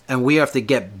truth, and we have to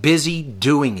get busy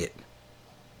doing it.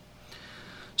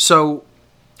 So,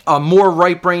 more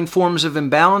right-brain forms of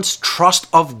imbalance, trust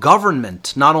of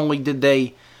government. Not only did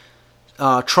they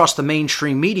trust the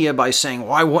mainstream media by saying,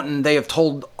 why wouldn't they have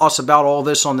told us about all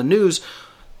this on the news?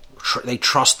 They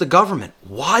trust the government.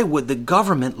 Why would the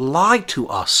government lie to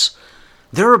us?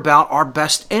 They're about our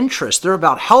best interest. They're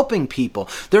about helping people.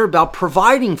 They're about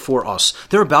providing for us.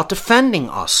 They're about defending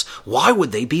us. Why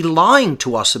would they be lying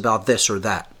to us about this or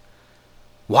that?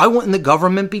 Why wouldn't the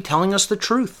government be telling us the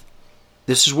truth?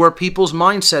 This is where people's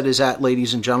mindset is at,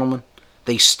 ladies and gentlemen.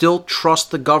 They still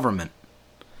trust the government.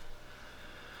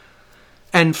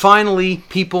 And finally,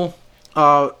 people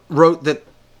wrote that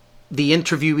the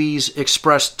interviewees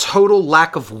expressed total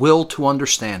lack of will to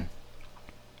understand.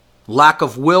 Lack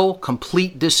of will,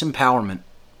 complete disempowerment.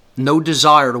 No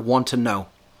desire to want to know.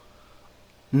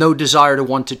 No desire to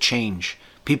want to change.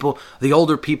 People, the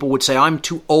older people would say, I'm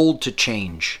too old to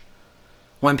change.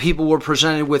 When people were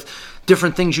presented with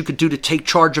different things you could do to take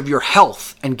charge of your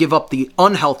health and give up the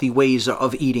unhealthy ways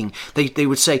of eating, they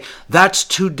would say, that's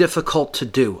too difficult to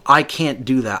do. I can't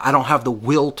do that. I don't have the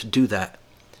will to do that.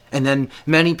 And then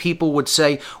many people would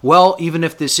say, well, even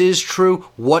if this is true,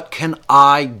 what can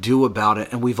I do about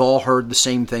it? And we've all heard the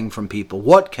same thing from people.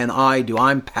 What can I do?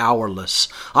 I'm powerless.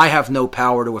 I have no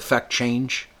power to affect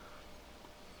change.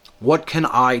 What can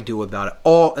I do about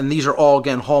it? And these are all,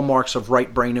 again, hallmarks of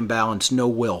right brain imbalance, no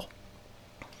will.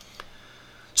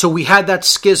 So we had that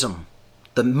schism,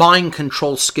 the mind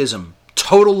control schism.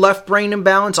 Total left brain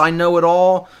imbalance, I know it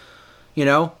all. I'm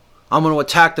going to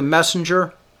attack the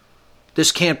messenger.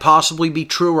 This can't possibly be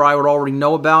true, or I would already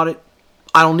know about it.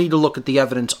 I don't need to look at the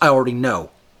evidence. I already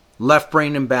know. Left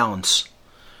brain imbalance.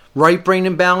 Right brain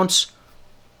imbalance,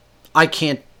 I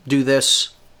can't do this.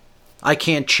 I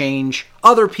can't change.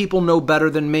 Other people know better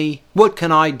than me. What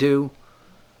can I do?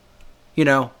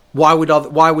 Why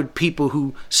would people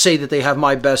who say that they have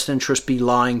my best interest be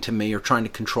lying to me or trying to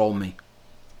control me?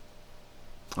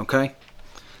 Okay?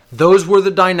 Those were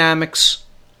the dynamics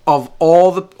of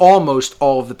almost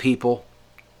all of the people,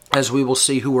 as we will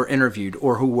see, who were interviewed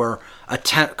or who were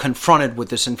confronted with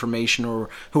this information, or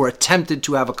who were attempted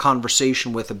to have a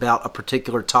conversation with about a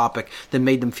particular topic that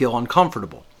made them feel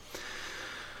uncomfortable.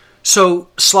 So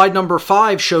slide number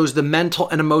 5 shows the mental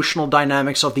and emotional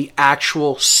dynamics of the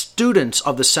actual students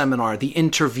of the seminar, the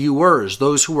interviewers,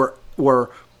 those who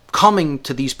were coming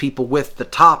to these people with the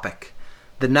topic.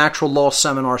 The natural law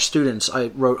seminar students, I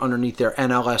wrote underneath there,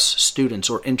 NLS students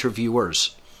or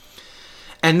interviewers.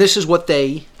 And this is what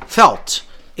they felt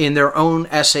in their own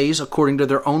essays. According to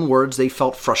their own words, they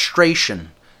felt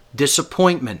frustration,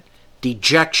 disappointment,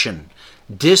 dejection,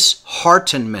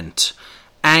 disheartenment,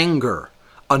 anger,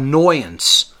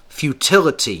 annoyance,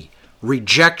 futility,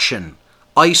 rejection,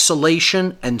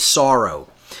 isolation, and sorrow.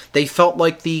 They felt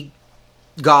like the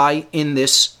guy in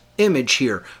this image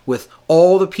here, with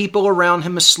all the people around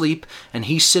him asleep, and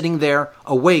he's sitting there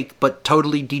awake but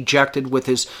totally dejected with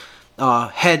his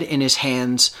head in his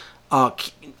hands,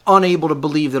 unable to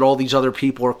believe that all these other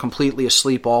people are completely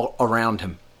asleep all around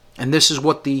him. And this is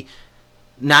what the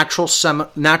natural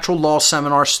law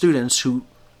seminar students, who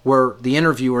were the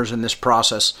interviewers in this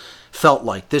process, felt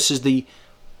like. These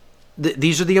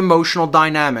are the emotional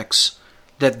dynamics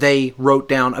that they wrote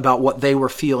down about what they were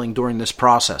feeling during this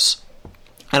process.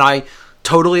 And I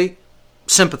totally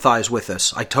sympathize with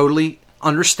this. I totally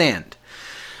understand.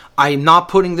 I'm not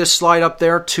putting this slide up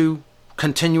there to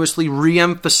continuously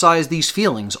re-emphasize these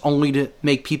feelings, only to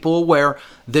make people aware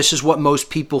this is what most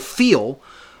people feel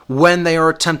when they are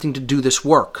attempting to do this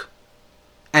work.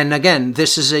 And again,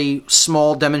 this is a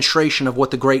small demonstration of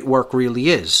what the great work really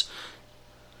is.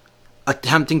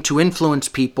 Attempting to influence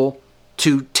people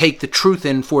to take the truth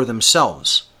in for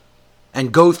themselves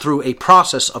and go through a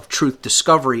process of truth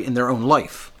discovery in their own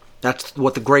life. That's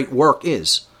what the great work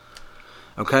is.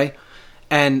 Okay?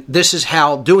 And this is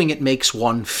how doing it makes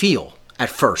one feel at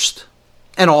first.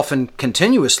 And often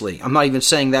continuously. I'm not even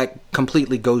saying that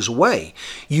completely goes away.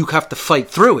 You have to fight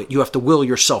through it. You have to will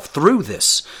yourself through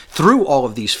this, through all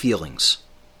of these feelings,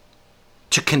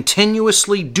 to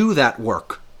continuously do that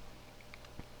work.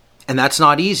 And that's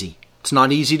not easy. It's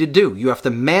not easy to do. You have to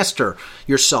master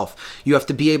yourself. You have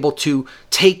to be able to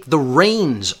take the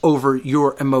reins over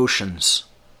your emotions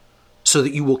so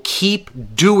that you will keep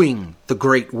doing the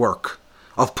great work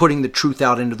of putting the truth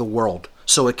out into the world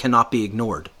so it cannot be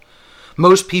ignored.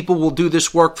 Most people will do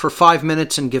this work for 5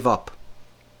 minutes and give up.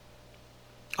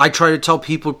 I try to tell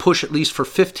people push at least for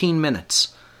 15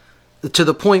 minutes. To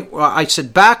the point where I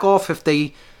said back off if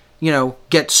they,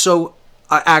 get so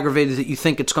aggravated that you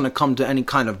think it's going to come to any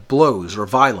kind of blows or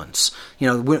violence.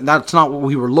 That's not what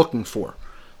we were looking for.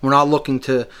 We're not looking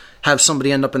to have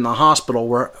somebody end up in the hospital.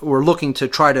 We're looking to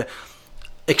try to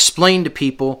explain to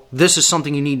people, this is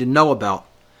something you need to know about.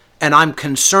 And I'm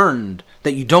concerned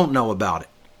that you don't know about it.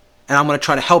 And I'm going to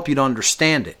try to help you to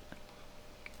understand it.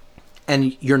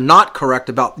 And you're not correct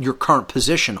about your current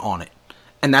position on it.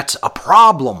 And that's a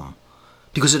problem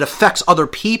because it affects other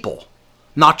people,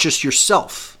 not just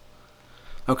yourself.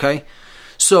 Okay?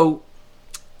 So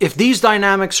if these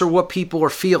dynamics are what people are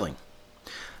feeling,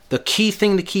 the key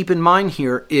thing to keep in mind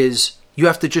here is You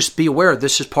have to just be aware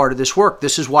this is part of this work.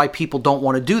 This is why people don't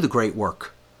want to do the great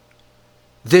work.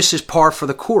 This is par for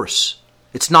the course.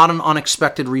 It's not an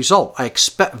unexpected result. I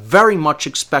very much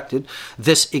expected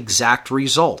this exact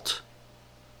result.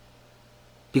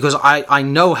 Because I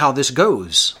know how this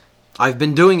goes. I've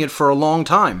been doing it for a long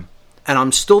time. And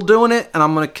I'm still doing it, and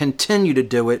I'm going to continue to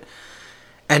do it.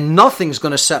 And nothing's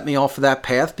going to set me off of that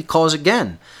path because,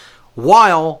 again,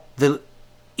 while the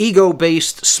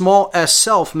ego-based small s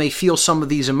self may feel some of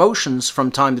these emotions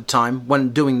from time to time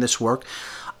when doing this work,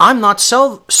 I'm not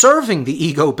serving the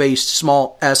ego-based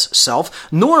small s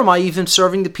self, nor am I even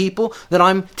serving the people that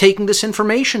I'm taking this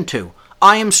information to.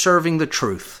 I am serving the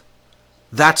truth.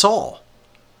 That's all.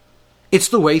 It's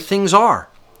the way things are.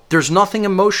 There's nothing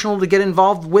emotional to get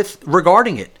involved with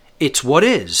regarding it. It's what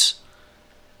is.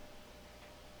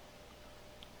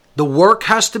 The work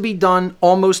has to be done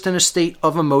almost in a state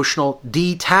of emotional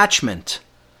detachment.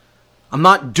 I'm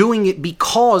not doing it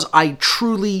because I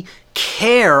truly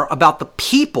care about the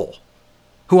people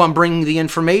who I'm bringing the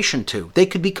information to. They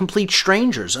could be complete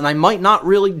strangers, and I might not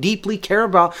really deeply care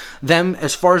about them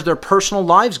as far as their personal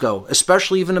lives go,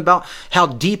 especially even about how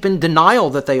deep in denial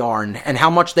that they are and how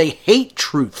much they hate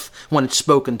truth when it's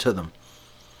spoken to them.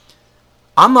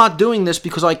 I'm not doing this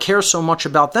because I care so much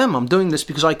about them. I'm doing this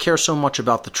because I care so much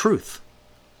about the truth.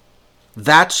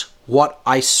 That's what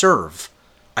I serve.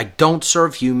 I don't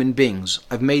serve human beings.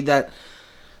 I've made that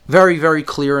very, very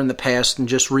clear in the past and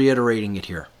just reiterating it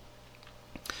here.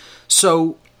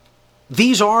 So,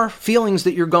 these are feelings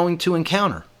that you're going to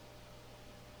encounter.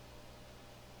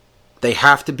 They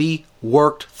have to be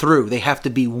worked through. They have to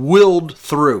be willed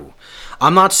through.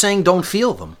 I'm not saying don't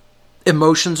feel them.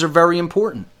 Emotions are very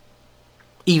important.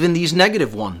 Even these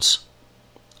negative ones.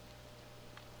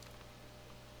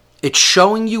 It's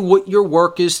showing you what your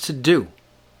work is to do.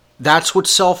 That's what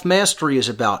self-mastery is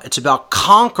about. It's about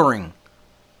conquering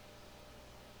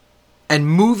and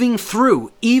moving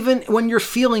through, even when you're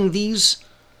feeling these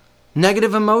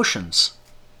negative emotions.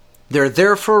 They're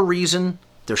there for a reason.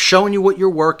 They're showing you what your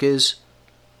work is.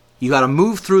 You got to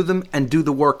move through them and do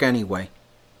the work anyway.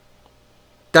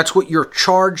 That's what you're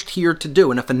charged here to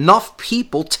do. And if enough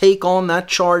people take on that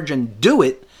charge and do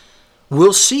it,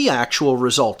 we'll see actual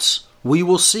results. We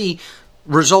will see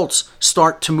results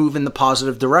start to move in the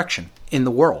positive direction in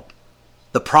the world.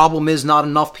 The problem is not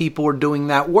enough people are doing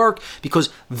that work because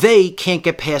they can't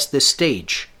get past this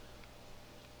stage.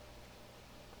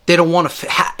 They don't want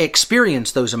to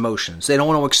experience those emotions. They don't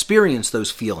want to experience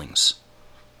those feelings.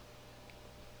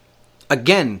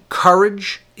 Again,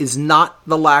 courage is not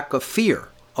the lack of fear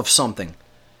of something.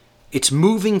 It's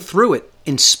moving through it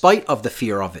in spite of the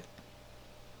fear of it.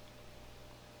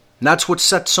 And that's what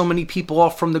sets so many people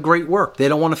off from the great work. They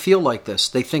don't want to feel like this.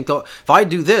 They think, oh, if I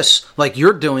do this like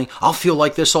you're doing, I'll feel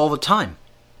like this all the time.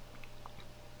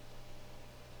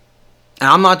 And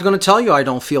I'm not going to tell you I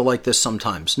don't feel like this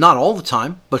sometimes. Not all the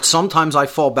time, but sometimes I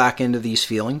fall back into these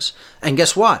feelings. And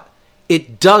guess what?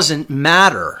 It doesn't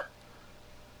matter.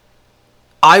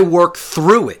 I work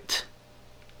through it.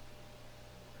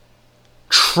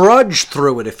 Trudge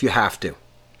through it if you have to.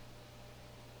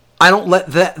 I don't let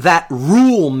that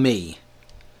rule me.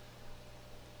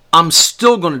 I'm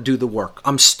still going to do the work.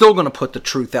 I'm still going to put the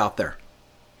truth out there.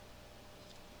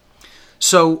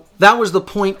 So that was the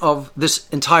point of this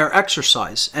entire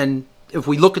exercise. And if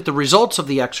we look at the results of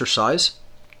the exercise,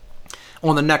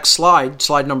 on the next slide,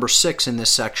 slide number 6 in this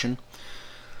section,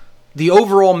 the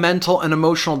overall mental and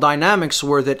emotional dynamics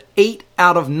were that 8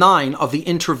 out of 9 of the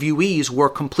interviewees were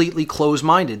completely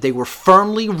closed-minded. They were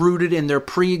firmly rooted in their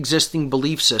pre-existing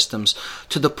belief systems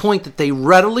to the point that they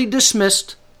readily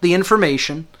dismissed the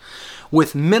information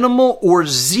with minimal or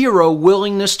zero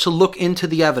willingness to look into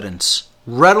the evidence.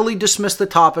 Readily dismissed the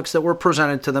topics that were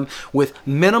presented to them with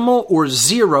minimal or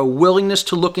zero willingness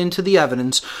to look into the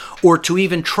evidence or to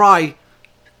even try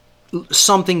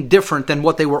something different than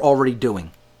what they were already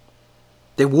doing.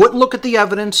 They wouldn't look at the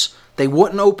evidence. They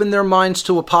wouldn't open their minds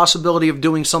to a possibility of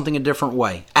doing something a different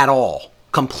way at all.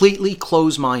 Completely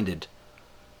closed-minded.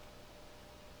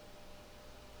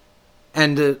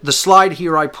 And the slide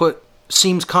here I put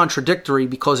seems contradictory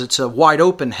because it's a wide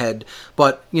open head.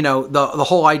 But, you know, the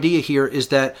whole idea here is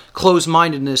that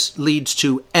closed-mindedness leads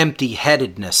to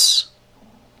empty-headedness.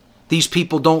 These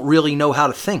people don't really know how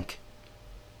to think.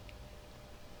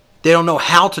 They don't know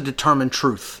how to determine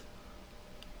truth.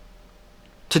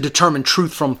 To determine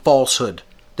truth from falsehood.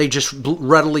 They just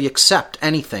readily accept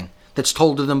anything that's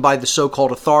told to them by the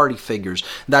so-called authority figures.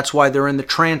 That's why they're in the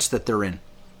trance that they're in.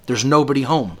 There's nobody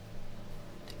home.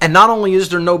 And not only is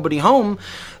there nobody home,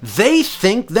 they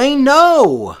think they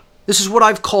know. This is what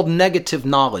I've called negative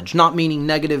knowledge. Not meaning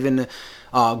negative in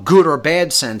good or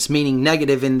bad sense, meaning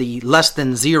negative in the less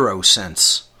than zero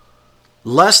sense.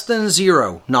 Less than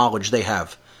zero knowledge they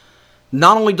have.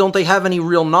 Not only don't they have any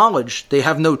real knowledge, they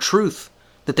have no truth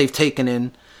that they've taken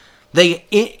in.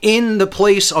 In the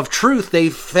place of truth,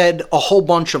 they've fed a whole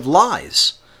bunch of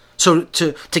lies. So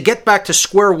to get back to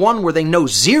square one where they know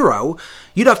zero,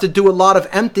 you'd have to do a lot of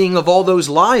emptying of all those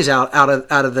lies out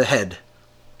of the head.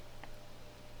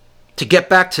 To get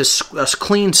back to a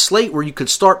clean slate where you could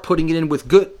start putting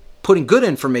good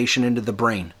information into the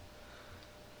brain.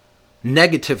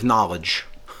 Negative knowledge.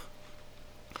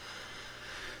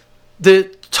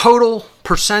 The total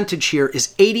percentage here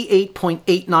is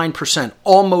 88.89%.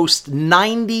 Almost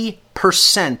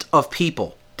 90% of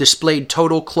people displayed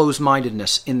total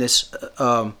closed-mindedness in this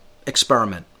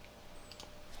experiment.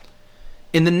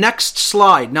 In the next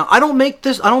slide, now I don't make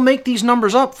these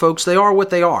numbers up, folks. They are what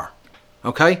they are.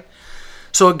 Okay?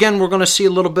 So again, we're going to see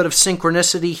a little bit of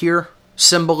synchronicity here,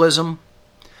 symbolism.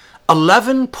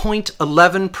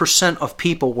 11.11% of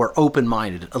people were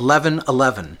open-minded.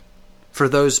 11-11. For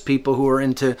those people who are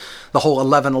into the whole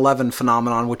 11-11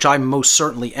 phenomenon, which I most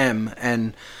certainly am.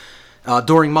 And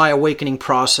during my awakening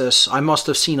process, I must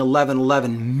have seen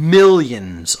 11-11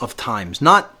 millions of times.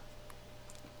 Not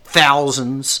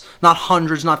thousands, not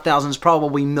hundreds, not thousands,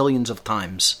 probably millions of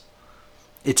times.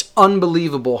 It's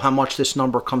unbelievable how much this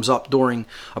number comes up during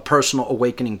a personal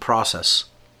awakening process.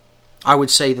 I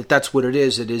would say that that's what it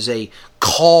is. It is a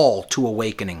call to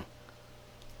awakening.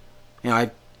 You know,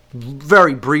 I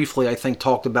very briefly, I think,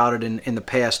 talked about it in the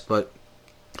past, but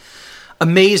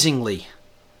amazingly,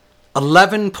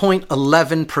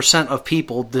 11.11% of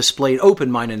people displayed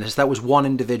open-mindedness. That was one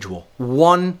individual.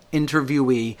 One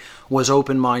interviewee was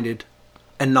open-minded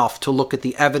enough to look at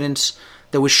the evidence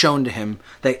that was shown to him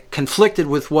that conflicted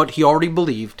with what he already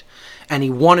believed, and he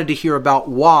wanted to hear about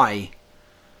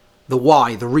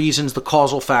the reasons, the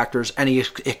causal factors, and he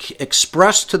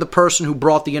expressed to the person who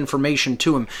brought the information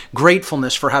to him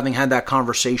gratefulness for having had that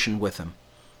conversation with him.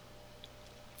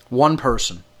 One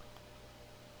person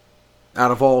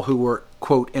out of all who were,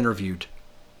 quote, interviewed.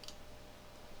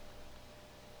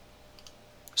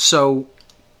 So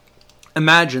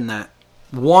imagine that.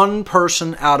 One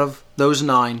person out of those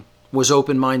 9 was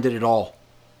open-minded at all.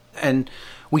 And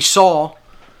we saw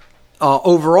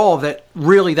overall that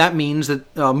really that means that,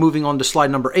 moving on to slide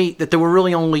number 8, that there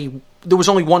was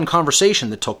only one conversation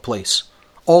that took place.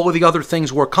 All of the other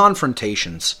things were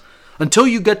confrontations. Until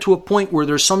you get to a point where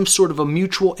there's some sort of a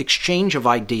mutual exchange of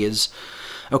ideas,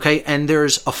 okay, and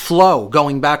there's a flow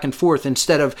going back and forth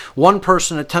instead of one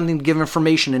person attempting to give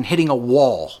information and hitting a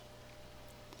wall.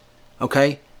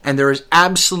 Okay? And there is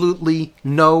absolutely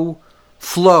no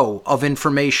flow of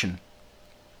information.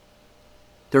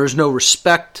 There is no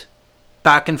respect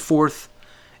back and forth.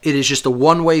 It is just a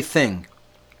one-way thing.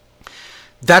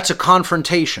 That's a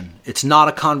confrontation. It's not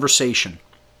a conversation.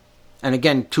 And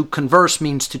again, to converse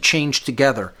means to change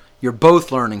together. You're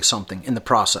both learning something in the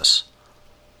process.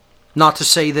 Not to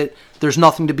say that there's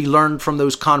nothing to be learned from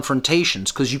those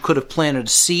confrontations, because you could have planted a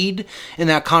seed in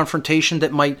that confrontation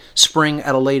that might spring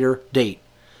at a later date.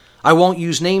 I won't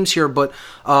use names here, but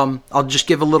I'll just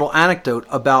give a little anecdote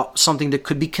about something that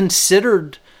could be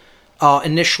considered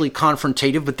initially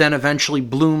confrontative, but then eventually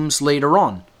blooms later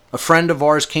on. A friend of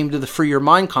ours came to the Free Your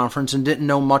Mind conference and didn't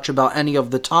know much about any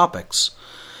of the topics.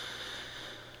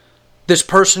 This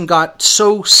person got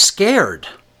so scared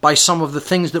by some of the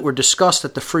things that were discussed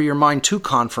at the Free Your Mind 2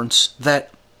 conference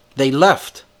that they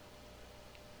left.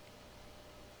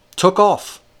 Took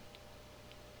off.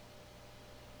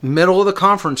 Middle of the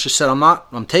conference, just said,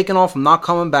 I'm taking off, I'm not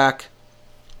coming back.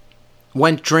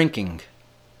 Went drinking.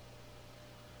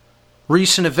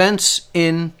 Recent events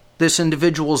in this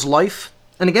individual's life,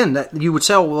 and again, that you would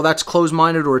say, oh, well, that's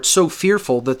closed-minded, or it's so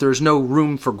fearful that there's no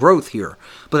room for growth here.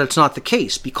 But that's not the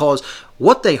case, because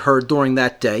what they heard during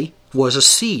that day was a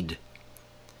seed,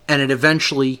 and it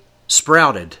eventually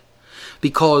sprouted,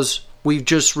 because we've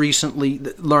just recently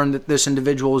learned that this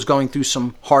individual is going through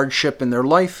some hardship in their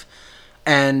life,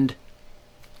 and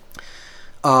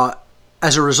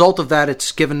as a result of that,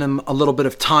 it's given them a little bit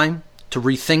of time to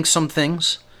rethink some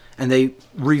things, and they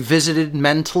revisited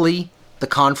mentally the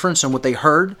conference and what they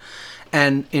heard,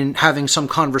 and in having some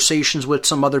conversations with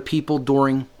some other people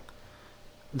during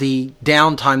the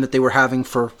downtime that they were having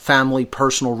for family,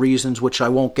 personal reasons, which I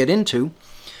won't get into,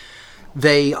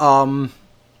 they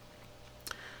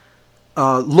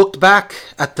looked back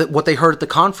at what they heard at the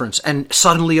conference, and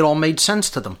suddenly it all made sense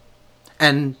to them.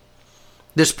 And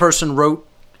this person wrote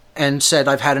and said,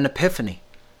 I've had an epiphany,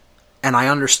 and I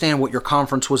understand what your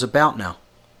conference was about now.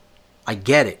 I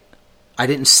get it. I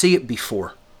didn't see it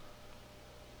before,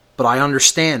 but I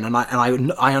understand, and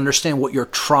I understand what you're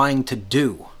trying to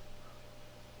do.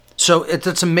 So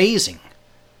it's amazing.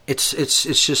 It's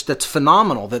just, that's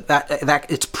phenomenal. That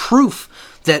it's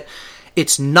proof that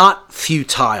it's not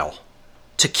futile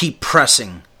to keep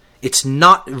pressing. It's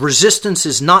not, resistance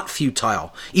is not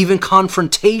futile. Even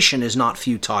confrontation is not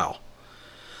futile.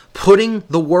 Putting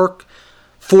the work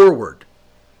forward,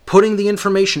 putting the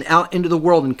information out into the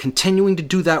world and continuing to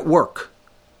do that work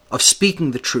of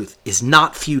speaking the truth is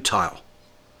not futile.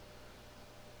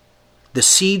 The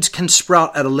seeds can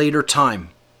sprout at a later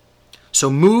time. So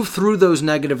move through those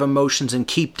negative emotions and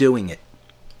keep doing it.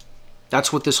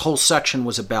 That's what this whole section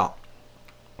was about.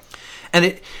 And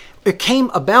it came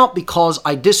about because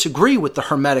I disagree with the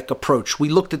Hermetic approach. We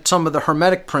looked at some of the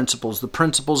Hermetic principles, the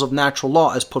principles of natural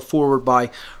law as put forward by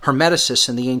Hermeticists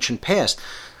in the ancient past.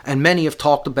 And many have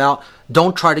talked about,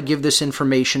 don't try to give this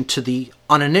information to the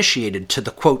uninitiated, to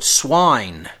the, quote,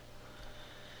 swine.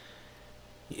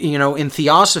 You know, in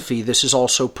Theosophy, this is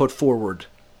also put forward.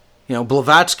 You know,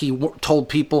 Blavatsky told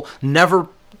people, never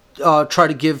try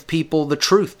to give people the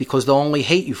truth because they'll only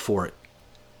hate you for it.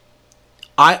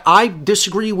 I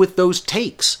disagree with those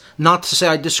takes. Not to say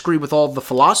I disagree with all the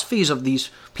philosophies of these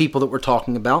people that we're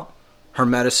talking about,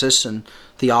 Hermeticists and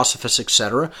Theosophists,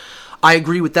 etc. I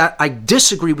agree with that. I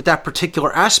disagree with that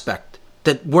particular aspect,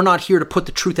 that we're not here to put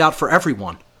the truth out for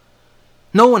everyone.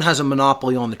 No one has a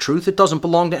monopoly on the truth. It doesn't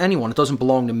belong to anyone. It doesn't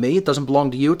belong to me. It doesn't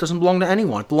belong to you. It doesn't belong to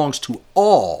anyone. It belongs to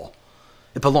all.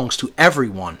 It belongs to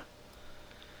everyone.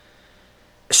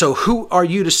 So who are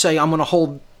you to say I'm going to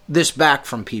hold this back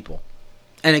from people?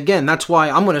 And again, that's why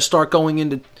I'm going to start going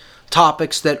into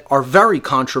topics that are very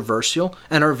controversial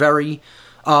and are very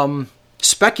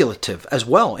speculative as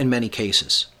well in many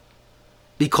cases.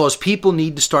 Because people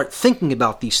need to start thinking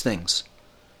about these things.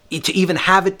 To even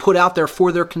have it put out there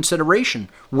for their consideration,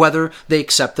 whether they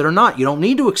accept it or not. You don't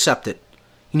need to accept it.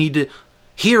 You need to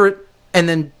hear it and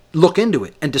then look into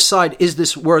it and decide, is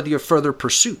this worthy of further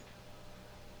pursuit?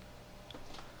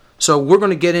 So we're going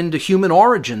to get into human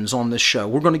origins on this show.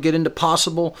 We're going to get into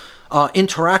possible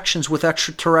interactions with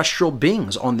extraterrestrial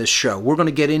beings on this show. We're going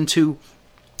to get into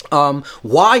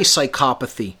why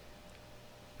psychopathy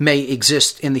may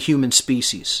exist in the human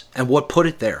species and what put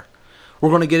it there. We're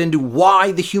going to get into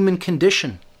why the human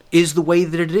condition is the way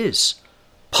that it is.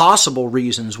 Possible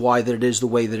reasons why that it is the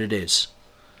way that it is.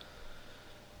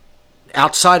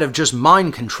 Outside of just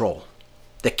mind control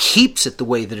that keeps it the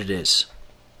way that it is.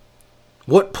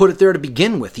 What put it there to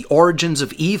begin with? The origins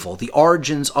of evil, the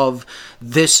origins of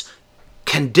this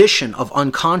condition of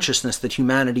unconsciousness that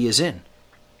humanity is in.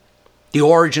 The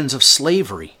origins of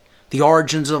slavery, the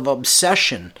origins of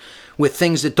obsession with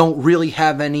things that don't really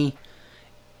have any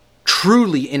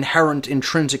truly inherent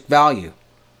intrinsic value.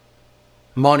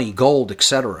 Money, gold,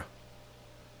 etc.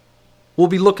 We'll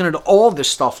be looking at all this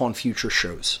stuff on future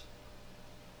shows.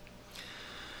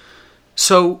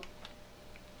 So,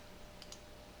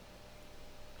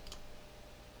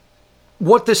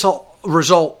 what this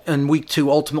result in week 2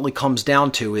 ultimately comes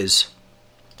down to is,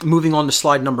 moving on to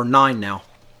slide number 9 now,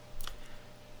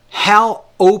 how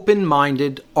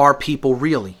open-minded are people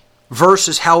really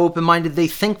versus how open-minded they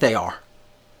think they are?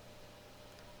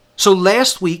 So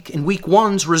last week, in week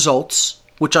 1's results,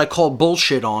 which I called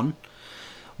bullshit on,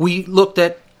 we looked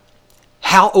at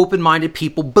how open-minded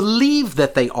people believe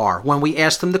that they are when we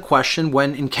asked them the question,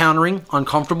 when encountering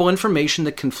uncomfortable information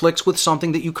that conflicts with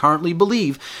something that you currently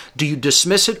believe, do you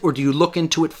dismiss it or do you look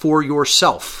into it for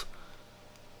yourself?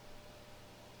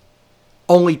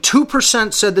 Only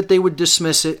 2% said that they would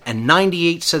dismiss it and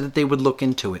 98% said that they would look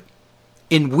into it.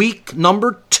 In week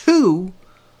number 2,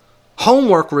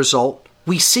 homework result,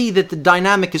 we see that the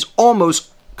dynamic is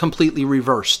almost completely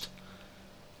reversed.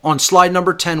 On slide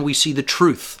number 10, we see the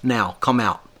truth now come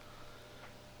out.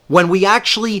 When we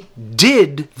actually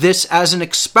did this as an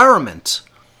experiment,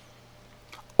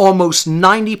 almost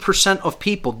 90% of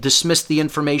people dismissed the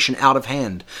information out of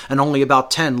hand, and only about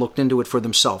 10 looked into it for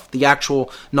themselves. The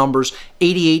actual numbers,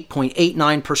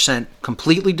 88.89%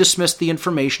 completely dismissed the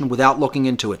information without looking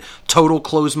into it. Total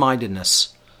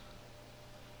closed-mindedness.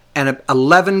 And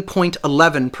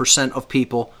 11.11% of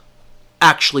people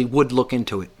actually would look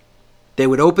into it. They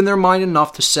would open their mind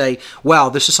enough to say, wow,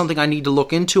 this is something I need to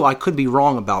look into. I could be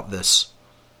wrong about this.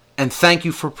 And thank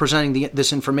you for presenting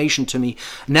this information to me.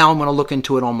 Now I'm going to look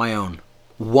into it on my own.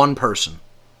 1 person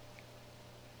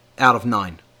out of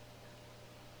 9.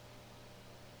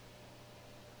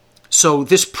 So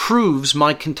this proves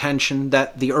my contention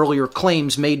that the earlier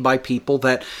claims made by people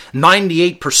that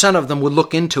 98% of them would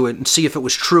look into it and see if it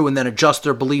was true and then adjust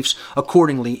their beliefs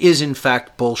accordingly is in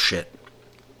fact bullshit.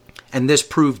 And this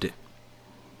proved it.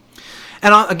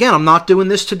 And again, I'm not doing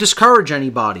this to discourage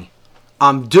anybody.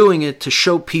 I'm doing it to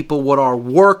show people what our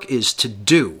work is to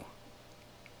do.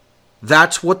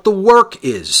 That's what the work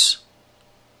is.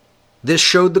 This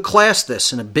showed the class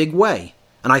this in a big way,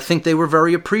 and I think they were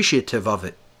very appreciative of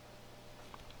it.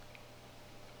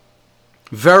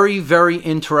 Very, very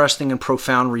interesting and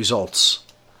profound results.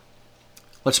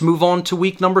 Let's move on to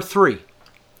week number 3.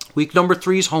 Week number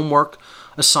 3's homework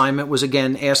assignment was,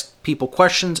 again, ask people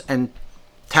questions and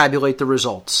tabulate the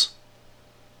results.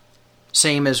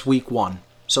 Same as week 1.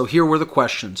 So here were the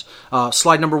questions.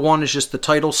 Slide number 1 is just the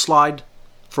title slide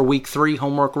for week 3,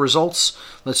 homework results.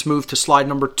 Let's move to slide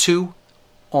number 2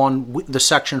 on the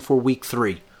section for week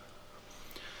 3.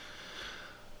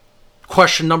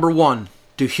 Question number 1.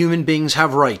 Do human beings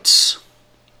have rights?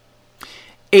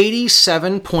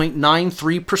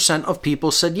 87.93% of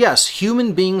people said yes,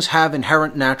 human beings have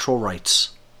inherent natural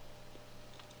rights.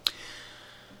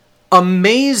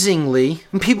 Amazingly,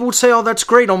 and people would say, oh, that's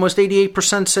great, almost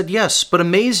 88% said yes, but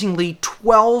amazingly,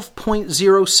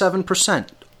 12.07%,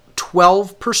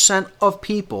 12% of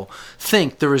people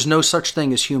think there is no such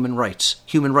thing as human rights.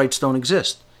 Human rights don't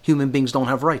exist. Human beings don't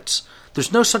have rights.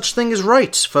 There's no such thing as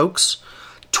rights, folks.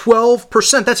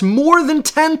 12%. That's more than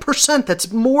 10%.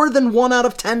 That's more than 1 out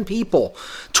of 10 people.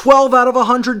 12 out of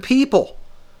 100 people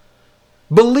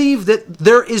believe that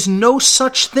there is no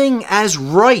such thing as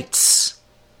rights.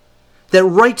 That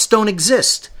rights don't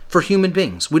exist for human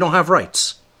beings. We don't have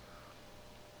rights.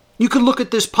 You could look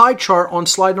at this pie chart on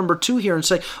slide number 2 here and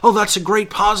say, oh, that's a great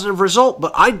positive result,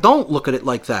 but I don't look at it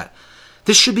like that.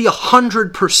 This should be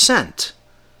 100%.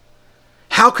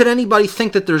 How could anybody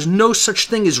think that there's no such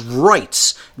thing as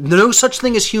rights? No such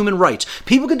thing as human rights.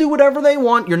 People can do whatever they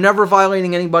want. You're never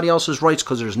violating anybody else's rights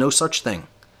because there's no such thing.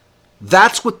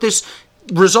 That's what this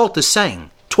result is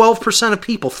saying. 12% of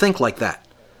people think like that.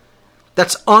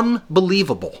 That's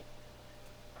unbelievable.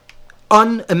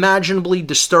 Unimaginably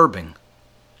disturbing.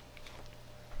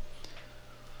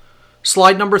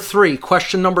 Slide number 3,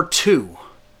 question number 2.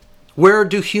 Where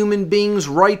do human beings'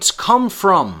 rights come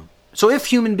from? So if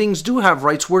human beings do have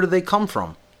rights, where do they come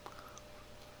from?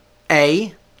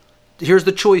 A, here's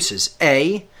the choices.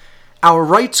 A, our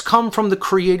rights come from the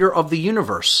creator of the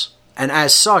universe, and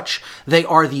as such, they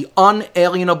are the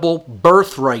unalienable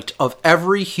birthright of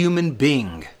every human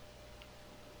being.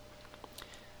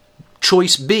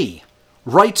 Choice B,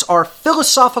 rights are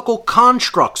philosophical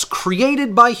constructs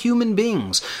created by human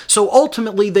beings, so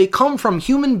ultimately they come from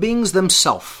human beings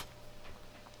themselves.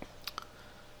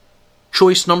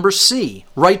 Choice number C,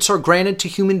 rights are granted to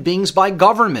human beings by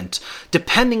government,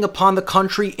 depending upon the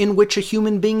country in which a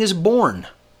human being is born.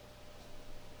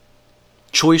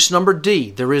 Choice number D,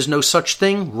 there is no such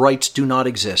thing, rights do not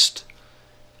exist.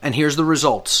 And here's the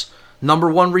results.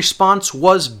 Number 1 response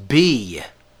was B.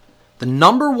 The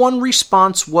number 1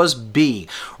 response was B.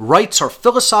 Rights are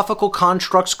philosophical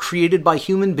constructs created by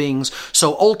human beings,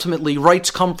 so ultimately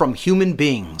rights come from human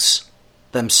beings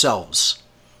themselves.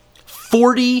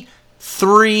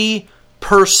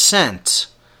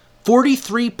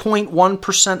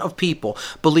 43.1% of people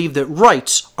believe that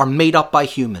rights are made up by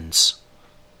humans.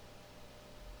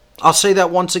 I'll say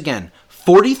that once again.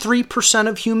 43%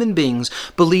 of human beings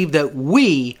believe that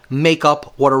we make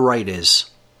up what a right is.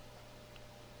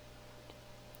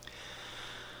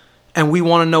 And we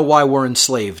want to know why we're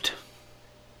enslaved.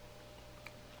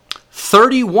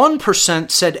 31%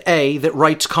 said A, that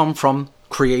rights come from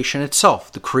creation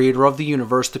itself, the creator of the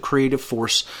universe, the creative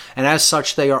force, and as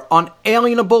such they are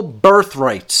unalienable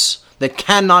birthrights that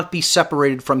cannot be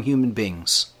separated from human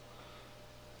beings.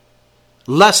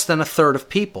 Less than a third of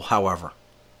people, however.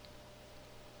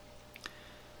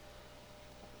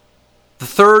 The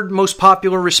third most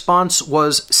popular response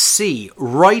was C.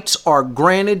 Rights are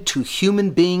granted to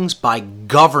human beings by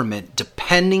government,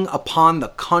 depending upon the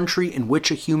country in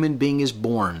which a human being is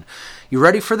born. You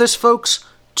ready for this, folks?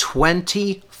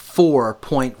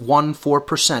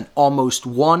 24.14%, almost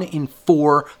 1 in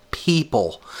 4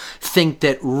 people, think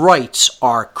that rights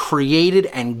are created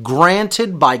and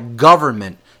granted by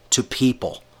government to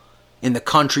people in the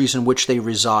countries in which they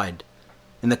reside,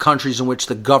 in the countries in which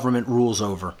the government rules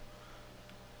over.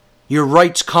 Your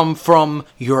rights come from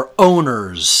your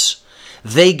owners.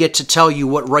 They get to tell you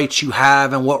what rights you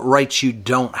have and what rights you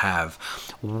don't have.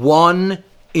 1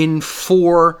 in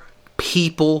 4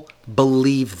 people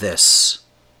believe this.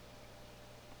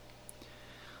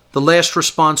 The last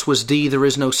response was D, there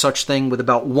is no such thing, with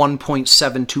about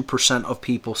 1.72% of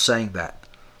people saying that.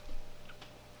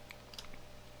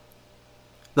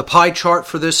 The pie chart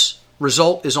for this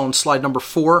result is on slide number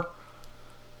 4.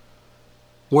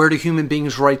 Where do human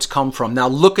beings' rights come from? Now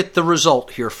look at the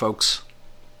result here, folks.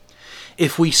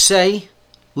 if we say,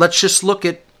 let's just look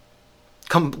at,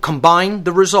 combine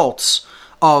the results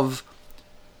of,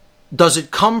 does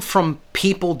it come from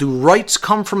people? Do rights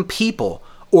come from people?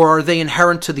 Or are they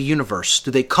inherent to the universe? Do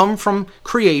they come from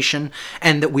creation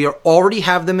and that we already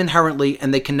have them inherently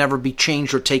and they can never be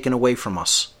changed or taken away from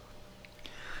us?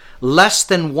 Less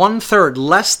than 1/3,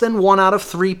 less than 1 out of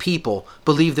 3 people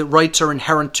believe that rights are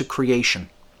inherent to creation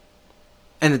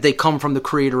and that they come from the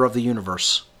creator of the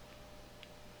universe.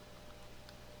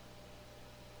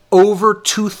 Over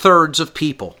 2/3 of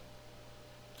people,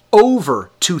 over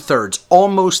 2/3,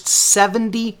 almost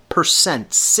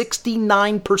 70%,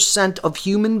 69% of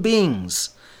human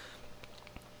beings.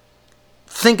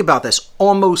 Think about this.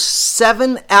 Almost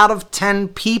 7 out of 10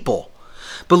 people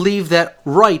believe that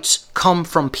rights come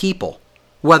from people,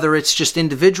 whether it's just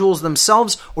individuals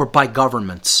themselves or by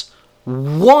governments.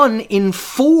 1 in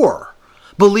 4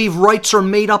 believe rights are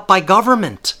made up by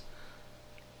government.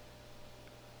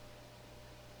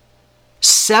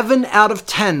 7 out of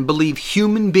 10 believe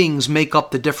human beings make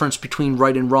up the difference between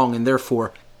right and wrong and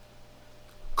therefore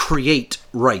create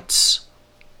rights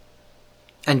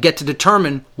and get to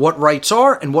determine what rights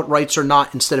are and what rights are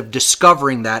not instead of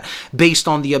discovering that based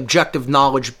on the objective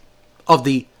knowledge of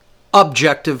the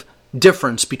objective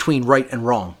difference between right and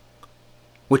wrong,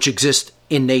 which exists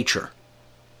in nature.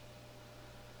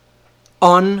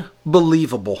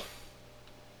 Unbelievable.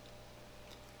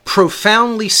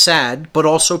 Profoundly sad, but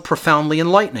also profoundly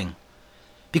enlightening.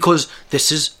 Because this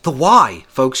is the why,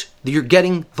 folks. You're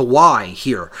getting the why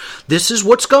here. This is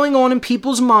what's going on in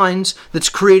people's minds that's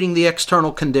creating the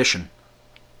external condition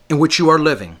in which you are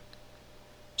living.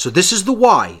 So this is the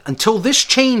why. Until this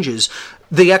changes,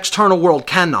 the external world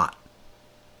cannot.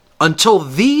 Until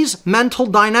these mental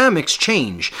dynamics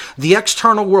change, the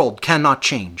external world cannot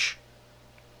change.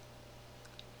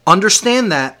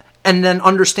 Understand that. And then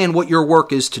understand what your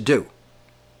work is to do.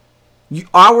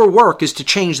 Our work is to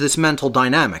change this mental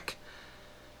dynamic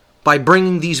by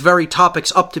bringing these very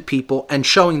topics up to people and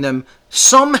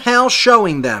somehow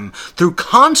showing them through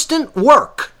constant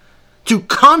work, through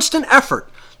constant effort,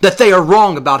 that they are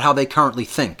wrong about how they currently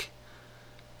think.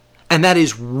 And that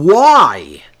is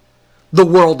why the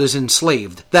world is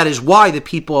enslaved. That is why the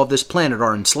people of this planet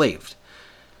are enslaved.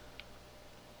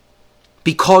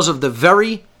 Because of the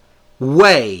very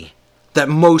way that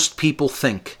most people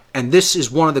think. And this is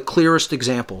one of the clearest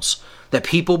examples that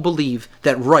people believe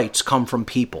that rights come from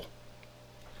people.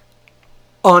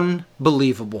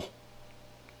 Unbelievable.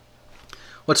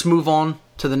 Let's move on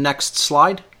to the next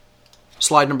slide.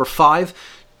 Slide number 5.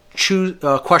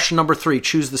 Question number 3.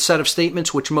 Choose the set of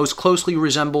statements which most closely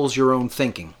resembles your own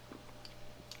thinking.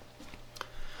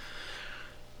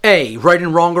 A. Right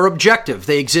and wrong are objective.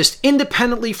 They exist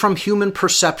independently from human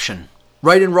perception.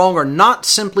 Right and wrong are not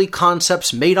simply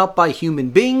concepts made up by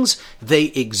human beings. They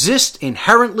exist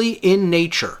inherently in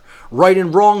nature. Right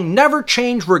and wrong never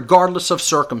change regardless of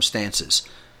circumstances.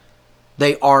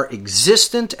 They are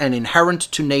existent and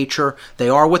inherent to nature. They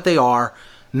are what they are.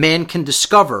 Man can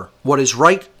discover what is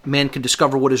right. Man can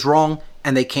discover what is wrong,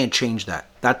 and they can't change that.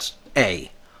 That's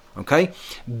A. Okay?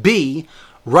 B.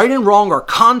 Right and wrong are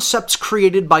concepts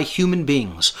created by human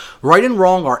beings. Right and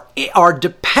wrong are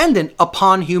dependent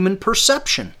upon human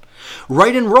perception.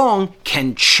 Right and wrong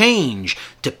can change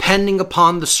depending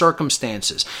upon the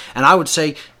circumstances. And I would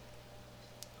say,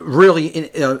 really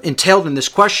entailed in this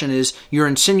question is, you're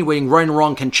insinuating right and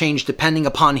wrong can change depending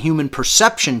upon human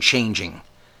perception changing.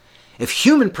 If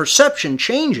human perception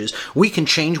changes, we can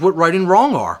change what right and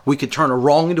wrong are. We could turn a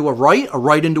wrong into a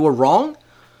right into a wrong.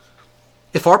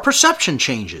 If our perception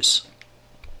changes,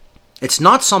 it's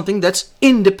not something that's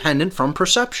independent from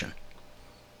perception.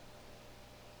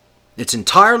 It's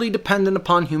entirely dependent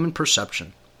upon human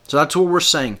perception. So that's what we're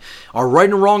saying. Are right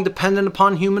and wrong dependent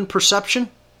upon human perception?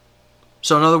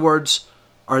 So in other words,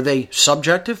 are they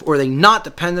subjective or are they not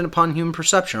dependent upon human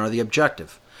perception? Are they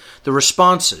objective? The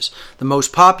responses. The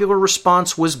most popular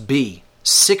response was B.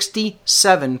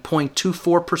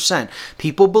 67.24%.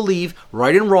 People believe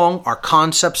right and wrong are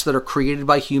concepts that are created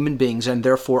by human beings and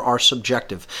therefore are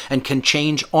subjective and can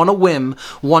change on a whim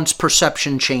once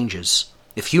perception changes.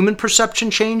 If human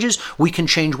perception changes, we can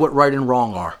change what right and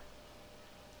wrong are.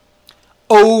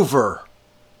 Over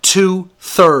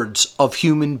 2/3 of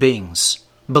human beings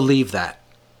believe that.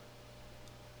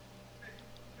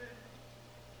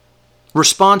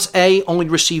 Response A only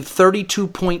received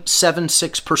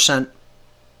 32.76%.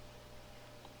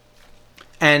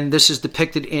 And this is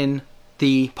depicted in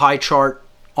the pie chart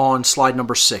on slide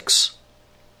number 6.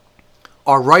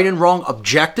 Are right and wrong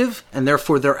objective, and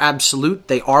therefore they're absolute,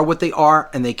 they are what they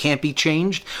are, and they can't be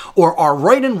changed? Or are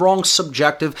right and wrong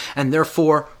subjective, and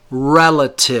therefore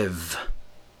relative.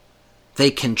 They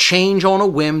can change on a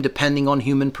whim depending on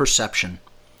human perception.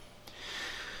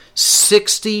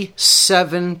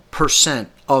 67%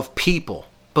 of people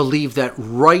believe that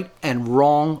right and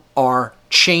wrong are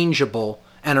changeable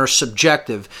and are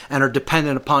subjective and are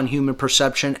dependent upon human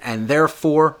perception and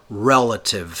therefore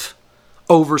relative.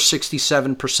 Over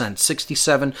 67%,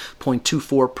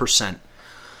 67.24%.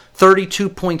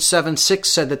 32.76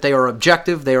 said that they are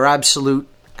objective, they are absolute,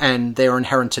 and they are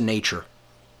inherent to nature.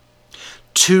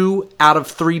 2 out of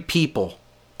 3 people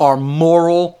are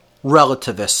moral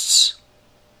relativists.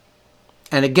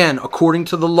 And again, according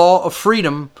to the law of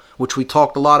freedom, which we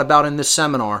talked a lot about in this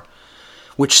seminar,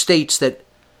 which states that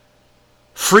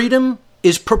freedom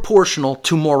is proportional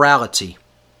to morality.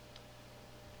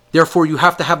 Therefore, you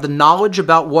have to have the knowledge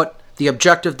about what the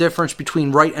objective difference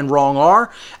between right and wrong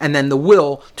are, and then the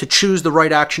will to choose the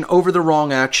right action over the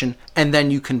wrong action, and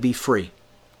then you can be free.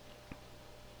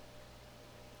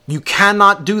 You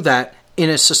cannot do that in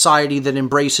a society that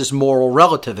embraces moral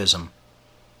relativism,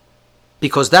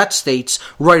 because that states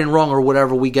right and wrong are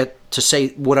whatever we get to say,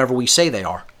 whatever we say they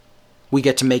are. We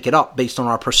get to make it up based on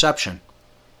our perception.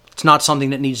 It's not something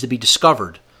that needs to be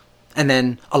discovered and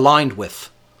then aligned with.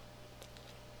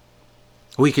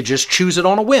 We could just choose it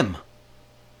on a whim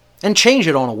and change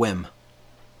it on a whim.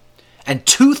 And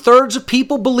 2/3 of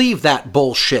people believe that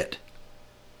bullshit.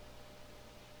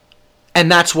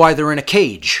 And that's why they're in a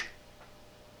cage.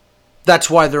 That's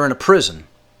why they're in a prison.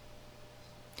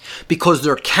 Because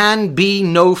there can be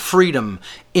no freedom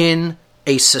in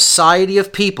a society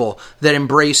of people that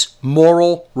embrace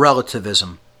moral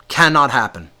relativism. Cannot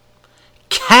happen.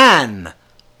 Can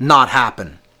not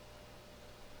happen.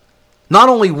 Not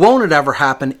only won't it ever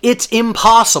happen, it's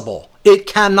impossible. It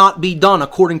cannot be done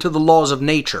according to the laws of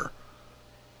nature.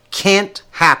 Can't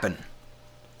happen.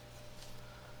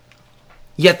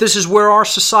 Yet this is where our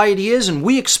society is, and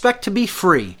we expect to be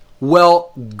free.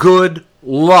 Well, good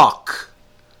luck.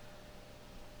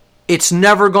 It's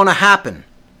never going to happen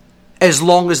as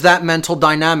long as that mental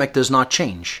dynamic does not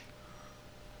change.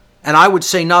 And I would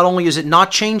say not only is it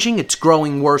not changing, it's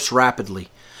growing worse rapidly.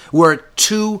 We're at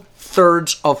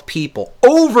 2/3 of people.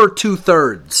 Over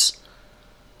 2/3.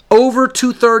 Over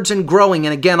 2/3 and growing.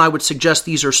 And again, I would suggest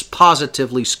these are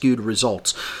positively skewed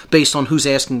results based on who's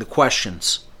asking the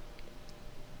questions.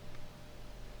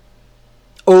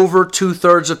 Over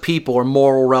 2/3 of people are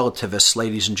moral relativists,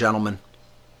 ladies and gentlemen.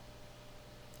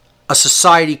 A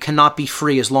society cannot be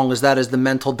free as long as that is the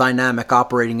mental dynamic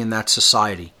operating in that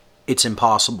society. It's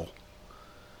impossible.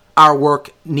 Our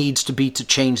work needs to be to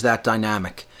change that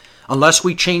dynamic. Unless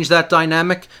we change that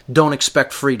dynamic, don't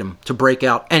expect freedom to break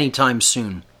out anytime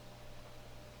soon.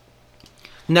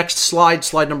 Next slide,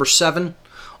 slide number 7.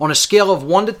 On a scale of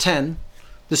 1 to 10,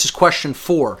 this is question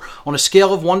 4. On a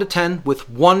scale of 1 to 10, with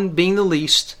 1 being the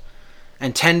least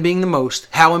and 10 being the most,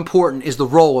 how important is the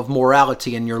role of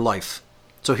morality in your life?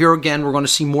 So here again, we're going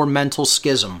to see more mental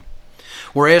schism.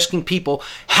 We're asking people,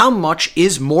 how much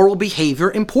is moral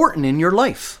behavior important in your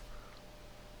life?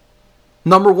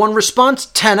 Number 1 response,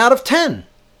 10 out of 10.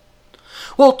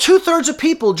 Well, 2/3 of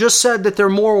people just said that they're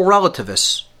moral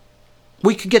relativists.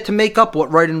 We could get to make up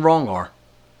what right and wrong are.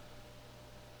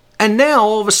 And now,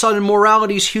 all of a sudden,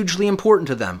 morality is hugely important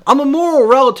to them. I'm a moral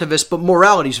relativist, but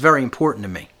morality is very important to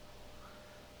me.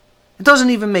 It doesn't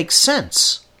even make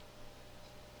sense.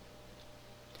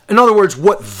 In other words,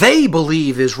 what they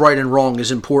believe is right and wrong is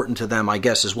important to them, I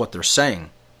guess, is what they're saying.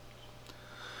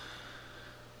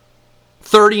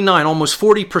 39, almost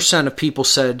 40% of people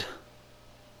said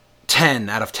 10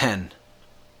 out of 10.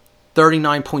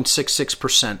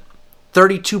 39.66%.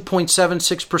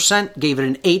 32.76% gave it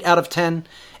an 8 out of 10.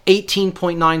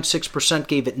 18.96%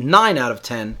 gave it 9 out of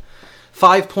 10.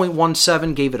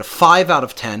 5.17 gave it a 5 out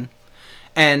of 10.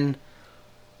 And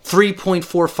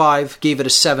 3.45 gave it a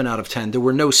 7 out of 10. There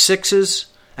were no 6s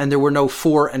and there were no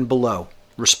 4 and below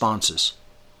responses.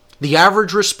 The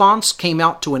average response came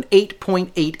out to an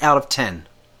 8.8 out of 10.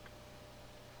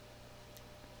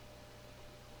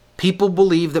 People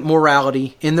believe that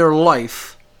morality in their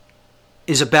life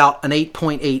is about an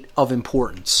 8.8 of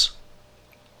importance.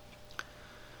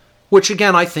 Which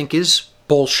again I think is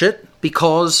bullshit,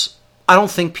 because I don't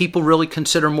think people really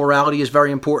consider morality as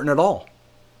very important at all.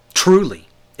 Truly.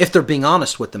 If they're being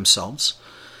honest with themselves.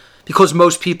 Because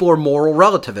most people are moral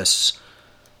relativists.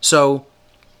 So,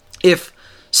 if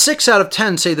 6 out of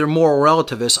 10 say they're moral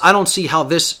relativists, I don't see how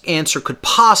this answer could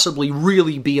possibly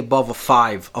really be above a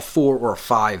 5, a 4, or a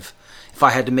 5, if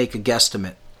I had to make a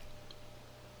guesstimate.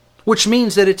 Which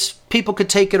means that it's people could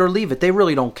take it or leave it. They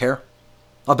really don't care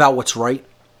about what's right.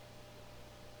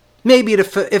 Maybe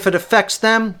if it affects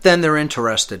them, then they're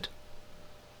interested.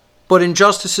 But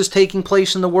injustice is taking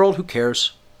place in the world. Who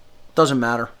cares? Doesn't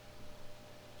matter.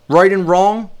 Right and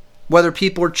wrong, whether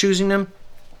people are choosing them,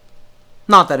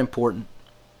 not that important.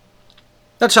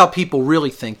 That's how people really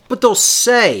think. But they'll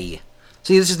say.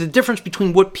 See, this is the difference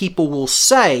between what people will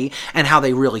say and how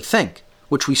they really think,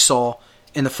 which we saw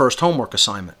in the first homework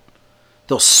assignment.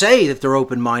 They'll say that they're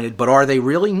open-minded, but are they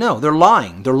really? No, they're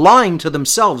lying. They're lying to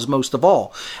themselves most of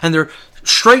all. And they're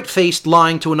straight-faced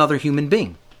lying to another human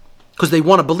being. Because they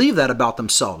want to believe that about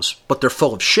themselves, but they're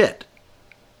full of shit.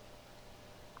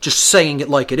 Just saying it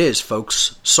like it is,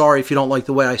 folks. Sorry if you don't like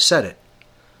the way I said it.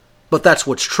 But that's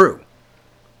what's true.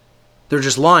 They're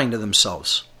just lying to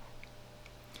themselves.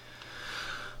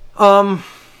 Let's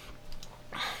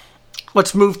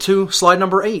move to slide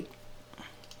number 8.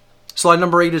 Slide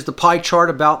number 8 is the pie chart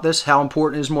about this. How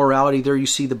important is morality? There you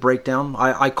see the breakdown.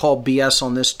 I call BS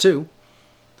on this too.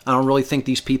 I don't really think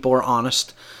these people are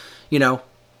honest. You know,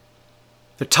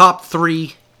 the top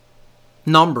 3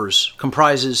 numbers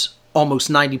comprises almost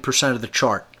 90% of the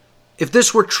chart. If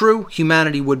this were true,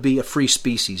 humanity would be a free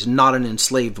species, not an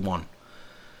enslaved one.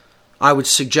 I would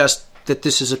suggest that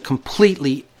this is a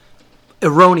completely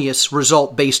erroneous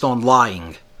result based on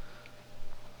lying.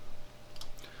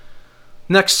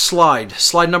 Next slide,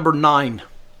 slide number 9.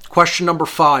 Question number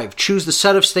 5. Choose the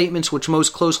set of statements which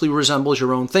most closely resembles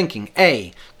your own thinking.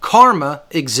 A. Karma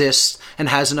exists and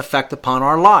has an effect upon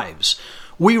our lives.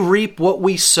 We reap what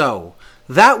we sow.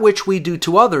 That which we do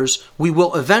to others, we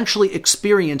will eventually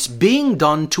experience being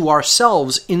done to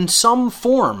ourselves in some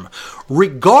form,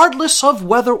 regardless of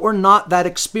whether or not that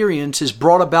experience is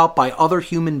brought about by other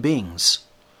human beings.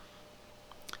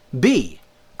 B.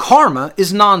 Karma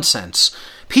is nonsense.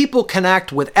 People can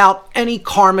act without any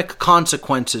karmic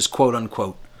consequences, quote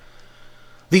unquote.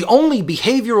 The only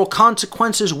behavioral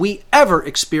consequences we ever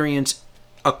experience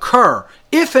occur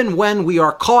if and when we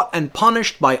are caught and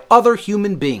punished by other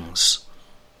human beings.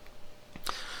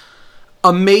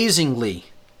 Amazingly,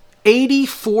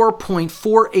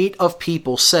 84.48% of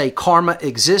people say karma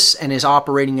exists and is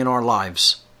operating in our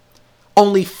lives.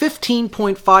 Only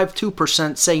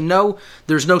 15.52% say no,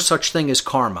 there's no such thing as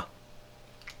karma.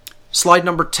 Slide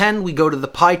number 10, we go to the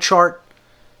pie chart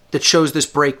that shows this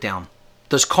breakdown.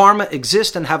 Does karma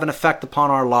exist and have an effect upon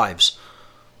our lives?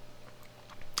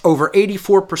 Over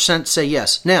 84% say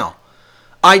yes. Now,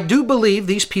 I do believe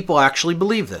these people actually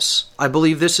believe this. I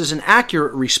believe this is an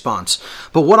accurate response.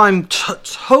 But what I'm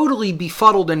totally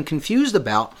befuddled and confused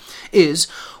about is,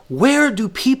 where do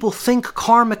people think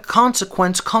karmic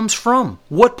consequence comes from?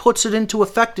 What puts it into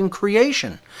effect in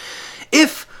creation?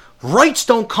 If rights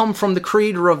don't come from the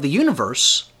creator of the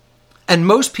universe, and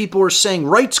most people are saying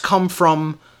rights come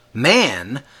from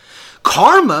man,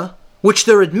 karma, which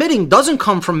they're admitting doesn't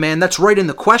come from man, that's right in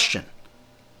the question.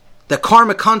 That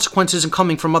karmic consequence isn't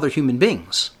coming from other human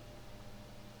beings.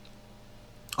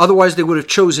 Otherwise, they would have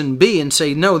chosen B and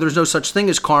say, no, there's no such thing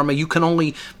as karma. You can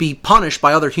only be punished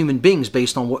by other human beings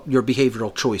based on what your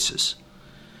behavioral choices.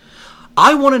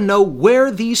 I want to know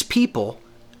where these people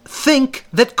think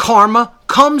that karma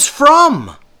comes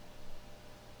from.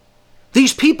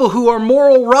 These people who are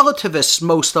moral relativists,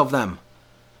 most of them.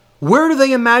 Where do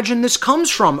they imagine this comes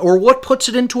from? Or what puts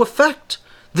it into effect?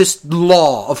 This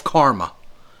law of karma.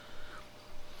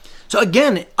 So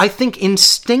again, I think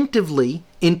instinctively,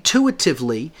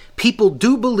 intuitively, people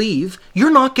do believe you're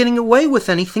not getting away with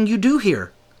anything you do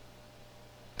here.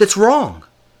 That's wrong.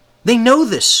 They know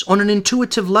this on an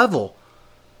intuitive level,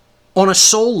 on a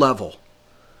soul level.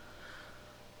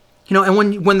 You know,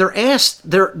 and when they're asked,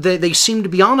 they seem to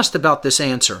be honest about this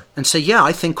answer and say, yeah,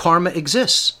 I think karma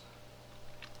exists.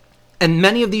 And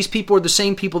many of these people are the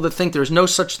same people that think there's no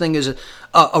such thing as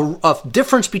a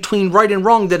difference between right and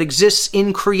wrong that exists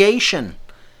in creation.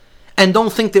 And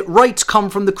don't think that rights come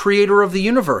from the creator of the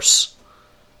universe.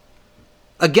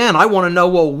 Again, I want to know,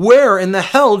 well, where in the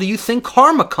hell do you think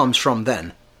karma comes from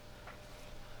then?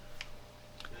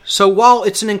 So while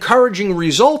it's an encouraging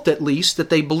result, at least, that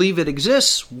they believe it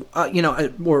exists,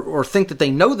 or think that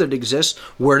they know that it exists,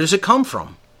 where does it come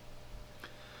from?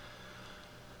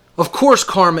 Of course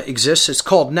karma exists. It's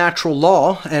called natural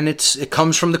law, and it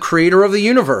comes from the creator of the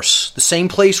universe, the same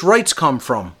place rights come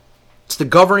from. It's the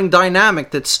governing dynamic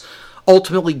that's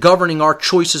ultimately governing our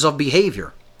choices of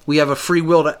behavior. We have a free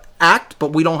will to act,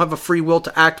 but we don't have a free will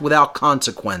to act without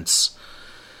consequence.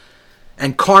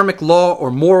 And karmic law or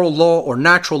moral law or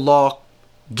natural law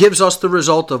gives us the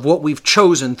result of what we've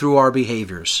chosen through our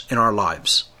behaviors in our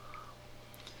lives.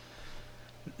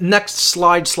 Next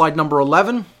slide, slide number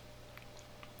 11.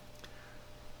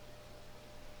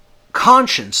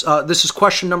 Conscience. This is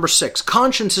question number 6.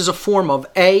 Conscience is a form of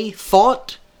A,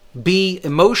 thought, B,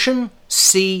 emotion,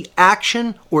 C,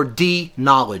 action, or D,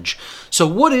 knowledge. So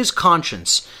what is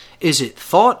conscience? Is it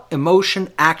thought,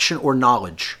 emotion, action, or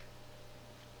knowledge?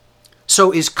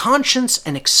 So is conscience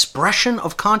an expression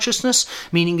of consciousness?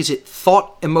 Meaning, is it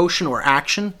thought, emotion, or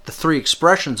action, the three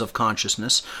expressions of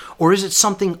consciousness? Or is it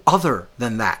something other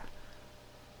than that?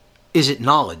 Is it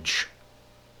knowledge?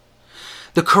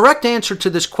 The correct answer to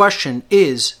this question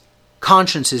is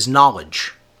conscience is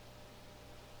knowledge.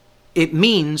 It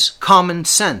means common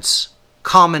sense,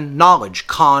 common knowledge,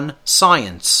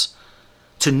 science,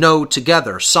 to know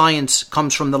together. Science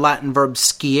comes from the Latin verb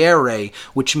sciere,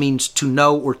 which means to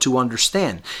know or to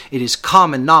understand. It is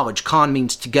common knowledge. Con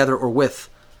means together or with.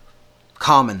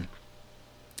 Common.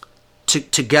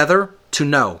 Together, to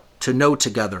know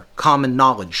together. Common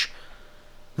knowledge.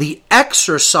 The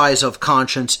exercise of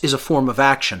conscience is a form of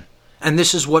action. And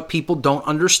this is what people don't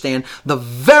understand. The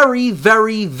very,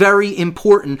 very, very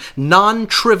important,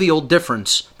 non-trivial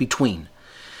difference between.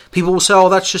 People will say, oh,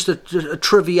 that's just a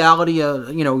triviality,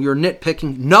 you're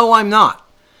nitpicking. No, I'm not.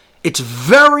 It's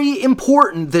very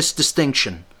important, this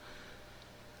distinction.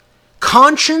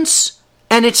 Conscience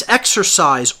and its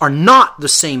exercise are not the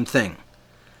same thing.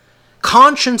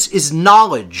 Conscience is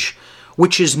knowledge,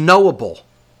 which is knowable,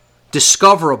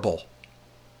 discoverable.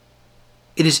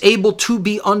 It is able to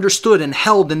be understood and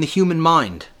held in the human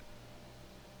mind.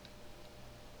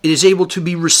 It is able to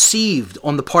be received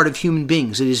on the part of human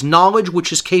beings. It is knowledge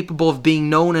which is capable of being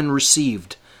known and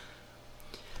received.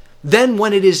 Then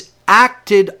when it is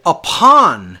acted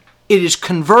upon, it is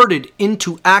converted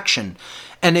into action.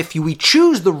 And if we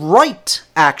choose the right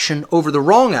action over the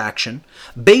wrong action,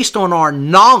 based on our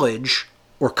knowledge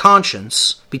or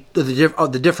conscience,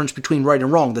 the difference between right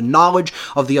and wrong, the knowledge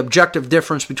of the objective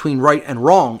difference between right and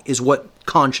wrong is what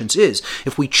conscience is.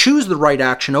 If we choose the right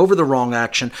action over the wrong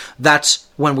action, that's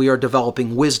when we are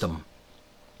developing wisdom.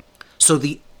 So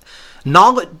the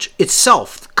knowledge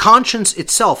itself, conscience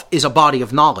itself, is a body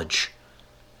of knowledge.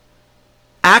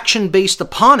 Action based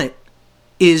upon it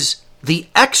is the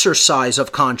exercise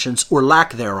of conscience or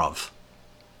lack thereof.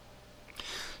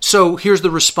 So here's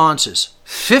the responses.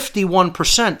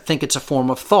 51% think it's a form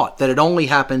of thought, that it only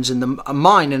happens in the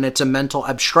mind and it's a mental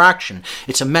abstraction.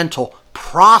 It's a mental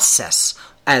process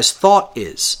as thought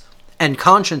is. And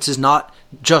conscience is not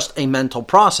just a mental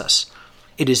process.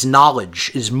 It is knowledge.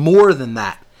 It is more than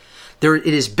that. It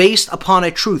is based upon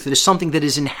a truth. It is something that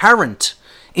is inherent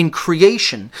in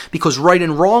creation, because right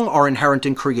and wrong are inherent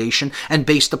in creation and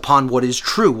based upon what is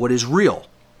true, what is real,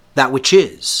 that which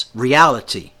is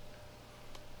reality.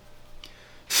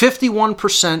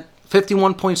 51%,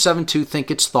 51.72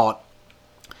 think it's thought.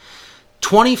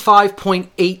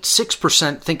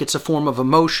 25.86% think it's a form of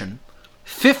emotion.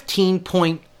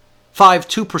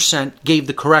 15.52% gave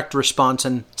the correct response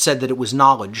and said that it was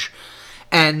knowledge.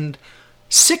 And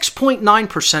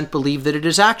 6.9% believe that it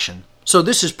is action. So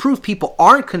this is proof people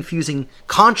aren't confusing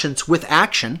conscience with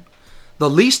action. The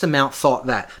least amount thought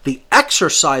that. The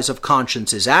exercise of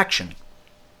conscience is action.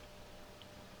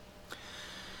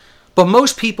 But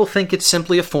most people think it's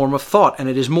simply a form of thought, and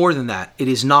it is more than that. It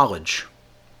is knowledge.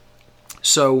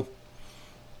 So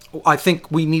I think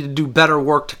we need to do better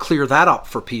work to clear that up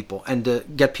for people and to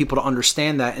get people to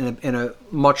understand that in a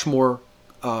much more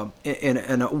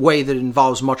in a way that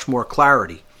involves much more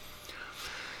clarity.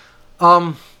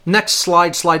 Next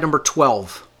slide number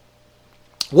 12.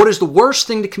 What is the worst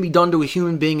thing that can be done to a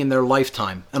human being in their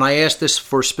lifetime? And I asked this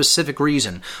for a specific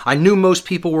reason. I knew most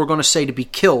people were going to say to be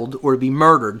killed or to be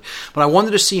murdered, but I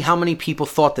wanted to see how many people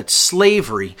thought that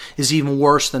slavery is even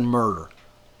worse than murder,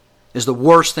 is the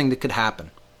worst thing that could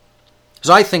happen.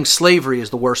 Because I think slavery is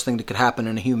the worst thing that could happen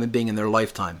in a human being in their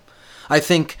lifetime. I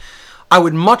think I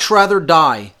would much rather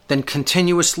die than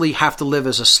continuously have to live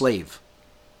as a slave,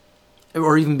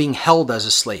 or even being held as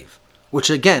a slave, which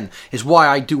again is why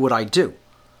I do what I do.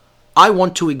 I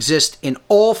want to exist in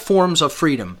all forms of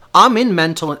freedom. I'm in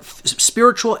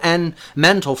spiritual and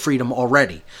mental freedom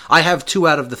already. I have 2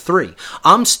 out of the 3.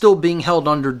 I'm still being held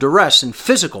under duress in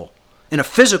a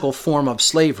physical form of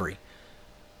slavery.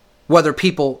 Whether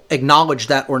people acknowledge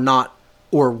that or not,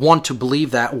 or want to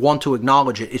believe that, want to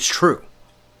acknowledge it, it's true.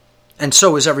 And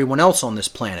so is everyone else on this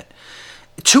planet.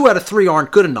 2 out of 3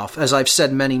 aren't good enough, as I've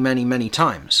said many, many, many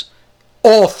times.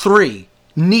 All 3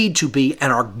 need to be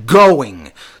and are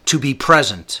going to be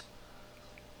present.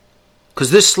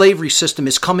 Because this slavery system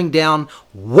is coming down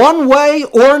one way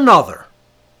or another.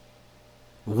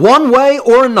 One way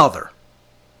or another.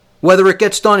 Whether it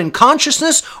gets done in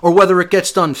consciousness or whether it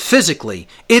gets done physically,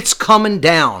 it's coming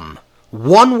down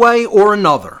one way or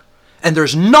another. And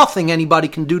there's nothing anybody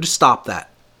can do to stop that.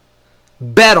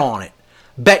 Bet on it.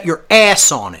 Bet your ass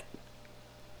on it.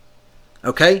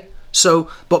 Okay?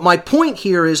 But my point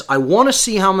here is I want to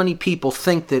see how many people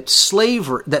think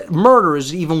that murder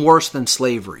is even worse than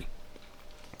slavery.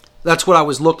 That's what I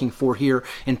was looking for here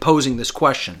in posing this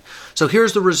question. So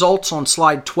here's the results on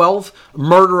slide 12.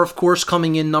 Murder, of course,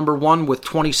 coming in number 1 with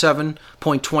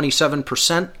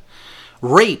 27.27%.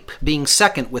 Rape being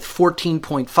second with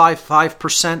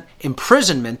 14.55%.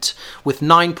 Imprisonment with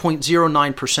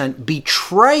 9.09%.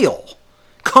 Betrayal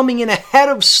coming in ahead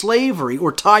of slavery,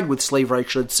 or tied with slavery, I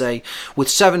should say, with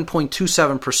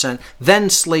 7.27%. Then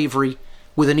slavery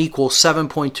with an equal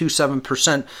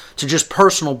 7.27% to just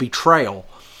personal betrayal.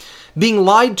 Being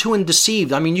lied to and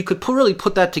deceived. I mean, you could really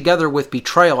put that together with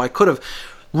betrayal. I could have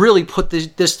really put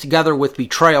this together with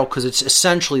betrayal because it's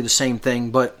essentially the same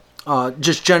thing, but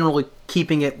just generally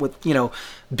keeping it with,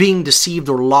 being deceived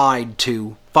or lied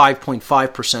to,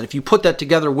 5.5%. If you put that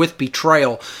together with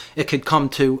betrayal, it could come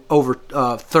to over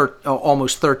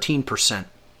almost 13%,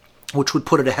 which would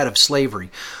put it ahead of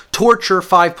slavery. Torture,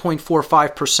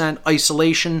 5.45%.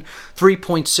 Isolation,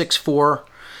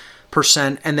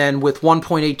 3.64%. And then with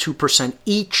 1.82%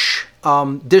 each,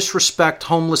 disrespect,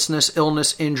 homelessness,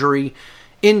 illness, injury,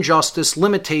 injustice,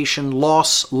 limitation,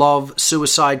 loss, love,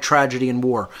 suicide, tragedy, and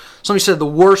war. Somebody said the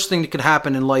worst thing that could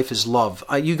happen in life is love.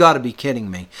 You got to be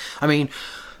kidding me. I mean,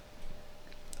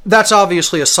 that's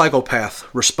obviously a psychopath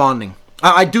responding.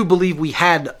 I do believe we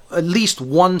had at least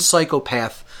one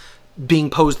psychopath being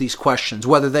posed these questions,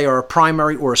 whether they are a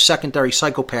primary or a secondary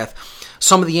psychopath.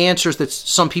 Some of the answers that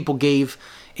some people gave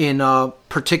in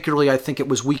particularly, I think it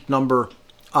was week number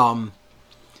 4,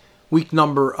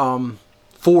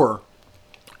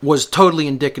 was totally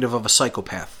indicative of a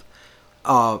psychopath.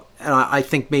 And I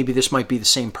think maybe this might be the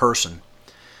same person,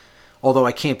 although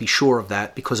I can't be sure of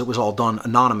that because it was all done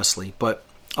anonymously. But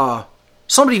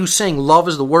somebody who's saying love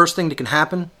is the worst thing that can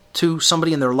happen to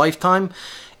somebody in their lifetime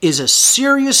is a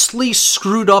seriously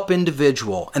screwed up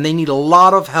individual, and they need a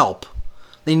lot of help.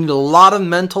 They need a lot of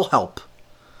mental help.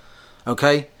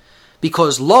 Okay?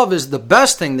 Because love is the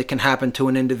best thing that can happen to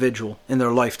an individual in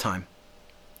their lifetime.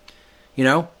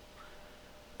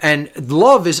 And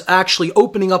love is actually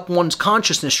opening up one's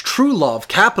consciousness. True love,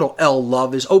 capital L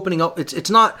love, is opening up. It's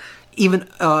not even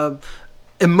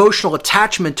emotional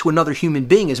attachment to another human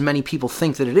being as many people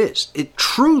think that it is.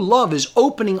 True love is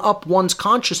opening up one's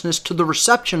consciousness to the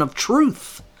reception of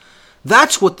truth.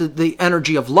 That's what the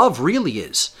energy of love really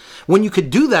is. When you could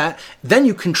do that, then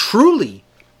you can truly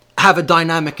have a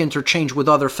dynamic interchange with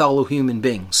other fellow human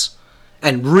beings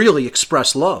and really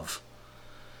express love.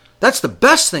 That's the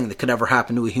best thing that could ever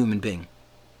happen to a human being.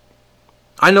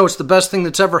 I know it's the best thing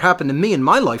that's ever happened to me in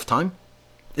my lifetime,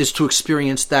 is to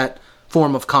experience that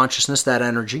form of consciousness, that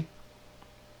energy.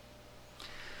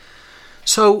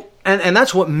 So, and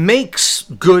that's what makes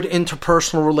good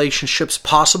interpersonal relationships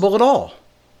possible at all,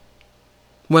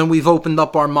 when we've opened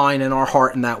up our mind and our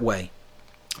heart in that way.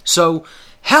 So,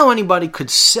 how anybody could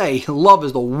say love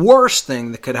is the worst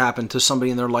thing that could happen to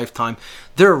somebody in their lifetime,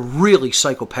 they're really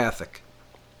psychopathic.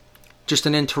 Just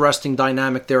an interesting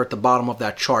dynamic there at the bottom of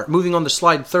that chart. Moving on to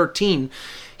slide 13,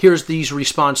 here's these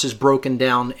responses broken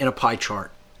down in a pie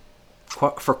chart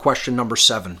for question number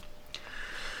 7.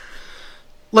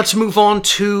 Let's move on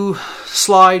to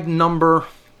slide number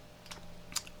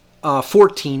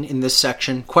 14 in this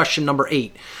section, question number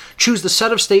 8. Choose the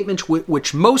set of statements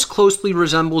which most closely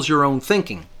resembles your own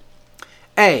thinking.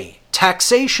 A.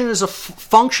 Taxation is a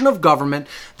function of government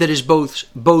that is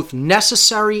both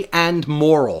necessary and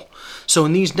moral. So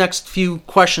in these next few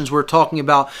questions, we're talking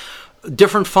about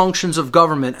different functions of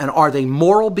government, and are they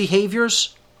moral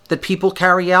behaviors that people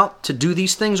carry out to do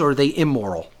these things, or are they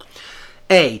immoral?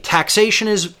 A. Taxation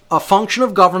is a function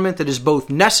of government that is both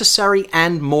necessary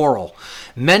and moral.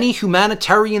 Many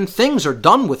humanitarian things are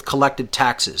done with collected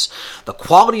taxes. The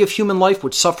quality of human life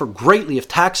would suffer greatly if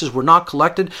taxes were not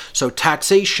collected, so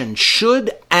taxation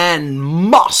should and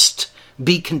must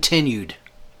be continued.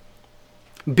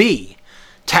 B.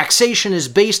 Taxation is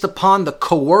based upon the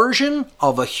coercion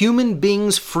of a human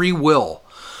being's free will.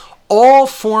 All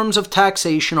forms of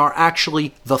taxation are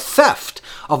actually the theft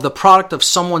of the product of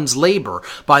someone's labor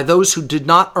by those who did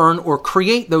not earn or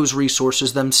create those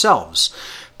resources themselves.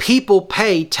 People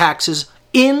pay taxes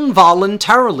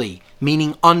involuntarily,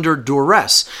 meaning under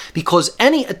duress, because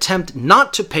any attempt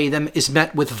not to pay them is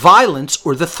met with violence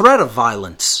or the threat of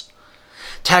violence.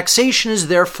 Taxation is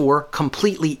therefore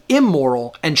completely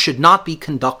immoral and should not be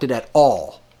conducted at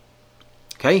all.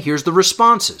 Okay, here's the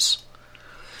responses.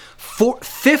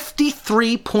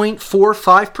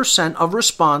 53.45% of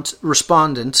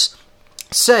respondents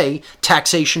say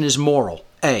taxation is moral.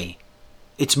 A.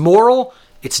 It's moral,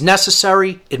 it's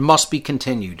necessary, it must be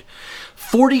continued.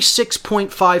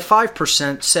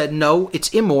 46.55% said no,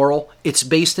 it's immoral, it's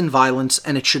based in violence,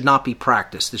 and it should not be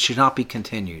practiced. It should not be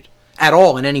continued at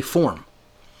all in any form.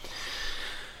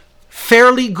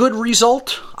 Fairly good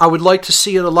result. I would like to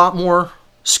see it a lot more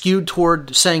skewed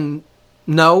toward saying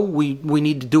no, we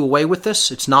need to do away with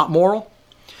this. It's not moral.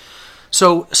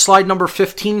 So slide number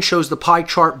 15 shows the pie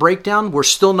chart breakdown. We're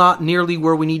still not nearly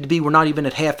where we need to be. We're not even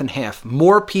at half and half.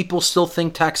 More people still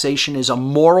think taxation is a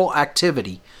moral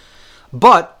activity,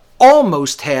 but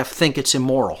almost half think it's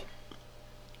immoral.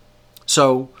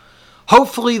 So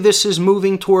hopefully this is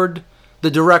moving toward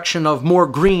the direction of more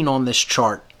green on this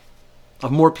chart, of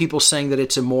more people saying that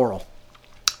it's immoral.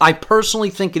 I personally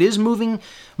think it is moving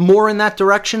more in that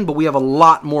direction, but we have a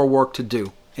lot more work to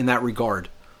do in that regard.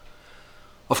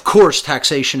 Of course,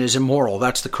 taxation is immoral.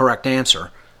 That's the correct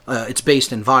answer. It's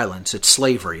based in violence. It's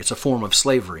slavery. It's a form of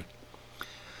slavery.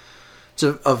 It's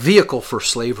a vehicle for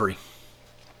slavery.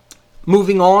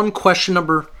 Moving on,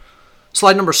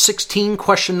 slide number 16,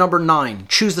 question number 9.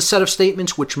 Choose the set of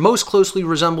statements which most closely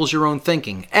resembles your own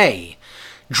thinking. A.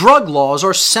 Drug laws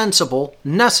are sensible,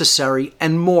 necessary,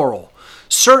 and moral.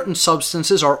 Certain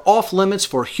substances are off limits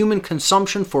for human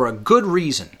consumption for a good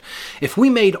reason. If we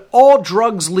made all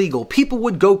drugs legal, people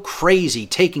would go crazy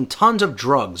taking tons of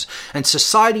drugs, and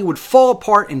society would fall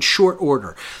apart in short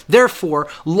order. Therefore,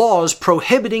 laws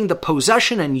prohibiting the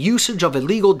possession and usage of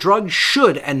illegal drugs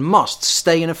should and must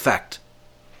stay in effect.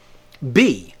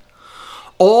 B.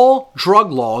 All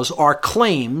drug laws are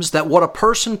claims that what a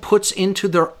person puts into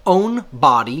their own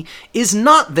body is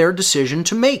not their decision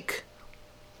to make.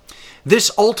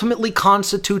 This ultimately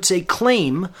constitutes a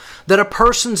claim that a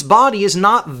person's body is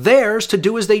not theirs to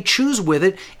do as they choose with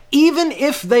it, even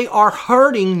if they are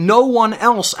hurting no one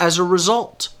else as a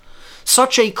result.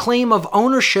 Such a claim of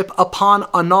ownership upon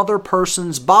another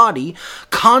person's body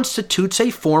constitutes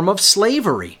a form of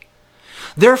slavery.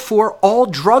 Therefore, all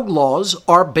drug laws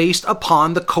are based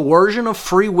upon the coercion of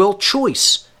free will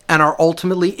choice and are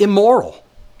ultimately immoral.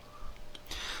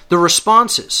 The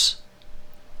responses: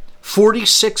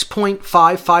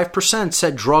 46.55%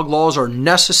 said drug laws are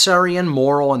necessary and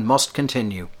moral and must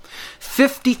continue.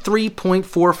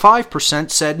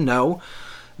 53.45% said no,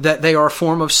 that they are a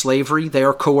form of slavery, they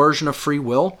are coercion of free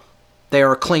will, they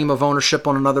are a claim of ownership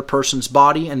on another person's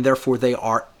body, and therefore they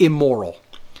are immoral.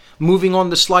 Moving on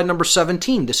to slide number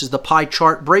 17, this is the pie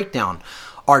chart breakdown.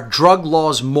 Are drug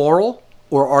laws moral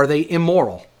or are they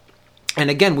immoral? And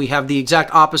again, we have the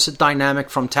exact opposite dynamic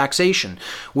from taxation,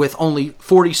 with only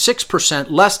 46%,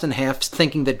 less than half,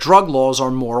 thinking that drug laws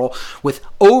are moral, with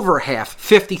over half,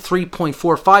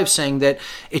 53.45%, saying that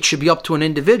it should be up to an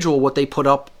individual what they put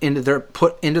into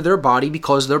their body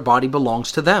because their body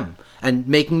belongs to them. And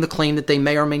making the claim that they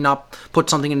may or may not put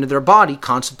something into their body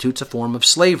constitutes a form of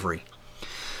slavery.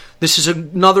 This is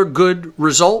another good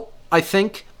result, I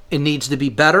think. It needs to be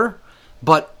better,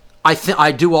 but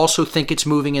I do also think it's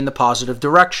moving in the positive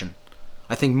direction.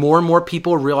 I think more and more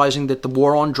people are realizing that the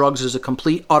war on drugs is a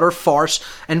complete, utter farce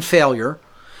and failure,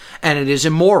 and it is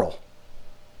immoral,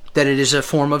 that it is a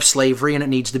form of slavery and it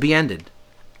needs to be ended.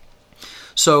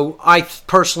 So I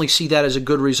personally see that as a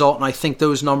good result, and I think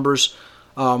those numbers,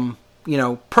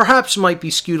 perhaps might be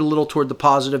skewed a little toward the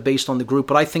positive based on the group,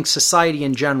 but I think society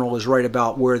in general is right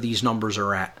about where these numbers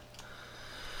are at.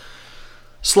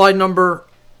 Slide number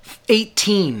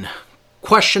 18.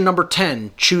 Question number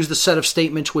 10. Choose the set of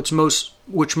statements which most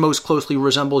closely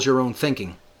resembles your own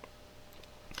thinking.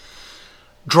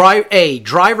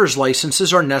 Driver's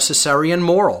licenses are necessary and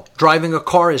moral. Driving a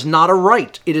car is not a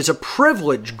right. It is a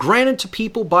privilege granted to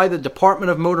people by the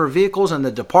Department of Motor Vehicles and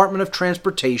the Department of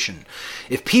Transportation.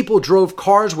 If people drove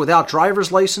cars without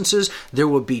driver's licenses, there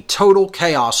would be total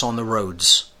chaos on the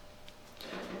roads.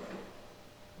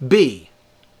 B.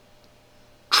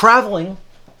 Traveling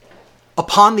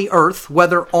upon the earth,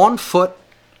 whether on foot,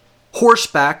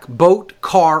 horseback, boat,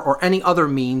 car, or any other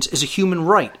means, is a human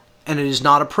right, and it is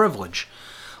not a privilege.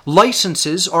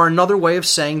 Licenses are another way of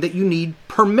saying that you need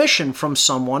permission from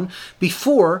someone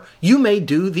before you may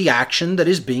do the action that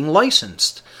is being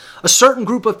licensed. A certain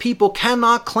group of people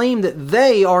cannot claim that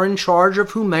they are in charge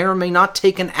of who may or may not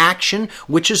take an action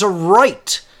which is a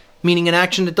right, meaning an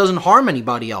action that doesn't harm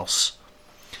anybody else.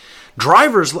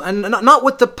 Drivers, and not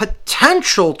with the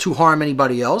potential to harm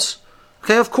anybody else.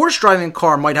 Okay, of course driving a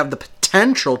car might have the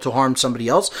potential to harm somebody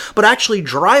else, but actually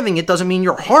driving it doesn't mean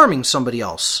you're harming somebody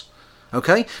else.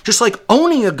 Okay? Just like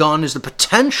owning a gun is the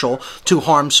potential to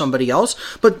harm somebody else,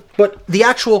 but the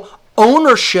actual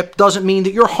ownership doesn't mean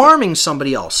that you're harming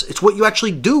somebody else. It's what you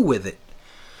actually do with it.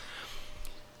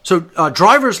 So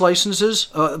driver's licenses,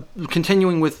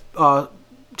 continuing with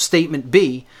statement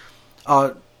B,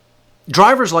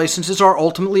 driver's licenses are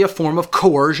ultimately a form of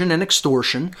coercion and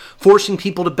extortion, forcing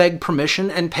people to beg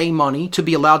permission and pay money to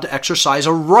be allowed to exercise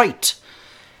a right,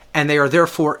 and they are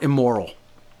therefore immoral.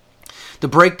 The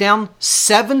breakdown,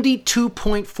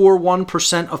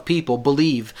 72.41% of people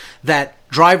believe that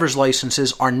driver's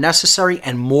licenses are necessary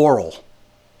and moral,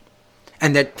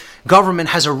 and that government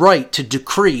has a right to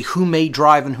decree who may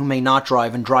drive and who may not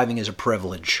drive, and driving is a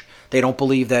privilege. They don't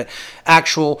believe that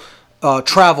actual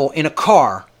travel in a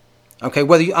car, okay,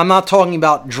 I'm not talking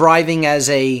about driving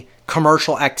as a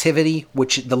commercial activity,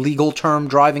 which the legal term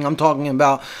driving, I'm talking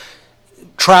about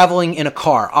traveling in a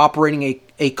car, operating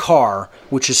a car,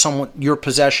 which is your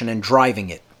possession, and driving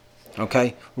it,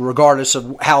 okay, regardless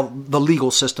of how the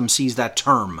legal system sees that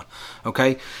term,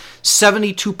 okay.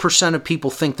 72% of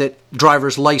people think that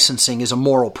driver's licensing is a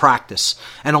moral practice,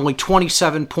 and only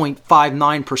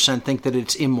 27.59% think that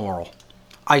it's immoral.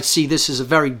 I see this as a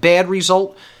very bad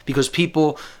result because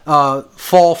people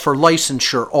fall for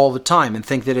licensure all the time and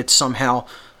think that it's somehow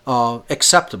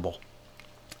acceptable.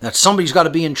 That somebody's got to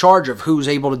be in charge of who's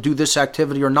able to do this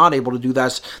activity or not able to do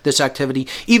this activity,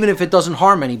 even if it doesn't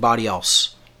harm anybody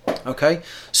else. Okay?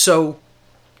 So,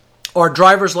 are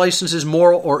driver's licenses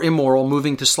moral or immoral?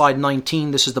 Moving to slide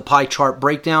 19, this is the pie chart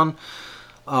breakdown.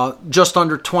 Just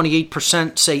under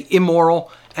 28% say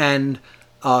immoral, and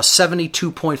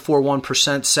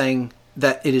 72.41% saying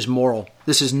that it is moral.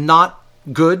 This is not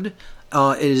good.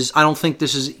 I don't think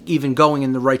this is even going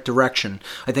in the right direction.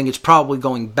 I think it's probably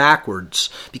going backwards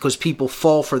because people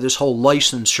fall for this whole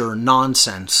licensure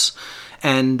nonsense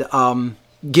and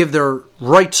give their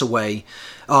rights away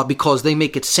because they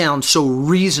make it sound so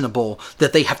reasonable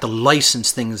that they have to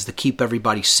license things to keep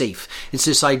everybody safe. It's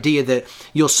this idea that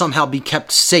you'll somehow be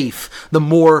kept safe the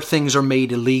more things are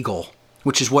made illegal,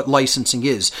 which is what licensing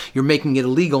is. You're making it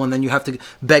illegal, and then you have to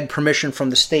beg permission from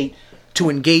the state to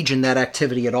engage in that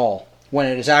activity at all, when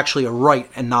it is actually a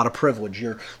right and not a privilege.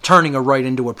 You're turning a right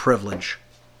into a privilege.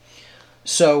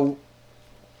 So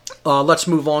let's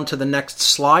move on to the next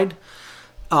slide.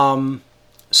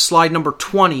 Slide number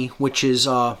 20, which is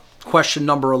question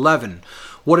number 11.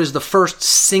 What is the first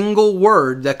single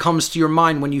word that comes to your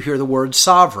mind when you hear the word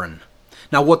sovereign?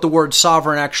 Now, what the word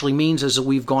sovereign actually means, as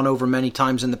we've gone over many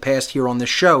times in the past here on this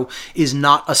show, is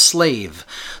not a slave.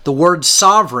 The word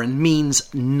sovereign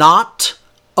means not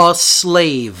a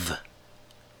slave.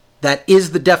 That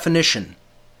is the definition,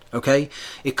 okay?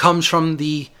 It comes from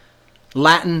the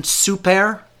Latin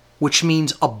super, which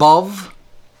means above,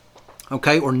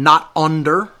 okay, or not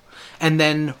under, and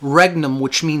then regnum,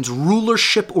 which means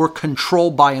rulership or control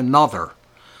by another.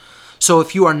 So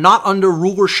if you are not under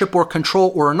rulership or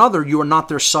control or another, you are not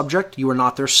their subject, you are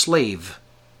not their slave.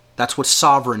 That's what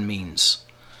sovereign means.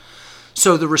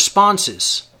 So the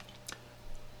responses,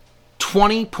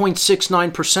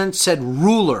 20.69% said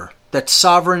ruler, that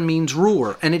sovereign means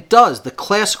ruler. And it does. The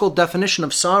classical definition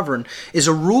of sovereign is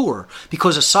a ruler,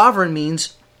 because a sovereign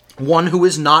means one who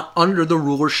is not under the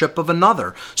rulership of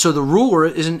another. So the ruler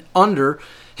isn't under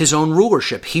his own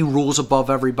rulership. He rules above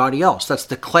everybody else. That's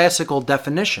the classical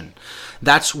definition.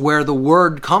 That's where the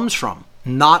word comes from.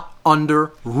 Not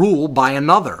under rule by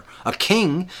another. A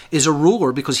king is a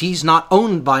ruler because he's not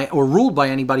owned by or ruled by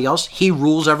anybody else. He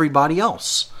rules everybody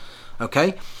else.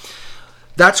 Okay?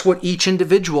 That's what each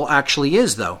individual actually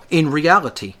is, though. In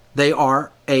reality, they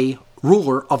are a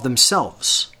ruler of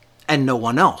themselves and no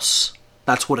one else.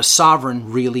 That's what a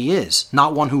sovereign really is.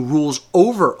 Not one who rules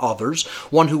over others,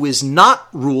 one who is not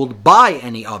ruled by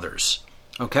any others.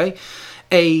 Okay?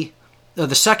 The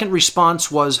second response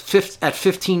was at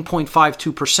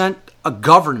 15.52%, a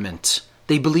government.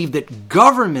 They believe that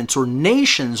governments or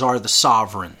nations are the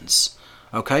sovereigns.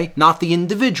 Okay? Not the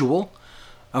individual.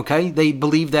 Okay? They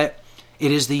believe that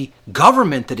it is the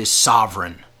government that is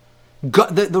sovereign.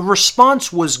 The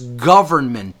response was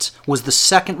government, was the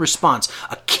second response.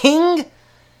 A king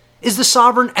is the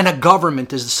sovereign and a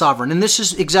government is the sovereign. And this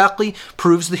is exactly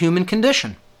proves the human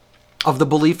condition of the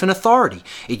belief in authority.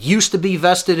 It used to be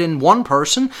vested in one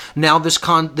person. Now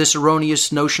this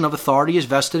erroneous notion of authority is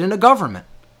vested in a government.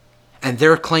 And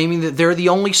they're claiming that they're the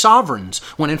only sovereigns,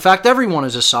 when in fact everyone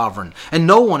is a sovereign. And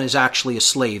no one is actually a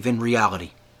slave in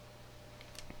reality.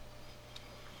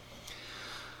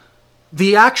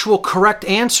 The actual correct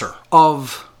answer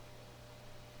of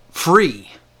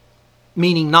free,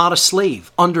 meaning not a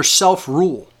slave, under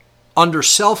self-rule, under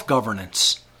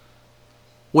self-governance,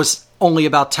 was only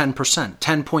about 10%,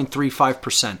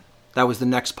 10.35%. That was the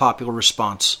next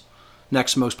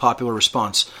most popular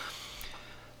response.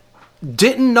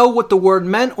 didn't know what the word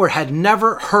meant or had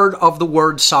never heard of the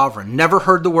word sovereign, never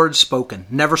heard the word spoken,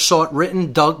 never saw it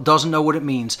written, doesn't know what it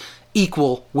means,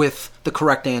 equal with the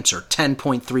correct answer,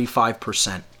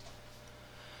 10.35%.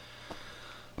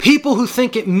 People who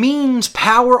think it means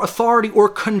power, authority, or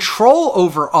control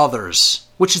over others,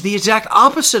 which is the exact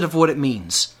opposite of what it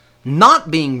means, not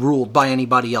being ruled by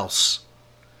anybody else.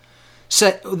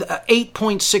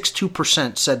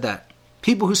 8.62% said that.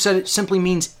 People who said it simply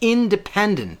means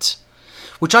independent,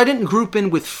 which I didn't group in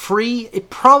with free.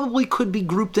 It probably could be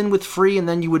grouped in with free, and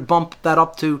then you would bump that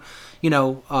up to,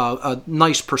 a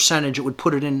nice percentage. It would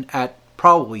put it in at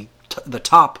probably the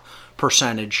top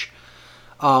percentage.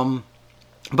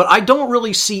 But I don't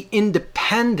really see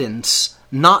independence,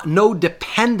 no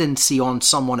dependency on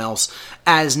someone else,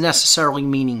 as necessarily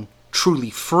meaning truly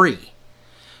free.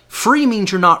 Free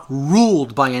means you're not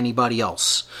ruled by anybody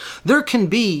else. There can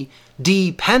be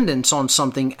dependence on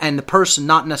something and the person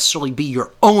not necessarily be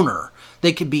your owner.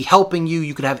 They could be helping you.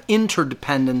 You could have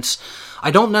interdependence.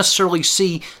 I don't necessarily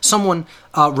see someone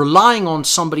relying on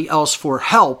somebody else for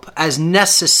help as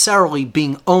necessarily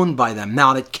being owned by them.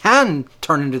 Now, it can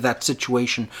turn into that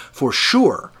situation for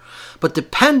sure, but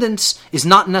dependence is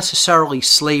not necessarily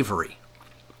slavery.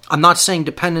 I'm not saying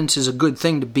dependence is a good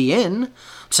thing to be in.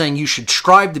 I'm saying you should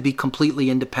strive to be completely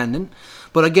independent.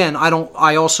 But again,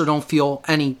 I also don't feel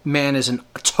any man is a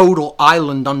total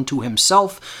island unto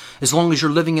himself. As long as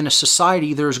you're living in a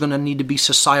society, there's going to need to be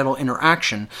societal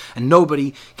interaction, and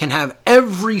nobody can have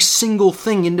every single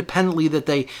thing independently that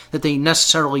they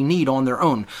necessarily need on their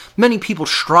own. Many people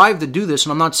strive to do this,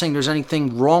 and I'm not saying there's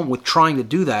anything wrong with trying to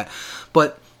do that,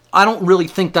 but I don't really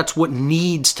think that's what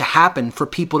needs to happen for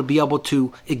people to be able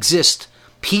to exist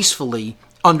peacefully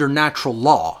under natural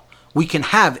law. We can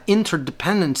have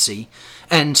interdependency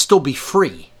and still be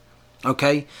free,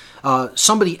 okay?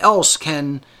 Somebody else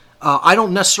can... I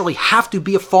don't necessarily have to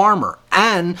be a farmer,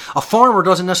 and a farmer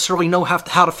doesn't necessarily know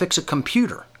how to fix a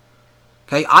computer.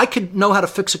 Okay, I could know how to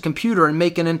fix a computer and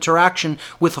make an interaction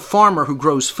with a farmer who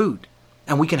grows food,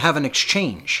 and we can have an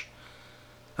exchange.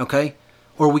 Okay,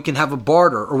 or we can have a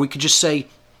barter, or we could just say,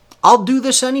 "I'll do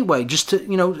this anyway," just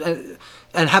to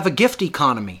and have a gift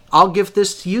economy. I'll give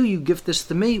this to you, you give this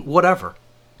to me, whatever.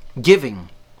 Giving,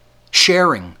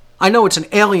 sharing. I know it's an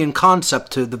alien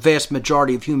concept to the vast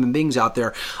majority of human beings out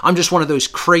there. I'm just one of those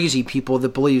crazy people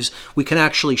that believes we can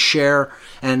actually share,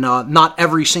 and not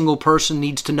every single person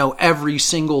needs to know every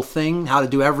single thing, how to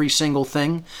do every single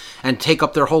thing, and take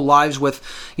up their whole lives with,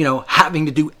 having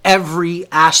to do every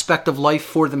aspect of life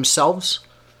for themselves.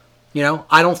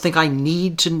 I don't think I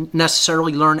need to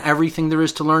necessarily learn everything there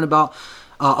is to learn about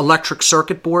electric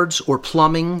circuit boards or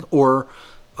plumbing or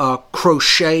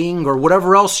crocheting or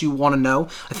whatever else you want to know.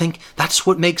 I think that's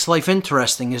what makes life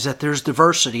interesting, is that there's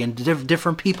diversity and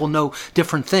different people know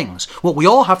different things. What we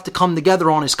all have to come together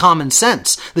on is common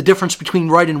sense, the difference between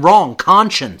right and wrong,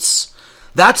 conscience.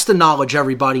 That's the knowledge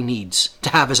everybody needs to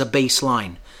have as a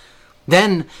baseline.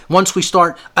 Then, once we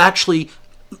start actually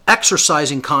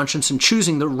exercising conscience and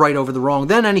choosing the right over the wrong,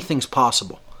 then anything's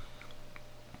possible.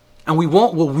 And we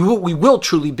will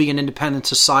truly be an independent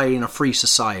society and a free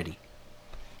society.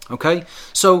 Okay,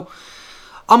 so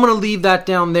I'm going to leave that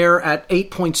down there at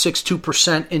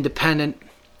 8.62% independent.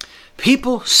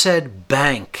 People said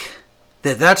bank.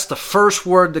 That's the first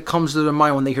word that comes to their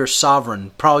mind when they hear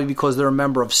sovereign, probably because they're a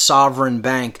member of Sovereign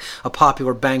Bank, a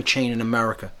popular bank chain in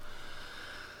America.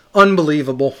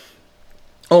 Unbelievable.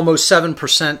 Almost 7%,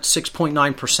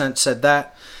 6.9% said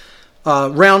that.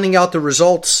 Rounding out the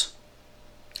results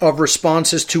of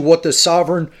responses to what does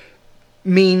sovereign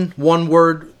mean, one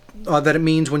word that it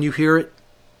means when you hear it,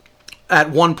 at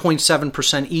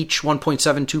 1.7% each,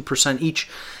 1.72% each.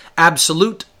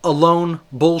 Absolute, alone,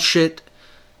 bullshit,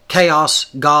 chaos,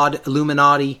 God,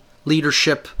 Illuminati,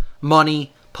 leadership,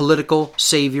 money, political,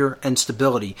 savior, and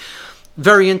stability.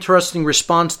 Very interesting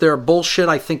response there. Bullshit,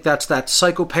 I think that's that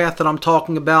psychopath that I'm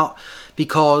talking about,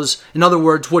 because, in other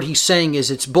words, what he's saying is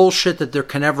it's bullshit that there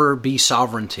can ever be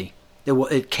sovereignty.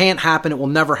 It can't happen. It will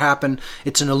never happen.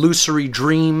 It's an illusory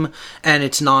dream, and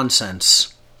it's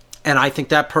nonsense. And I think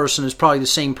that person is probably the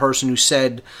same person who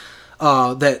said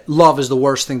that love is the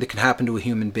worst thing that can happen to a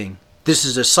human being. This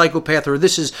is a psychopath, or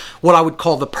this is what I would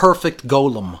call the perfect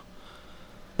golem.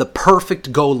 The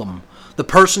perfect golem. The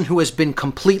person who has been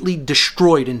completely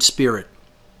destroyed in spirit.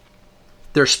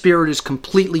 Their spirit is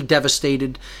completely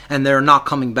devastated, and they're not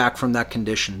coming back from that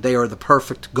condition. They are the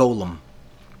perfect golem.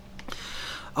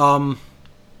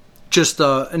 Just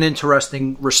an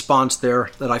interesting response there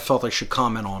that I felt I should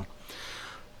comment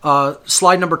on.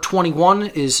 Slide number 21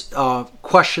 is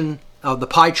question, the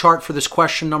pie chart for this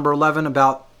question number 11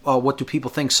 about what do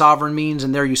people think sovereign means,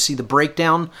 and there you see the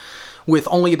breakdown, with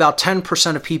only about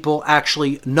 10% of people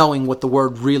actually knowing what the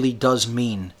word really does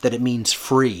mean, that it means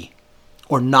free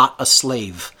or not a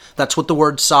slave. That's what the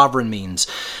word sovereign means.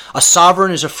 A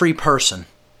sovereign is a free person.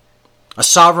 A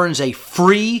sovereign is a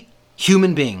free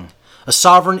human being. A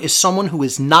sovereign is someone who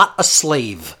is not a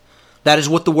slave. That is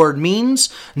what the word means.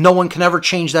 No one can ever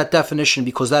change that definition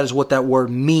because that is what that word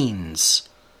means.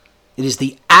 It is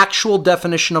the actual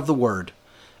definition of the word.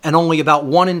 And only about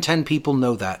 1 in 10 people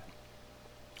know that,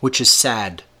 which is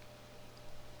sad.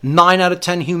 9 out of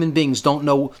 10 human beings don't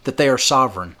know that they are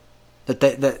sovereign.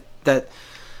 That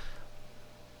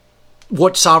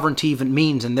what sovereignty even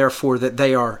means, and therefore that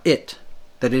they are it.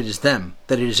 That it is them.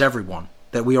 That it is everyone.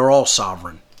 That we are all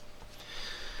sovereign.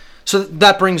 So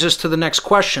that brings us to the next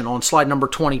question on slide number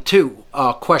 22.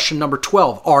 Question number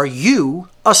 12. Are you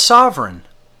a sovereign?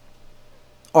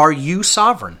 Are you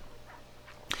sovereign?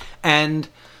 And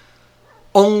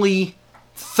only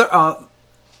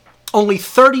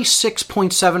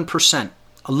 36.7%,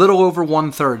 a little over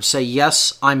 1/3, say,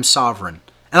 yes, I'm sovereign.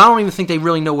 And I don't even think they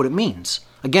really know what it means.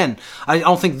 Again, I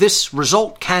don't think this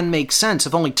result can make sense.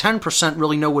 If only 10%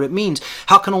 really know what it means,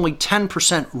 how can only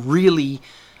 10% really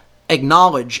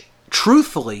acknowledge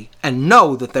truthfully and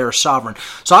know that they're sovereign?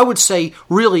 So I would say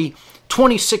really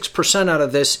 26% out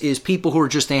of this is people who are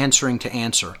just answering to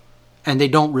answer, and they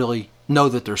don't really know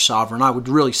that they're sovereign. I would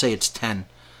really say it's 10%,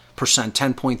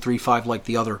 10.35 like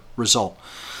the other result.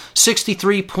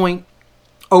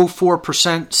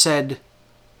 63.04% said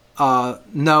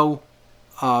no,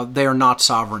 they are not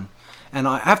sovereign. And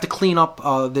I have to clean up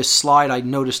this slide. I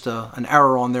noticed an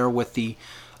error on there with the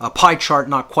pie chart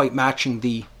not quite matching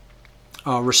the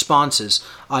responses.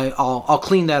 I'll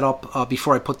clean that up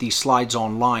before I put these slides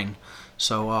online.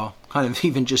 So kind of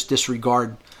even just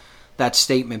disregard that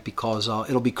statement because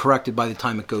it'll be corrected by the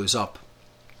time it goes up.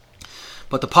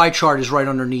 But the pie chart is right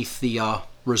underneath the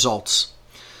results.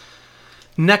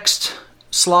 Next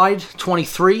slide,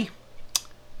 23.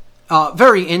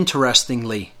 Very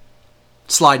interestingly,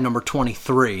 slide number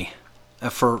 23,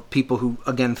 for people who,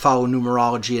 again, follow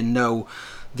numerology and know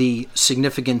the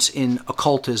significance in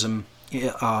occultism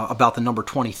about the number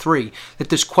 23, that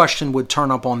this question would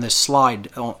turn up on this slide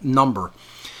number.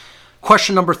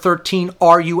 Question number 13,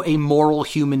 are you a moral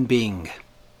human being?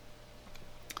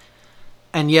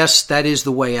 And yes, that is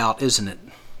the way out, isn't it?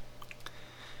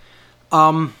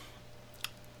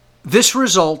 This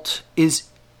result is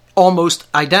almost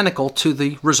identical to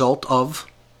the result of,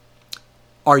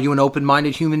 are you an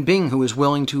open-minded human being who is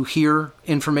willing to hear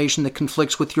information that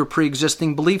conflicts with your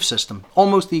pre-existing belief system?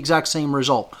 Almost the exact same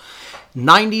result.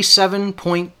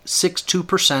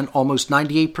 97.62%, almost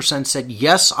 98% said,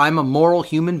 yes, I'm a moral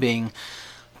human being.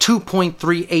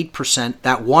 2.38%,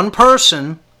 that one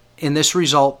person in this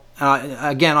result,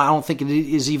 again, I don't think it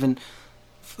is even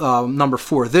number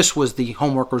 4. This was the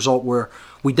homework result where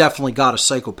we definitely got a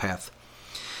psychopath.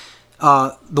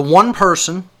 The one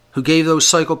person who gave those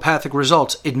psychopathic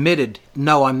results admitted,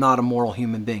 no, I'm not a moral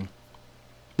human being.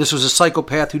 This was a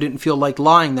psychopath who didn't feel like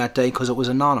lying that day because it was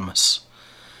anonymous.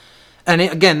 And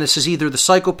again, this is either the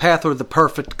psychopath or the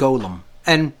perfect golem.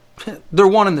 And they're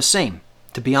one and the same,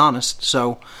 to be honest.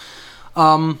 So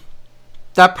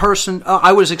that person,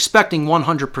 I was expecting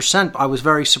 100%. I was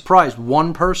very surprised.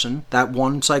 One person, that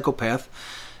one psychopath,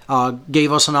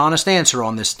 gave us an honest answer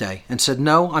on this day and said,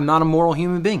 no, I'm not a moral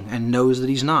human being, and knows that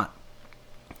he's not.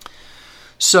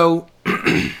 So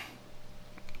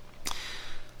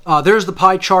there's the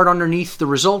pie chart underneath the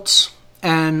results,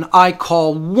 and I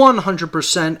call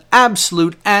 100%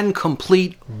 absolute and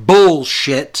complete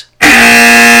bullshit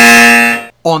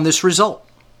on this result.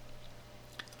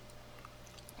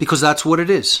 Because that's what it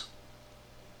is.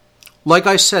 Like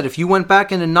I said, if you went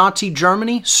back into Nazi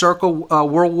Germany, circa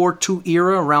World War II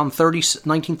era, around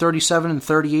 1937 and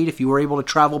 38, if you were able to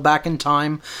travel back in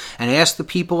time and ask the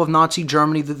people of Nazi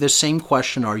Germany this same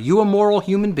question, are you a moral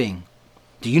human being?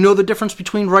 Do you know the difference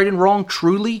between right and wrong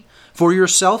truly for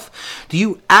yourself? Do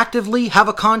you actively have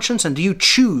a conscience, and do you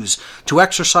choose to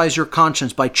exercise your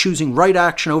conscience by choosing right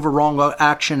action over wrong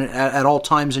action at all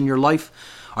times in your life?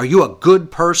 Are you a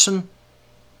good person?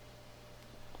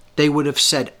 They would have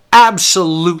said,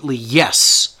 absolutely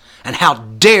yes. And how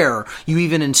dare you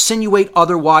even insinuate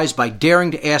otherwise by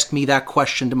daring to ask me that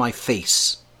question to my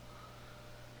face?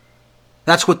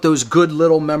 That's what those good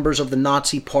little members of the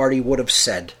Nazi Party would have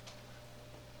said.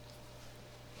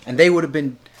 And they would have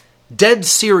been dead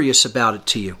serious about it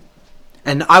to you.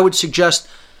 And I would suggest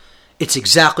it's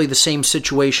exactly the same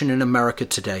situation in America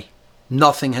today.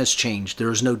 Nothing has changed.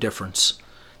 There is no difference.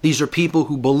 These are people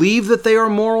who believe that they are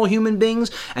moral human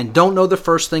beings and don't know the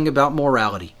first thing about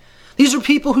morality. These are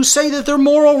people who say that they're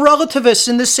moral relativists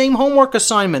in this same homework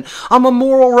assignment. I'm a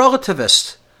moral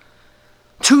relativist.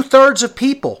 2/3 of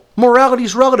people. Morality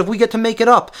is relative. We get to make it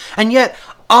up. And yet,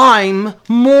 I'm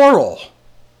moral.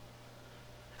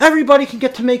 Everybody can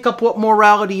get to make up what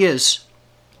morality is.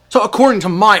 So according to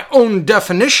my own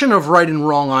definition of right and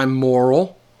wrong, I'm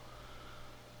moral.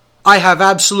 I have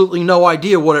absolutely no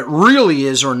idea what it really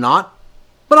is or not.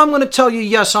 But I'm going to tell you,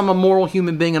 yes, I'm a moral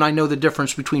human being and I know the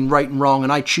difference between right and wrong,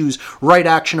 and I choose right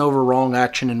action over wrong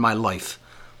action in my life.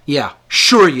 Yeah,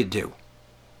 sure you do.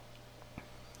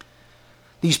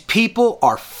 These people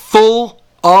are full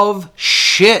of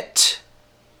shit.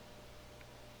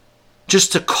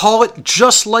 Just to call it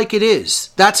just like it is.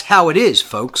 That's how it is,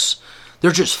 folks.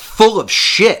 They're just full of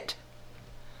shit.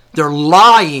 They're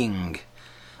lying.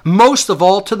 Most of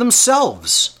all to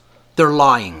themselves. They're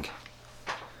lying.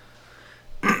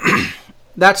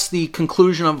 That's the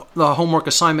conclusion of the homework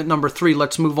assignment number 3.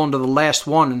 Let's move on to the last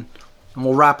one and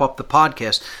we'll wrap up the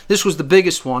podcast. This was the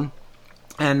biggest one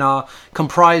and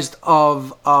comprised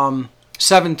of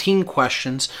 17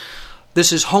 questions.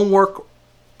 This is homework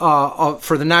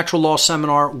for the Natural Law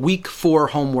Seminar, Week 4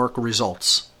 homework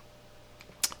results.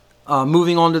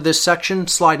 Moving on to this section,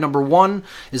 slide number 1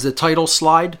 is the title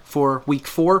slide for Week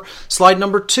 4. Slide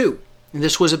number 2, and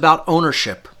this was about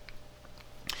ownership.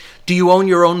 Do you own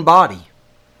your own body?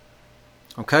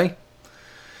 Okay.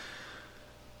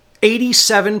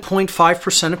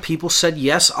 87.5% of people said,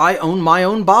 yes, I own my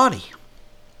own body.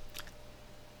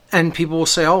 And people will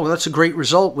say, oh, that's a great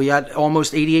result. We had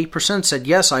almost 88% said,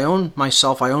 yes, I own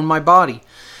myself, I own my body.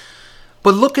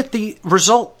 But look at the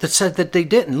result that said that they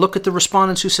didn't. Look at the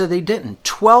respondents who said they didn't.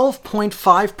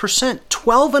 12.5%,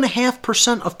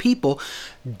 12.5% of people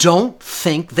don't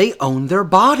think they own their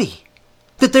body.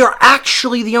 That they are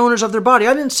actually the owners of their body.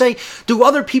 I didn't say, do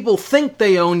other people think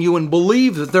they own you and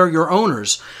believe that they're your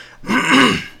owners?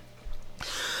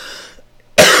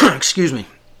 Excuse me.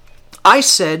 I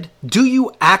said, do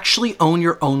you actually own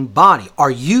your own body?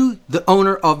 Are you the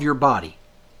owner of your body?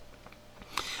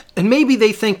 And maybe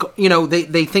they think,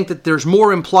 they think that there's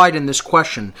more implied in this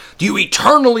question. Do you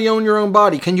eternally own your own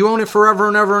body? Can you own it forever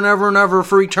and ever and ever and ever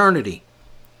for eternity?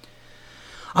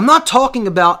 I'm not talking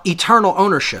about eternal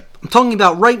ownership. I'm talking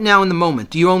about right now in the moment.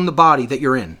 Do you own the body that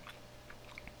you're in?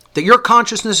 That your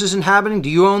consciousness is inhabiting? Do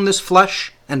you own this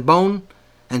flesh and bone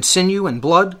and sinew and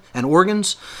blood and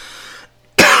organs?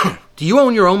 Do you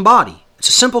own your own body? It's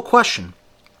a simple question.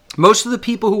 Most of the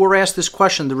people who were asked this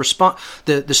question,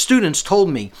 the students told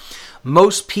me,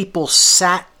 most people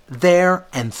sat there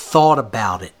and thought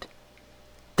about it.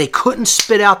 They couldn't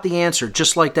spit out the answer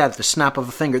just like that at the snap of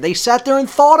a finger. They sat there and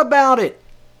thought about it.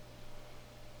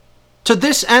 To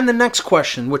this and the next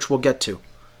question, which we'll get to.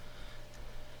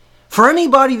 For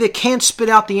anybody that can't spit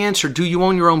out the answer, do you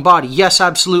own your own body? Yes,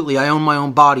 absolutely. I own my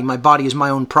own body. My body is my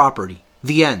own property.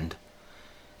 The end.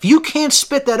 If you can't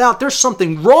spit that out, there's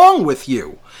something wrong with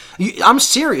you. I'm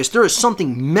serious. There is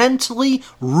something mentally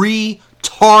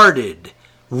retarded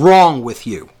wrong with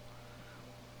you.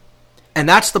 And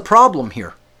that's the problem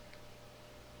here.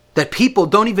 That people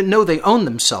don't even know they own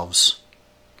themselves.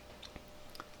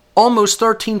 Almost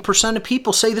 13% of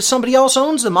people say that somebody else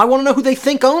owns them. I want to know who they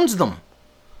think owns them.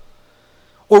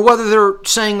 Or whether they're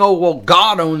saying, oh, well,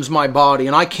 God owns my body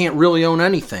and I can't really own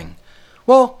anything.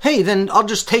 Well, hey, then I'll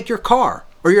just take your car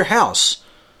or your house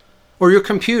or your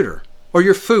computer or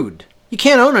your food. You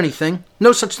can't own anything.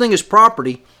 No such thing as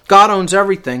property. God owns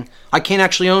everything. I can't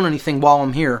actually own anything while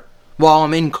I'm here, while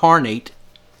I'm incarnate.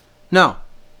 No.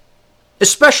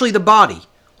 Especially the body.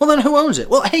 Well, then who owns it?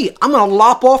 Well, hey, I'm going to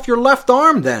lop off your left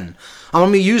arm then. I'm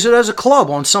going to use it as a club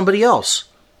on somebody else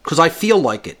because I feel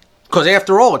like it. Because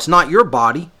after all, it's not your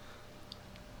body.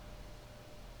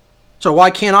 So why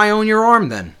can't I own your arm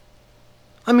then?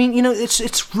 I mean,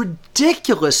 it's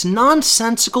ridiculous,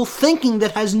 nonsensical thinking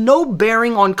that has no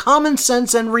bearing on common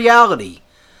sense and reality.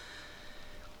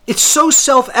 It's so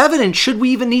self-evident. Should we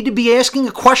even need to be asking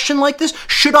a question like this?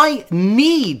 Should I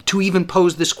need to even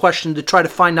pose this question to try to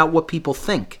find out what people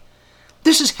think?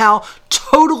 This is how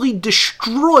totally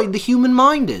destroyed the human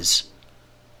mind is.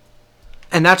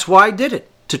 And that's why I did it,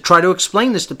 to try to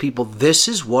explain this to people. This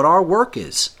is what our work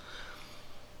is.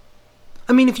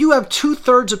 I mean, if you have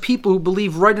 2/3 of people who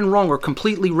believe right and wrong are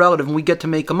completely relative and we get to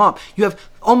make them up, you have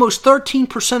almost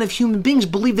 13% of human beings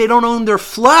believe they don't own their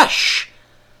flesh,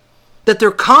 that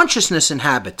their consciousness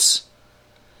inhabits.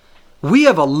 We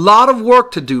have a lot of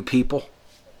work to do, people.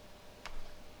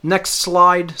 Next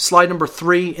slide, slide number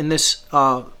 3 in this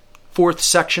 4th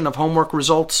section of homework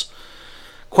results.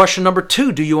 Question number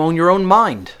 2, do you own your own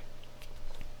mind?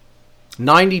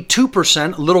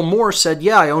 92%, a little more, said,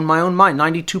 yeah, I own my own mind.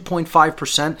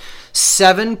 92.5%.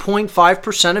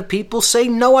 7.5% of people say,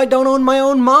 no, I don't own my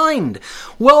own mind.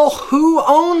 Well, who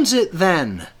owns it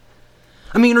then?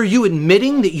 I mean, are you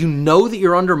admitting that you know that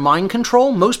you're under mind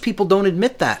control? Most people don't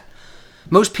admit that.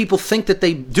 Most people think that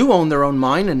they do own their own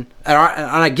mind, and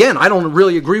again, I don't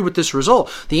really agree with this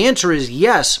result. The answer is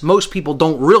yes, most people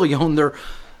don't really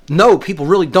no, people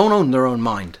really don't own their own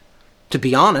mind. To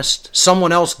be honest,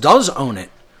 someone else does own it.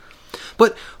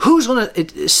 But who's going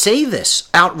to say this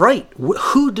outright?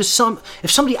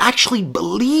 If somebody actually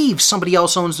believes somebody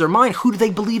else owns their mind, who do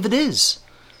they believe it is?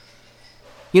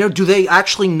 Do they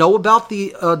actually know about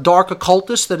the dark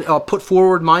occultists that put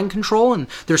forward mind control? And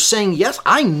they're saying, yes,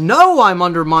 I know I'm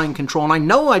under mind control, and I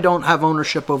know I don't have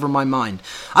ownership over my mind.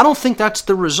 I don't think that's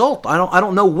the result. I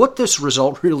don't know what this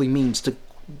result really means, to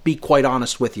be quite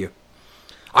honest with you.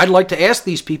 I'd like to ask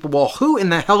these people, well, who in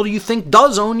the hell do you think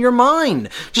does own your mind?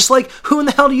 Just like, who in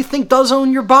the hell do you think does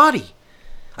own your body?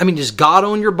 I mean, does God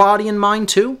own your body and mind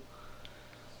too?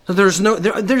 So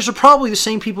there's probably the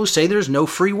same people who say there's no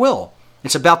free will.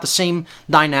 It's about the same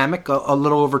dynamic, a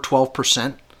little over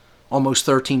 12%, almost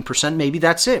 13%. Maybe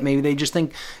that's it. Maybe they just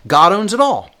think God owns it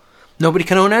all. Nobody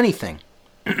can own anything.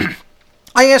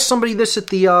 I asked somebody this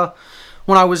at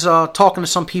when I was talking to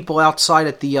some people outside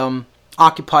at the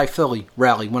Occupy Philly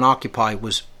rally, when Occupy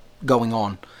was going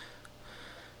on.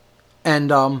 And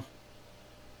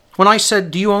when I said,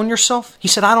 do you own yourself? He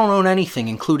said, I don't own anything,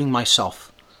 including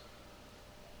myself.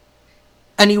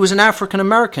 And he was an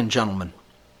African-American gentleman.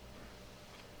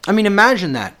 I mean,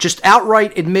 imagine that. Just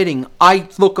outright admitting, I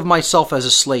look of myself as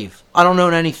a slave. I don't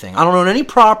own anything. I don't own any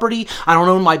property. I don't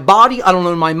own my body. I don't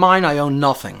own my mind. I own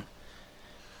nothing.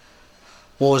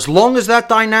 Well, as long as that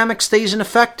dynamic stays in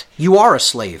effect, you are a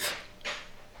slave.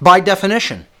 By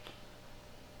definition.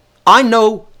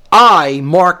 I,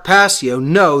 Mark Passio,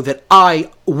 know that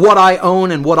what I own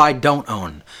and what I don't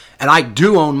own. And I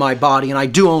do own my body and I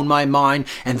do own my mind,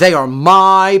 and they are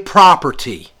my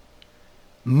property.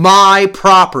 My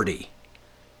property.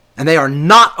 And they are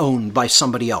not owned by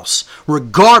somebody else,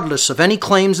 regardless of any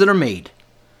claims that are made.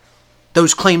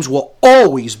 Those claims will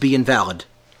always be invalid.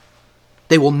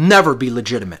 They will never be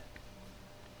legitimate.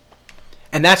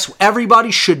 And everybody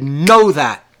should know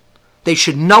that. They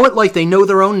should know it like they know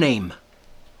their own name.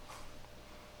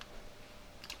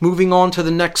 Moving on to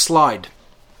the next slide.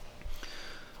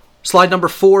 Slide number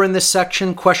 4 in this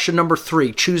section, question number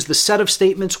 3. Choose the set of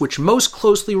statements which most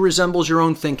closely resembles your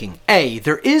own thinking. A,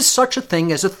 there is such a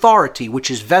thing as authority, which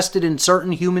is vested in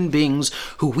certain human beings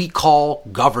who we call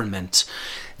government.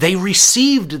 They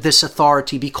received this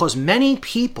authority because many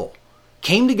people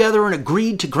came together and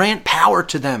agreed to grant power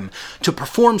to them to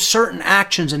perform certain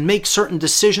actions and make certain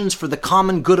decisions for the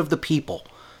common good of the people.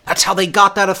 That's how they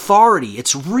got that authority.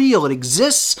 It's real. It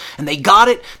exists. And they got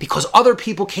it because other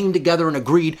people came together and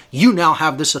agreed, you now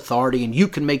have this authority and you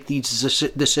can make these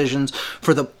decisions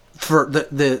for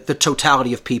the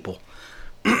totality of people.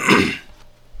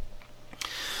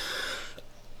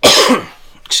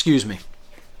 Excuse me.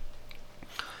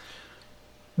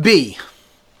 B,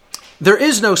 there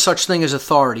is no such thing as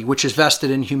authority which is vested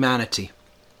in humanity.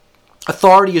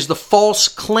 Authority is the false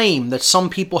claim that some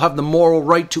people have the moral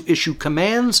right to issue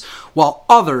commands, while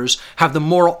others have the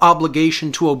moral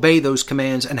obligation to obey those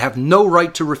commands and have no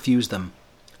right to refuse them.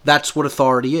 That's what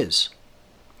authority is.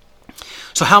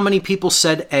 So how many people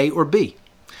said A or B?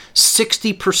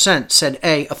 60% said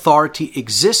A, authority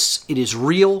exists, it is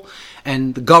real,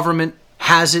 and the government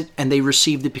has it, and they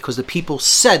received it because the people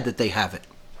said that they have it.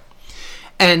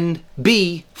 And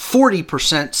B,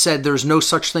 40% said there's no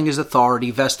such thing as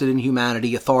authority vested in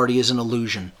humanity. Authority is an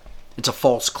illusion. It's a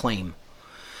false claim.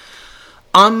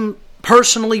 I'm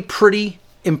personally pretty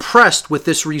impressed with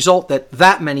this result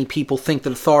that many people think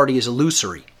that authority is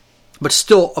illusory. But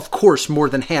still, of course, more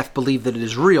than half believe that it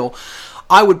is real.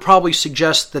 I would probably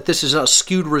suggest that this is a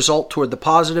skewed result toward the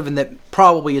positive and that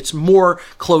probably it's more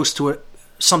close to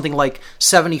something like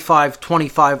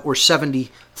 75-25 or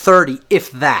 70-30, if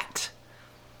that.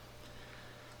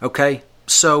 Okay,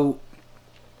 so,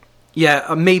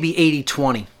 yeah, maybe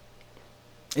 80-20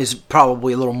 is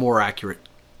probably a little more accurate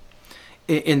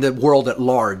in the world at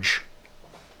large.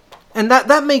 And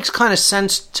that makes kind of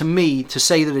sense to me to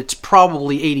say that it's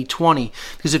probably 80-20,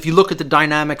 because if you look at the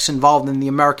dynamics involved in the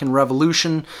American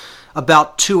Revolution,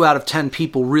 about 2 out of 10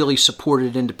 people really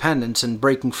supported independence and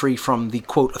breaking free from the,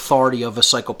 quote, authority of a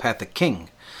psychopathic king.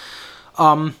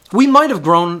 We might have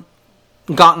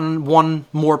gotten 1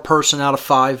 more person out of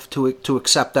 5 to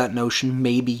accept that notion.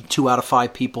 Maybe 2 out of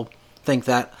 5 people think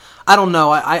that. I don't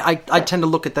know. I tend to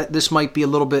look at that. This might be a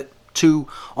little bit too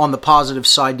on the positive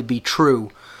side to be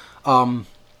true. I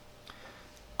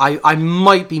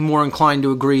might be more inclined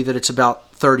to agree that it's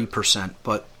about 30%,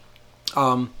 but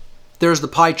there's the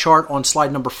pie chart on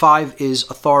slide number 5. Is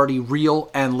authority real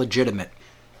and legitimate?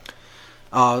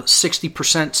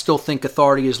 60% still think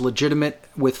authority is legitimate,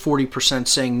 with 40%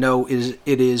 saying no, it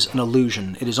is an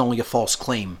illusion. It is only a false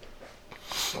claim.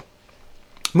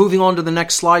 Moving on to the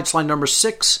next slide, slide number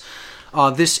 6.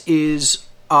 This is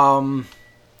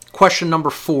question number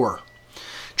 4.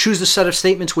 Choose the set of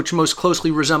statements which most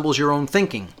closely resembles your own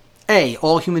thinking. A.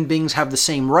 All human beings have the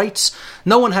same rights.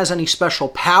 No one has any special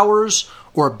powers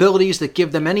or abilities that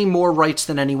give them any more rights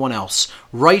than anyone else.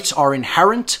 Rights are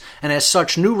inherent, and as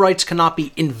such, new rights cannot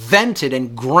be invented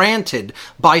and granted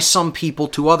by some people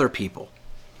to other people.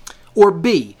 Or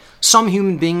B. Some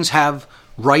human beings have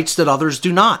rights that others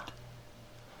do not.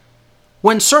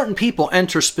 When certain people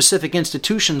enter specific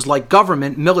institutions like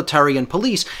government, military, and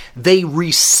police, they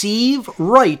receive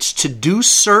rights to do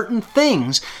certain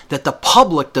things that the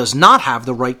public does not have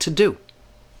the right to do.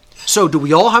 So, do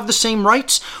we all have the same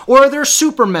rights? Or are there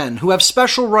supermen who have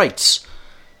special rights?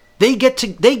 They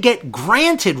get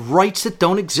granted rights that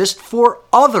don't exist for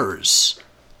others.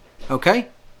 Okay?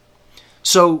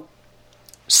 So,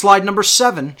 slide number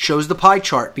 7 shows the pie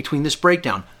chart between this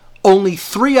breakdown. Only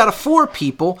 3 out of 4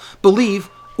 people believe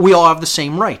we all have the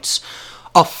same rights.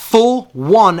 A full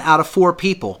 1 out of 4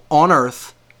 people on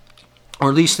Earth, or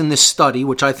at least in this study,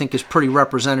 which I think is pretty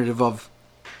representative of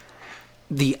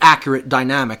the accurate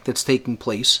dynamic that's taking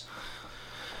place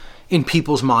in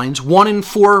people's minds, 1 in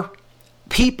 4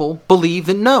 people believe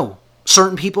that no,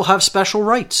 certain people have special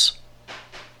rights.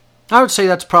 I would say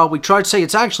that's probably true. I'd say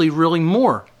it's actually really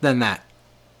more than that.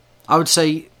 I would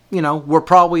say,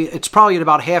 it's probably at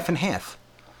about half and half.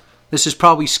 This is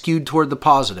probably skewed toward the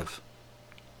positive.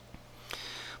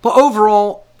 But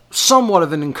overall, somewhat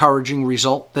of an encouraging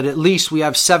result that at least we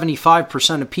have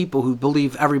 75% of people who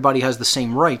believe everybody has the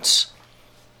same rights.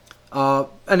 And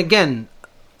again,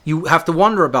 you have to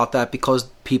wonder about that because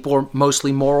people are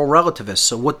mostly moral relativists.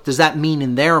 So what does that mean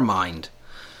in their mind?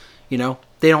 They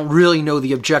don't really know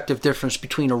the objective difference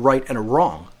between a right and a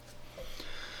wrong.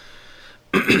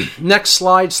 Next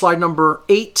slide, slide number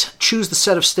 8. Choose the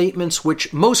set of statements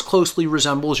which most closely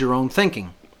resembles your own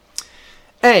thinking.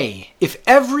 A. If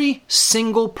every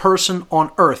single person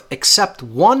on Earth except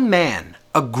one man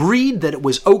agreed that it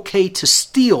was okay to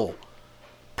steal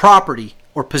property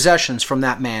or possessions from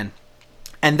that man,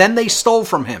 and then they stole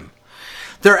from him,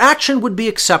 their action would be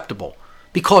acceptable,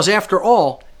 because after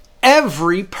all,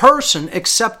 every person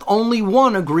except only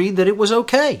one agreed that it was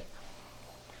okay.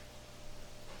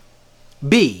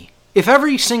 B. If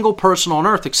every single person on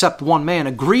Earth except one man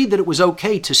agreed that it was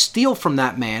okay to steal from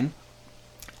that man,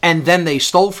 and then they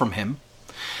stole from him,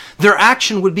 their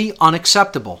action would be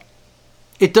unacceptable.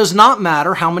 It does not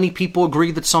matter how many people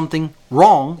agree that something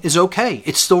wrong is okay.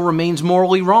 It still remains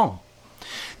morally wrong.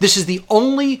 This is the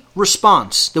only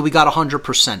response that we got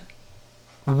 100%.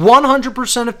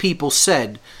 100% of people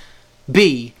said,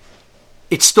 B,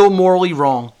 it's still morally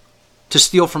wrong to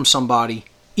steal from somebody,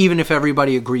 even if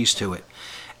everybody agrees to it.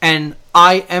 And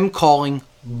I am calling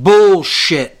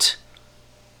bullshit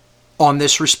on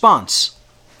this response.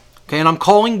 Okay, and I'm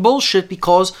calling bullshit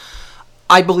because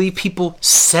I believe people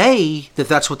say that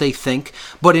that's what they think,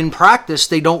 but in practice,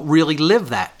 they don't really live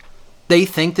that. They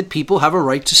think that people have a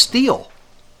right to steal.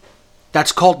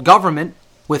 That's called government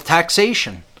with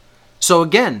taxation. So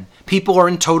again, people are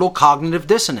in total cognitive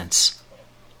dissonance.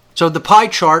 So the pie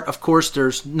chart, of course,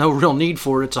 there's no real need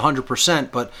for it. It's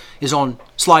 100%, but is on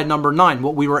slide number 9.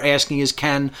 What we were asking is,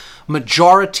 can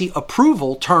majority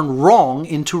approval turn wrong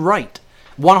into right?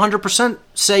 100%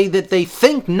 say that they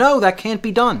think, no, that can't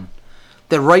be done.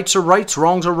 That rights are rights,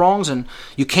 wrongs are wrongs, and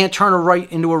you can't turn a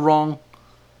right into a wrong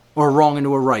or a wrong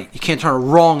into a right. You can't turn a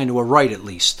wrong into a right, at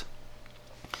least.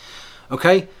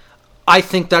 Okay? I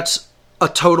think that's a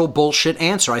total bullshit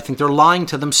answer. I think they're lying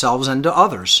to themselves and to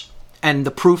others. And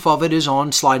the proof of it is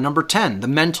on slide number 10, the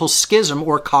mental schism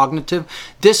or cognitive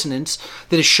dissonance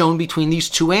that is shown between these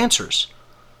two answers.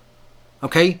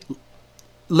 Okay?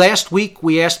 Last week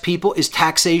we asked people, is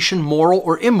taxation moral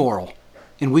or immoral?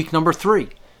 In week number 3.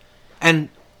 And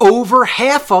over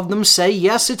half of them say,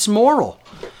 yes, it's moral.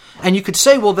 And you could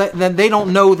say, well, then they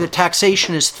don't know that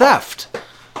taxation is theft.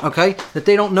 Okay? That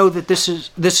they don't know that this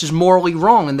is morally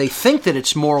wrong, and they think that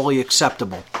it's morally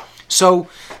acceptable. So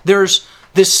there's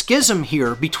this schism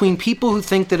here between people who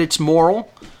think that it's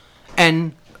moral,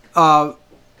 and that's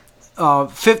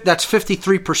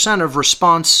 53% of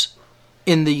response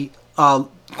in the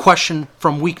question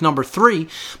from week number 3.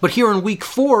 But here in week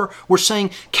 4, we're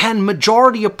saying, can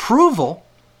majority approval,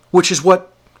 which is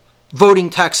what voting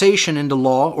taxation into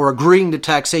law or agreeing to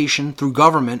taxation through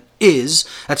government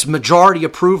that's majority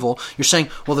approval. You're saying,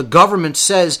 well, the government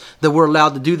says that we're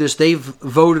allowed to do this. They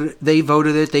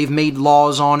voted it. They've made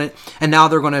laws on it. And now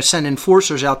they're going to send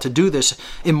enforcers out to do this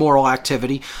immoral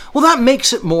activity. Well, that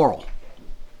makes it moral.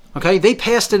 Okay? They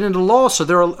passed it into law, so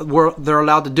they're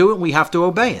allowed to do it, and we have to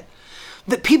obey it.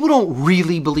 That people don't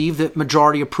really believe that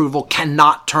majority approval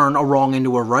cannot turn a wrong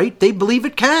into a right. They believe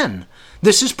it can.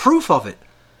 This is proof of it.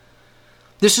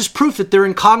 This is proof that they're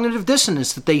in cognitive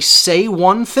dissonance, that they say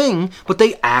one thing, but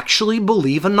they actually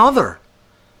believe another.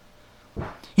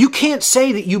 You can't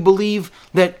say that you believe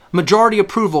that majority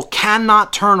approval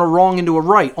cannot turn a wrong into a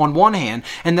right on one hand,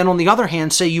 and then on the other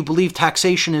hand say you believe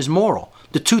taxation is moral.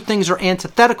 The two things are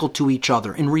antithetical to each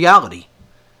other in reality.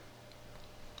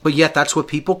 But yet that's what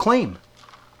people claim.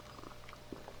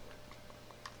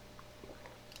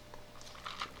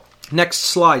 Next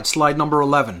slide, slide number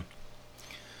 11.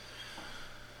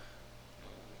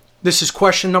 This is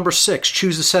question number 6.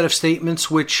 Choose a set of statements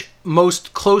which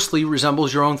most closely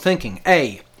resembles your own thinking.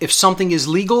 A, if something is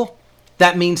legal,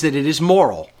 that means that it is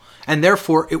moral, and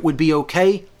therefore it would be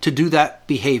okay to do that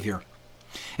behavior.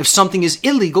 If something is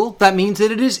illegal, that means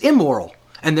that it is immoral,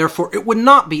 and therefore it would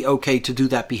not be okay to do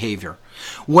that behavior.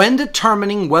 When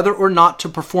determining whether or not to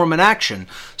perform an action,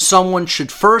 someone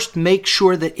should first make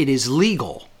sure that it is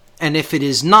legal, and if it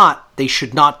is not, they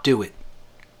should not do it.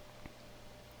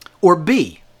 Or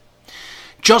B,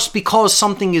 just because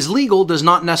something is legal does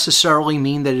not necessarily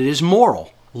mean that it is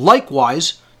moral.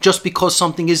 Likewise, just because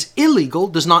something is illegal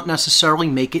does not necessarily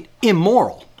make it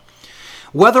immoral.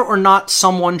 Whether or not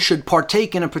someone should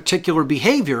partake in a particular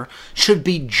behavior should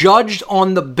be judged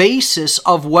on the basis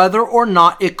of whether or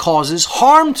not it causes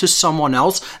harm to someone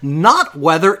else, not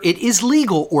whether it is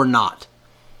legal or not.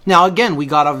 Now again, we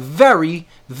got a very,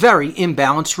 very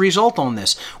imbalanced result on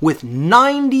this, with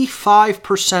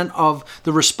 95% of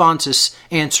the responses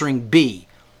answering B,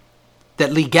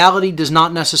 that legality does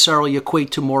not necessarily equate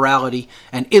to morality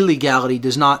and illegality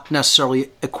does not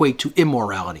necessarily equate to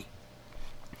immorality.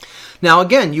 Now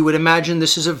again, you would imagine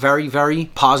this is a very, very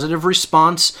positive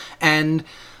response, and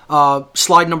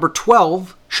slide number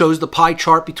 12 shows the pie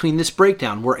chart between this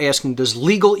breakdown. We're asking, does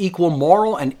legal equal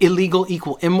moral and illegal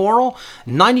equal immoral?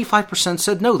 95%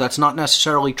 said no, that's not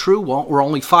necessarily true. Well, or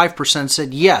only 5%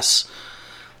 said yes.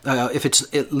 If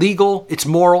it's legal, it's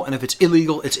moral, and if it's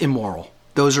illegal, it's immoral.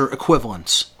 Those are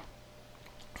equivalents.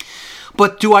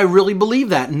 But do I really believe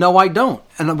that? No, I don't.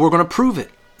 And we're going to prove it.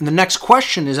 And the next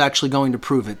question is actually going to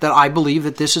prove it, that I believe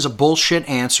that this is a bullshit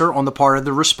answer on the part of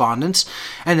the respondents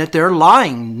and that they're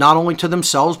lying not only to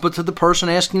themselves but to the person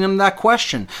asking them that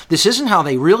question. This isn't how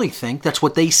they really think. That's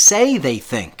what they say they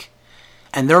think.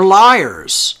 And they're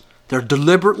liars. They're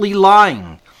deliberately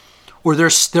lying. Or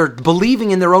they're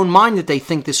believing in their own mind that they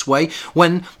think this way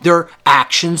when their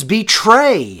actions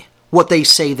betray what they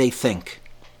say they think.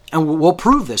 And we'll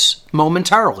prove this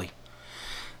momentarily.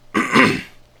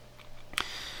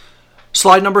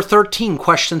 Slide number 13,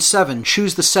 question 7.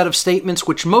 Choose the set of statements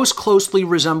which most closely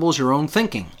resembles your own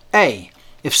thinking. A,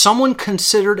 if someone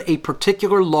considered a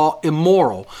particular law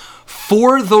immoral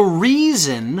for the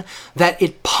reason that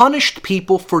it punished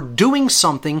people for doing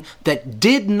something that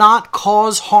did not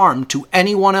cause harm to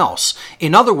anyone else,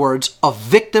 in other words, a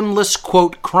victimless,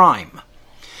 quote, crime,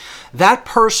 that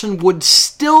person would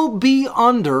still be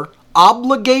under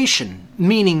obligation,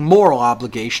 meaning moral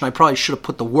obligation. I probably should have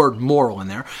put the word moral in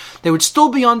there. They would still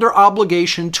be under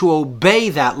obligation to obey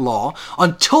that law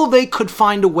until they could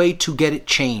find a way to get it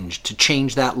changed, to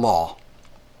change that law.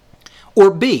 Or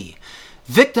B,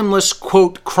 victimless,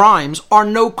 quote, crimes are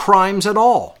no crimes at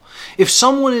all. If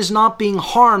someone is not being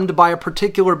harmed by a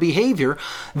particular behavior,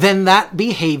 then that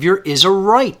behavior is a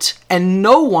right, and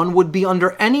no one would be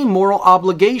under any moral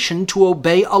obligation to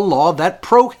obey a law that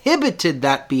prohibited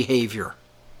that behavior.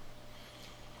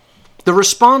 The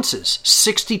responses,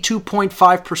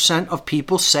 62.5% of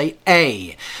people say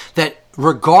A, that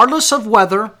regardless of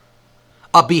whether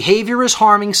a behavior is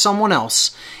harming someone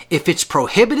else, if it's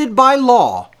prohibited by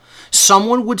law,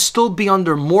 someone would still be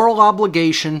under moral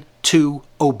obligation to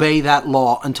obey that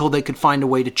law until they could find a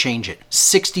way to change it.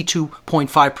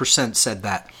 62.5% said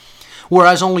that.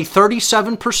 Whereas only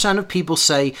 37% of people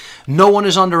say no one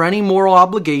is under any moral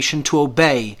obligation to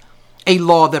obey a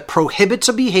law that prohibits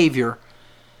a behavior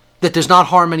that does not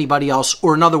harm anybody else,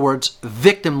 or in other words,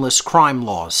 victimless crime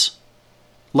laws,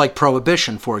 like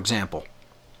prohibition, for example.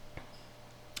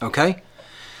 Okay?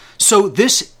 So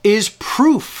this is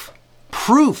proof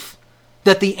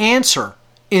that the answer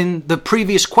in the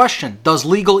previous question, does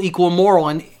legal equal moral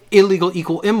and illegal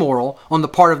equal immoral, on the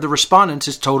part of the respondents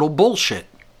is total bullshit.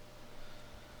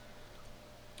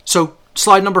 So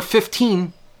slide number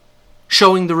 15,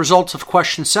 showing the results of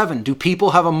question 7. Do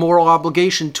people have a moral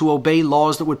obligation to obey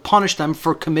laws that would punish them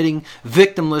for committing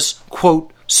victimless,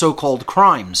 quote, so-called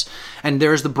crimes? And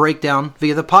there's the breakdown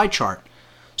via the pie chart.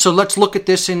 So let's look at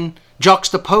this in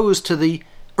juxtaposed to the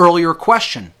earlier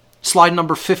question. Slide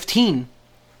number 15.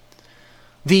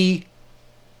 The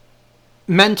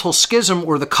mental schism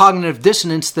or the cognitive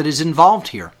dissonance that is involved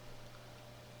here.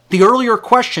 The earlier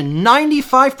question,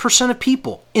 95% of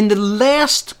people in the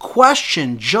last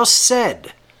question just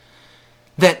said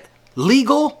that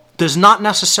legal does not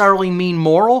necessarily mean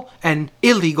moral and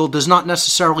illegal does not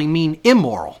necessarily mean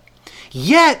immoral.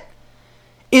 Yet,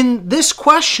 in this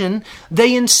question,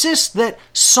 they insist that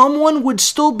someone would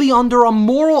still be under a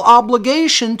moral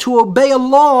obligation to obey a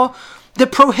law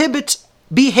that prohibits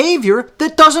behavior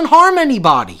that doesn't harm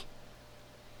anybody.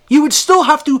 You would still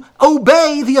have to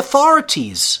obey the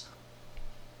authorities.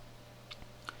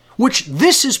 Which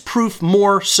this is proof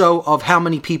more so of how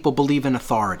many people believe in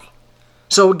authority.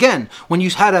 So again, when you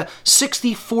had a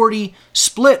 60-40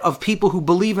 split of people who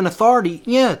believe in authority,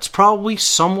 yeah, it's probably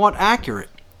somewhat accurate.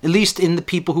 At least in the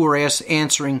people who are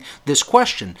answering this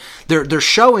question. They're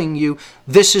showing you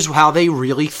this is how they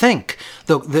really think.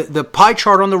 The pie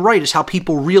chart on the right is how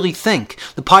people really think.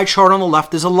 The pie chart on the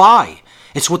left is a lie.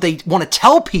 It's what they want to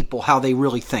tell people how they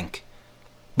really think.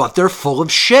 But they're full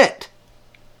of shit.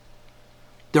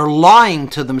 They're lying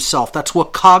to themselves. That's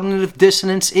what cognitive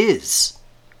dissonance is.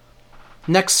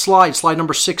 Next slide, slide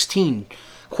number 16.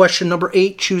 Question number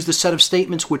 8, choose the set of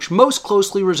statements which most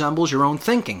closely resembles your own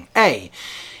thinking. A,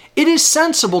 it is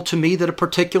sensible to me that a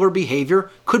particular behavior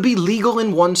could be legal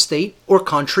in one state or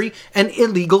country and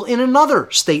illegal in another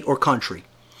state or country.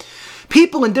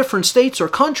 People in different states or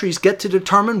countries get to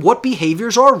determine what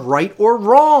behaviors are right or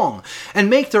wrong and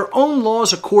make their own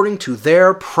laws according to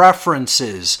their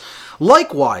preferences.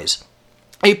 Likewise,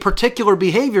 a particular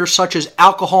behavior such as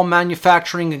alcohol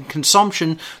manufacturing and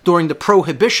consumption during the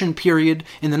Prohibition period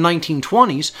in the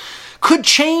 1920s could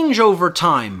change over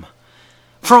time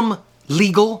from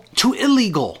legal to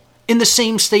illegal in the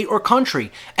same state or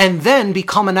country and then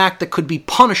become an act that could be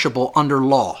punishable under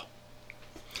law.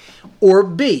 Or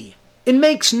B, it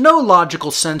makes no logical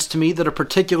sense to me that a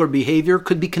particular behavior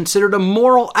could be considered a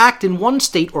moral act in one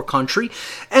state or country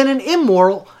and an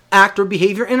immoral act or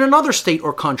behavior in another state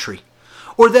or country.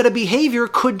 Or that a behavior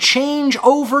could change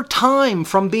over time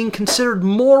from being considered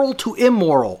moral to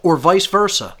immoral, or vice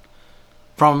versa,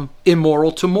 from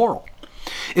immoral to moral.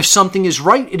 If something is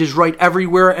right, it is right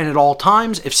everywhere and at all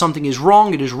times. If something is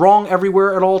wrong, it is wrong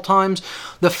everywhere at all times.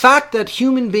 The fact that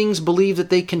human beings believe that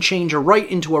they can change a right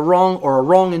into a wrong or a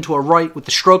wrong into a right with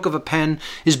the stroke of a pen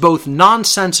is both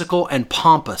nonsensical and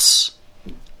pompous.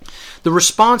 The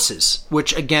responses,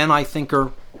 which again I think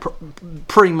are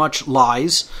pretty much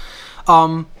lies,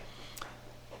 60%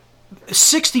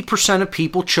 of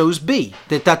people chose B,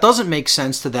 that doesn't make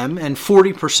sense to them, and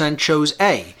 40% chose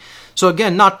A. So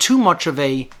again, not too much of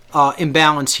a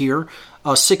imbalance here,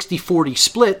 a 60-40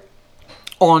 split.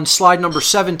 On slide number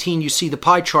 17, you see the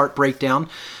pie chart breakdown.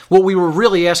 What we were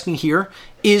really asking here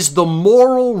is the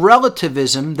moral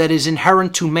relativism that is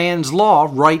inherent to man's law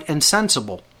right and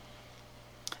sensible.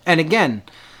 And again,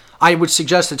 I would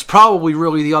suggest it's probably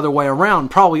really the other way around.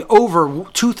 Probably over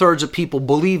 2/3 of people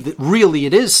believe that really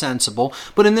it is sensible.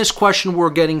 But in this question,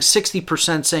 we're getting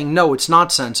 60% saying, no, it's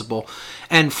not sensible.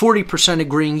 And 40%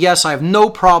 agreeing, yes, I have no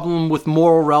problem with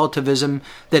moral relativism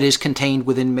that is contained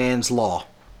within man's law.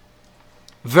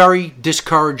 Very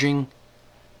discouraging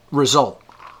result.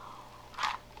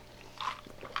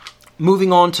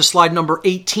 Moving on to slide number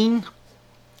 18.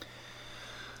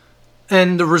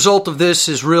 And the result of this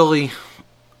is really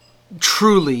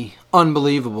truly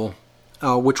unbelievable,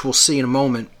 which we'll see in a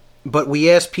moment. But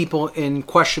we asked people in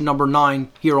question number 9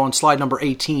 here on slide number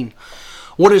 18,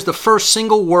 what is the first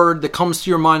single word that comes to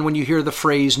your mind when you hear the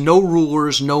phrase, no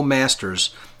rulers, no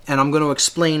masters? And I'm going to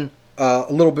explain a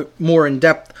little bit more in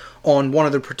depth on one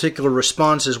of the particular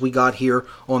responses we got here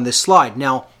on this slide.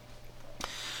 Now,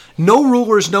 no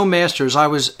rulers, no masters, I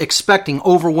was expecting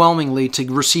overwhelmingly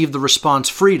to receive the response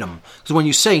freedom. Because when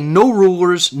you say no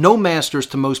rulers, no masters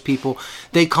to most people,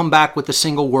 they come back with the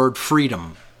single word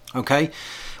freedom. Okay?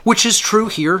 Which is true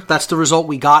here. That's the result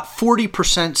we got.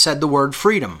 40% said the word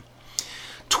freedom.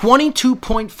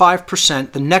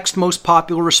 22.5%, the next most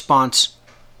popular response,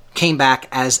 came back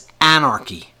as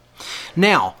anarchy.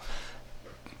 Now,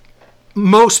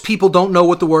 most people don't know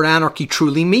what the word anarchy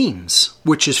truly means,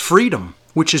 which is freedom.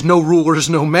 Which is no rulers,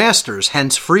 no masters,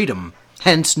 hence freedom,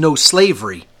 hence no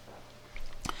slavery.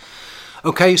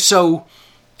 Okay, so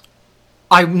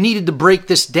I needed to break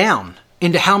this down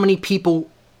into how many people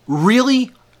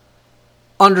really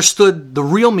understood the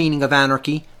real meaning of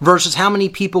anarchy versus how many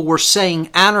people were saying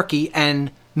anarchy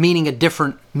and meaning a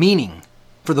different meaning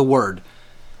for the word.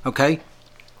 Okay?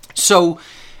 So,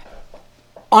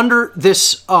 under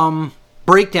this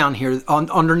breakdown here,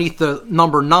 underneath the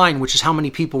number 9, which is how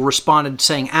many people responded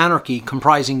saying anarchy,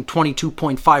 comprising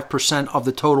 22.5% of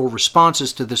the total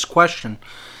responses to this question,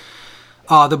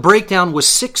 the breakdown was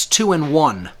 6, 2, and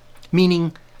 1,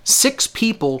 meaning 6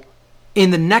 people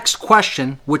in the next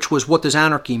question, which was what does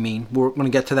anarchy mean, we're going to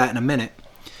get to that in a minute,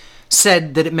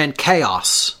 said that it meant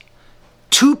chaos.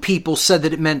 2 people said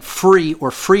that it meant free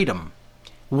or freedom.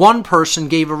 1 person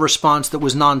gave a response that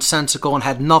was nonsensical and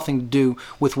had nothing to do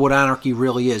with what anarchy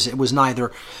really is. It was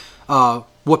neither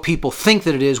what people think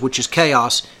that it is, which is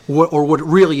chaos, or what it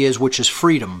really is, which is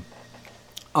freedom,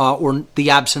 or the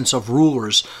absence of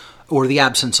rulers, or the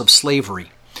absence of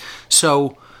slavery.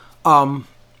 So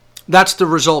that's the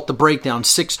result, the breakdown,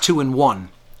 6, 2, and 1.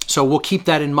 So we'll keep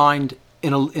that in mind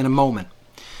in a moment.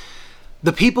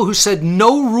 The people who said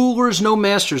no rulers, no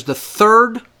masters, the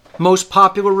third most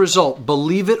popular result,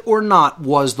 believe it or not,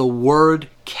 was the word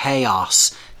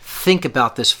chaos. Think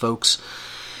about this, folks.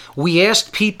 We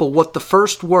asked people what the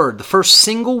first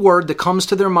single word that comes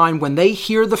to their mind when they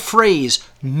hear the phrase,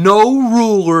 no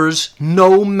rulers,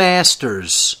 no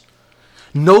masters.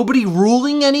 Nobody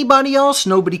ruling anybody else,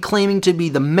 nobody claiming to be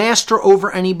the master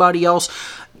over anybody else,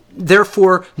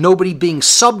 therefore nobody being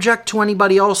subject to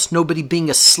anybody else, nobody being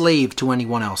a slave to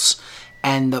anyone else.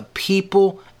 And the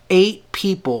people, 8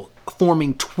 people,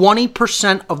 forming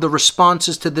 20% of the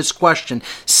responses to this question,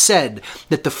 said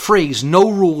that the phrase no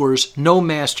rulers, no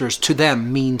masters to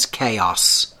them means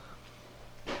chaos.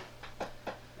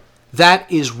 That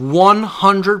is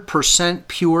 100%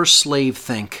 pure slave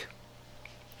think.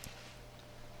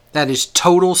 That is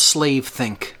total slave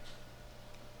think.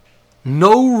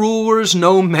 No rulers,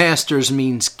 no masters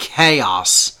means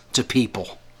chaos to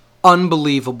people.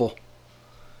 Unbelievable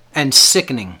and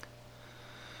sickening.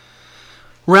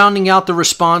 Rounding out the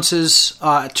responses,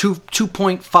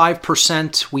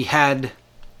 2.5%, we had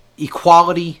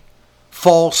equality,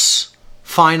 false,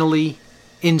 finally,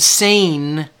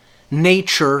 insane,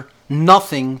 nature,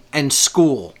 nothing, and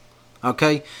school.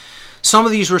 Okay? Some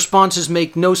of these responses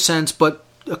make no sense, but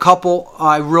a couple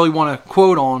I really want to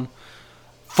quote on.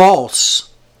 False.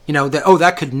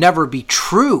 That could never be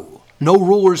true. No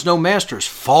rulers, no masters.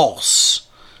 False.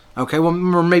 Okay, well,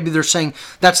 maybe they're saying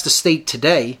that's the state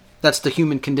today. That's the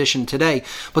human condition today.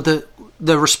 But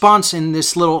the response in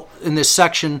this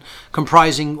section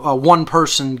comprising 1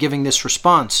 person giving this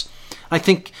response, I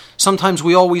think sometimes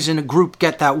we always in a group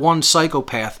get that one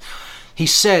psychopath. He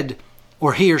said,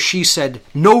 or he or she said,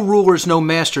 no rulers, no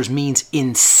masters means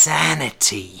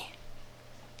insanity.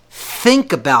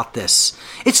 Think about this.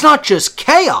 It's not just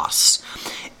chaos.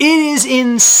 It is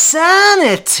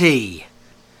insanity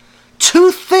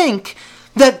to think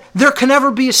that there can never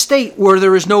be a state where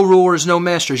there is no rulers, no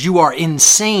masters. You are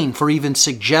insane for even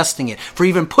suggesting it, for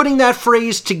even putting that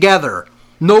phrase together.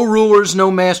 No rulers, no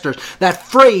masters. That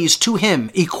phrase to him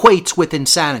equates with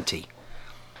insanity.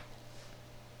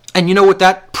 And you know what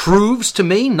that proves to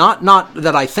me? Not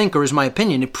that I think or is my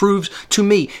opinion. It proves to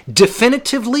me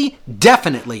definitively,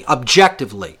 definitely,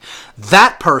 objectively,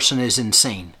 that person is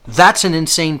insane. That's an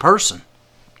insane person.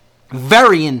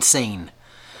 Very insane.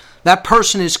 That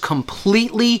person is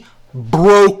completely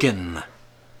broken.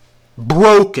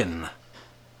 Broken.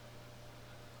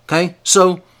 Okay?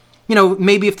 So,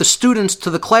 maybe if the students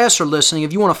to the class are listening,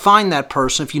 if you want to find that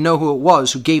person, if you know who it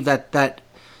was who gave that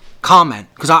comment,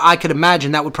 because I could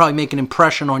imagine that would probably make an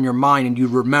impression on your mind and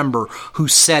you'd remember who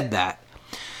said that.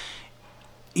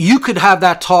 You could have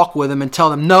that talk with them and tell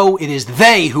them, no, it is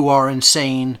they who are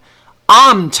insane.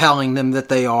 I'm telling them that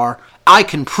they are. I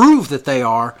can prove that they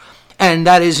are. And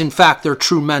that is, in fact, their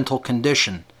true mental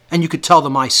condition. And you could tell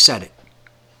them I said it.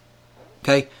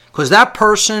 Okay? Because that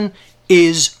person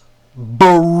is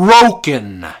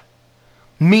broken.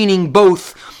 Meaning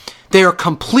both they are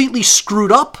completely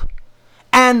screwed up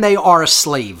and they are a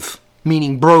slave.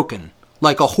 Meaning broken.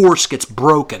 Like a horse gets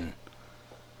broken.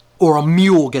 Or a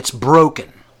mule gets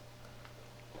broken.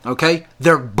 Okay?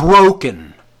 They're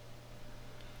broken.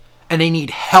 And they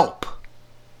need help.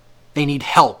 They need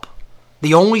help.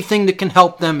 The only thing that can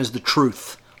help them is the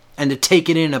truth, and to take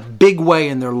it in a big way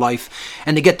in their life,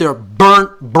 and to get their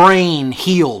burnt brain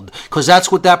healed, because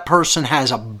that's what that person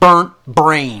has, a burnt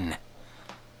brain.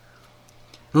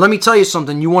 And let me tell you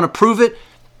something, you want to prove it?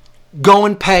 Go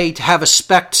and pay to have a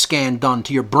SPECT scan done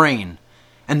to your brain,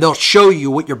 and they'll show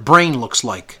you what your brain looks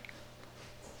like.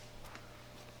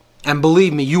 And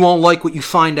believe me, you won't like what you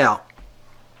find out,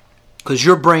 because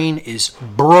your brain is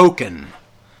broken.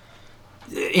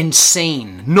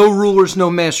 insane. No rulers, no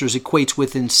masters equates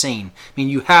with insane. I mean,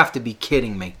 you have to be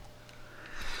kidding me.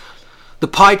 The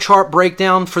pie chart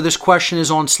breakdown for this question is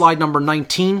on slide number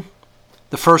 19.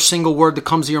 The first single word that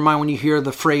comes to your mind when you hear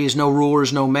the phrase no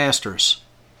rulers, no masters.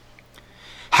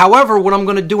 However, what I'm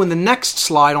going to do in the next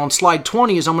slide, on slide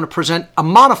 20, is I'm going to present a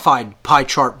modified pie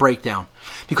chart breakdown.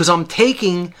 Because I'm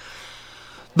taking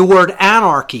the word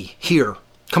anarchy here,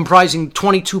 comprising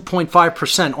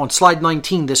 22.5% on slide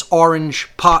 19, this orange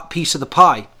piece of the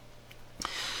pie.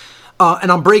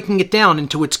 And I'm breaking it down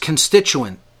into its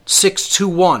constituent,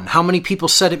 621. How many people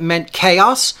said it meant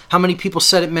chaos? How many people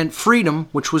said it meant freedom,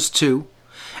 which was 2?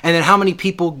 And then how many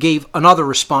people gave another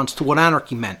response to what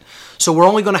anarchy meant? So we're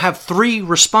only going to have 3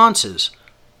 responses.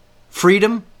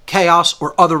 Freedom, chaos,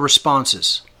 or other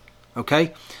responses.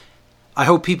 Okay? I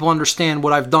hope people understand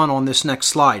what I've done on this next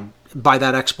slide by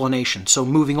that explanation. So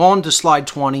moving on to slide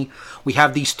 20, we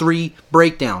have these 3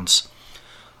 breakdowns.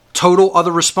 Total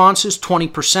other responses,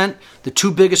 20%. The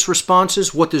 2 biggest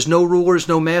responses, what does no rulers,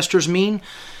 no masters mean?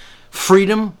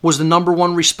 Freedom was the number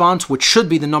 1 response, which should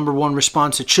be the number 1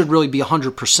 response. It should really be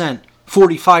 100%,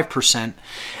 45%.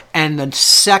 And the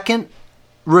second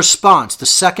response, the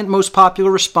second most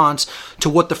popular response to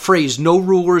what the phrase no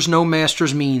rulers, no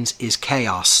masters means is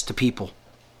chaos to people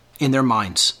in their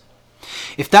minds.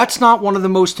 If that's not one of the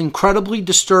most incredibly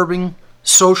disturbing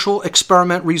social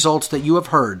experiment results that you have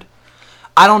heard,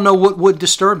 I don't know what would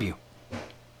disturb you.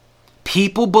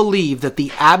 People believe that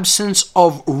the absence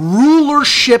of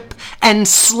rulership and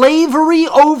slavery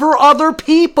over other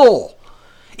people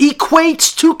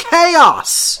equates to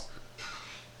chaos.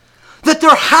 That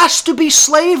there has to be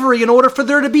slavery in order for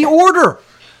there to be order.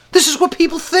 This is what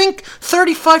people think.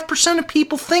 35% of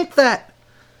people think that.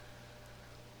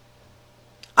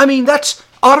 I mean, that's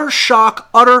utter shock,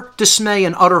 utter dismay,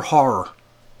 and utter horror.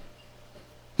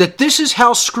 That this is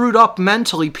how screwed up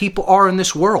mentally people are in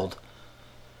this world.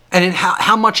 And in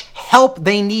how much help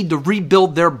they need to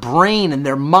rebuild their brain and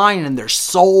their mind and their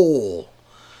soul.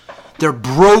 They're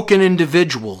broken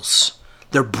individuals.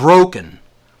 They're broken.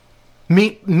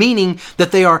 Meaning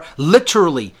that they are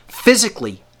literally,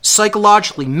 physically,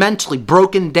 psychologically, mentally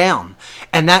broken down.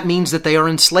 And that means that they are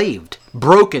enslaved.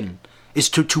 Broken is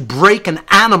to break an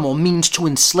animal means to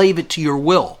enslave it to your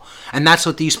will. And that's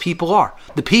what these people are.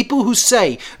 The people who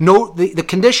say the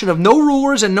condition of no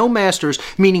rulers and no masters,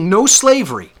 meaning no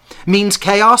slavery, means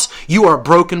chaos, you are a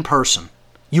broken person.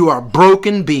 You are a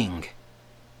broken being.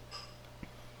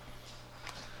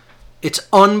 It's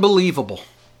unbelievable.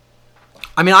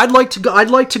 I mean, I'd like to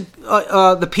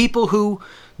the people who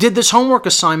did this homework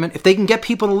assignment, if they can get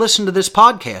people to listen to this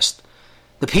podcast,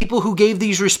 the people who gave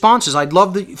these responses, I'd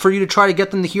love for you to try to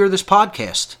get them to hear this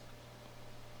podcast.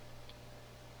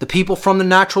 The people from the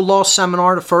Natural Law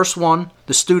Seminar, the first one,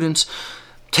 the students,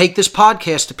 take this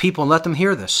podcast to people and let them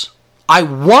hear this. I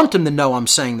want them to know I'm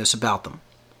saying this about them.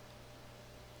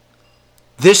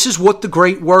 This is what the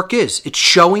great work is. It's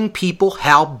showing people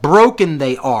how broken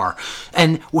they are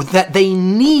and that they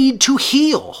need to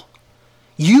heal.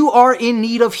 You are in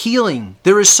need of healing.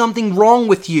 There is something wrong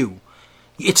with you.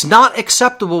 It's not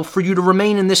acceptable for you to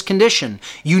remain in this condition.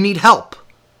 You need help.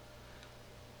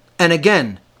 And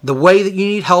again, the way that you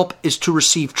need help is to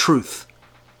receive truth.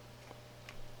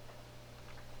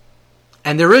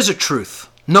 And there is a truth.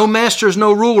 No masters,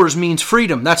 no rulers means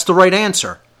freedom. That's the right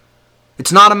answer.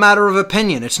 It's not a matter of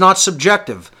opinion. It's not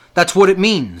subjective. That's what it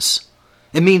means.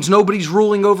 It means nobody's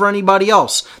ruling over anybody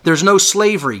else. There's no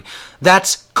slavery.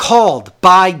 That's called,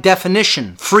 by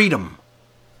definition, freedom.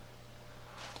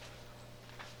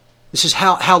 This is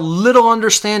how little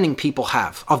understanding people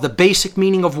have of the basic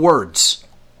meaning of words.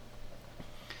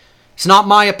 It's not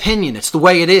my opinion. It's the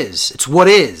way it is. It's what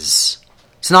is.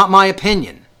 It's not my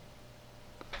opinion.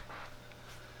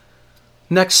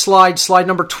 Next slide, slide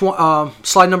number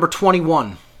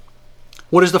 21.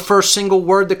 What is the first single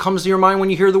word that comes to your mind when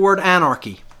you hear the word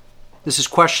anarchy? This is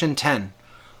question 10.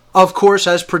 Of course,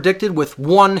 as predicted, with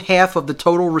 1/2 of the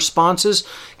total responses,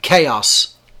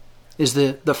 chaos is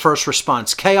the first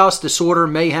response. Chaos, disorder,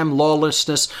 mayhem,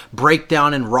 lawlessness,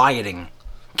 breakdown, and rioting.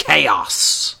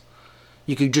 Chaos.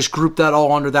 You could just group that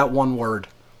all under that one word.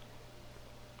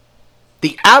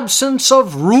 The absence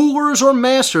of rulers or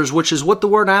masters, which is what the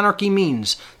word anarchy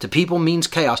means to people, means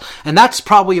chaos. And that's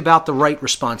probably about the right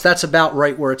response. That's about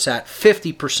right where it's at.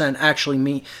 50%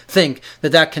 actually think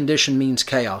that condition means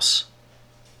chaos.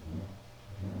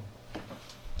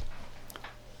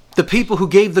 The people who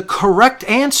gave the correct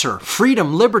answer,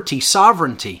 freedom, liberty,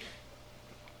 sovereignty.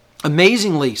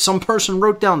 Amazingly, some person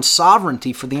wrote down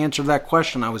sovereignty for the answer to that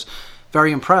question. I was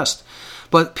very impressed.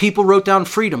 But people wrote down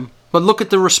freedom. But look at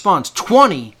the response.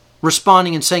 20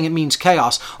 responding and saying it means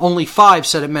chaos. Only 5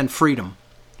 said it meant freedom,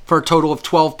 for a total of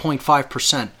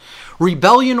 12.5%.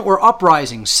 Rebellion or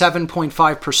uprising,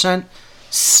 7.5%.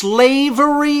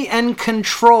 Slavery and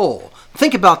control.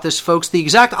 Think about this, folks. The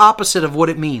exact opposite of what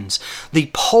it means.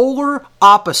 The polar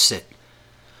opposite.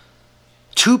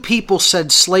 2 people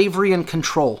said slavery and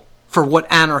control for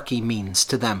what anarchy means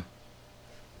to them.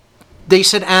 They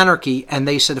said anarchy, and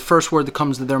they said the first word that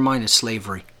comes to their mind is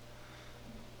slavery.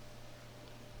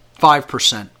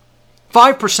 5%.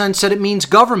 5% said it means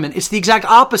government. It's the exact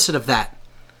opposite of that.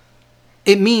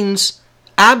 It means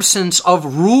absence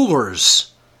of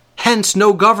rulers, hence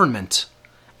no government.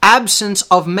 Absence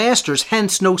of masters,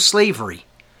 hence no slavery.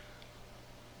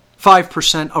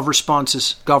 5% of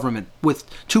responses government, with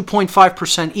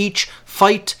 2.5% each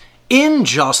fight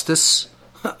injustice.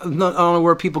 I don't know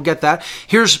where people get that.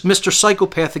 Here's Mr.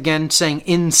 Psychopath again saying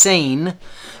insane,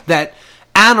 that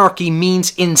anarchy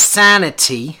means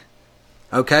insanity.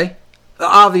 Okay?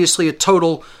 Obviously a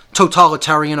total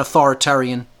totalitarian,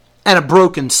 authoritarian, and a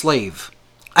broken slave.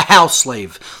 A house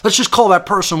slave. Let's just call that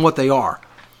person what they are.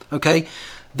 Okay?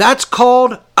 That's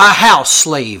called a house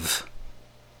slave.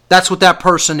 That's what that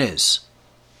person is.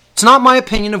 It's not my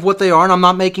opinion of what they are, and I'm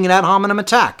not making an ad hominem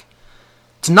attack.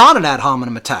 It's not an ad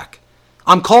hominem attack.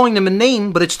 I'm calling them a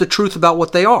name, but it's the truth about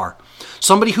what they are.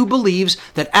 Somebody who believes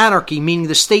that anarchy, meaning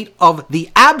the state of the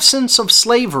absence of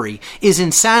slavery, is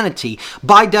insanity,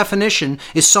 by definition,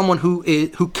 is someone who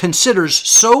considers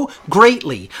so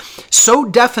greatly, so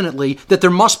definitely, that there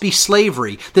must be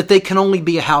slavery, that they can only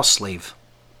be a house slave.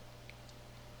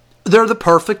 They're the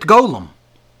perfect golem.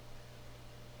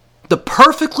 The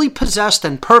perfectly possessed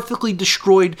and perfectly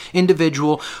destroyed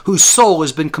individual whose soul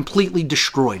has been completely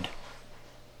destroyed.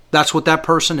 That's what that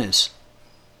person is.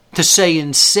 To say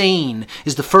insane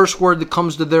is the first word that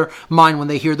comes to their mind when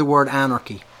they hear the word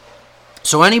anarchy.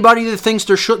 So anybody that thinks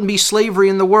there shouldn't be slavery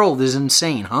in the world is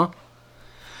insane, huh?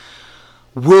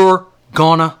 We're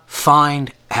gonna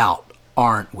find out,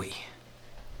 aren't we?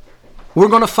 We're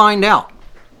gonna find out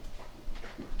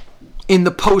in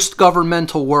the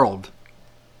post-governmental world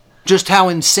just how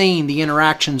insane the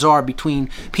interactions are between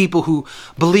people who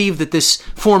believe that this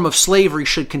form of slavery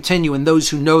should continue and those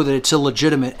who know that it's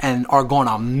illegitimate and are going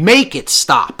to make it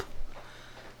stop.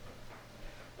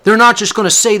 They're not just going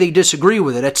to say they disagree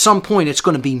with it. At some point, it's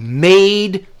going to be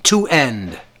made to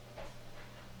end.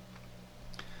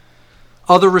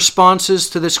 Other responses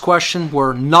to this question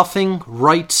were nothing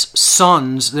writes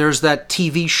sons. There's that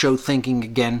TV show thinking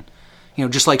again. You know,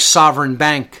 just like Sovereign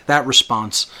Bank, that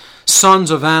response. Sons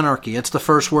of Anarchy. It's the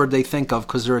first word they think of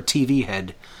because they're a TV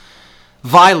head.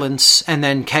 Violence and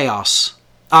then chaos.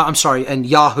 And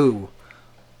Yahoo,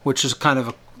 which is kind of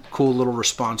a cool little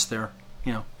response there.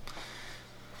 You know.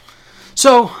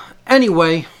 So,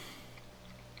 anyway,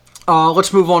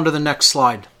 let's move on to the next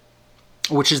slide,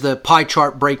 which is the pie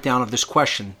chart breakdown of this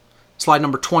question. Slide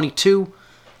number 22,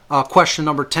 question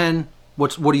number 10.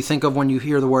 What do you think of when you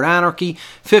hear the word anarchy?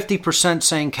 50%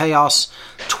 saying chaos,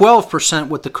 12%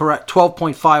 with the correct,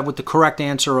 12.5 with the correct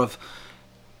answer of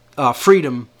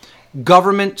freedom,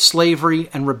 government, slavery,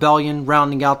 and rebellion,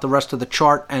 rounding out the rest of the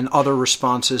chart, and other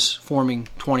responses forming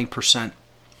 20%.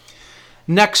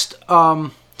 Next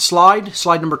slide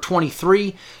number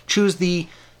 23. Choose the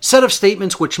set of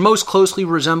statements which most closely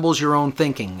resembles your own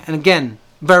thinking. And again,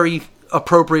 very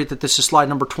appropriate that this is slide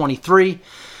number 23.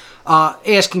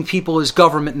 Asking people, is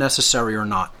government necessary or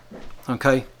not?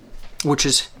 Okay? Which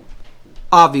is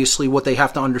obviously what they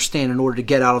have to understand in order to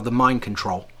get out of the mind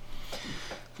control.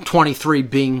 23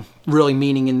 being really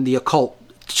meaning in the occult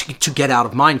to get out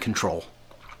of mind control.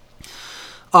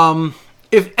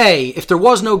 If there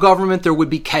was no government, there would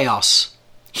be chaos.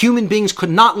 Human beings could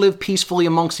not live peacefully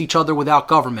amongst each other without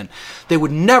government. They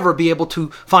would never be able to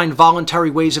find voluntary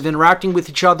ways of interacting with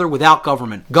each other without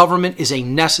government. Government is a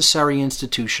necessary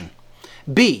institution.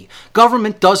 B,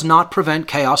 government does not prevent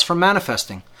chaos from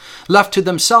manifesting. Left to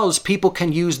themselves, people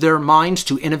can use their minds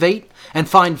to innovate and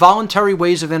find voluntary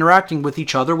ways of interacting with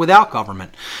each other without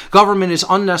government. Government is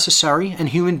unnecessary, and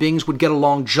human beings would get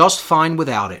along just fine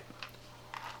without it.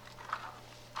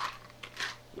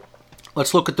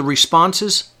 Let's look at the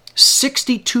responses.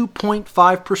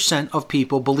 62.5% of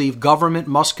people believe government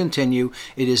must continue.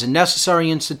 It is a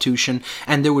necessary institution,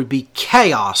 and there would be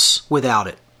chaos without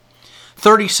it.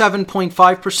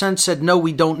 37.5% said, no,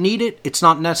 we don't need it. It's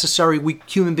not necessary. We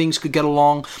human beings could get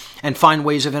along and find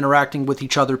ways of interacting with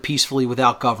each other peacefully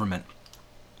without government.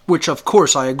 Which, of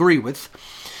course, I agree with.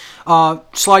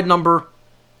 Slide number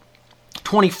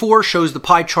 24 shows the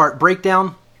pie chart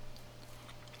breakdown,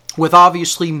 with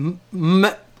obviously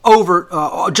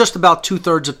over just about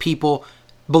 2/3 of people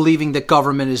believing that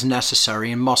government is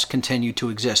necessary and must continue to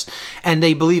exist. And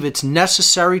they believe it's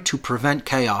necessary to prevent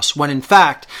chaos, when in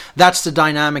fact, that's the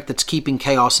dynamic that's keeping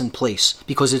chaos in place,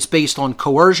 because it's based on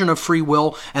coercion of free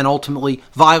will and ultimately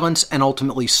violence and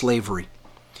ultimately slavery.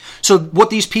 So what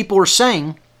these people are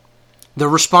saying, the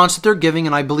response that they're giving,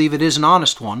 and I believe it is an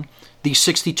honest one, these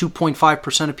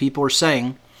 62.5% of people are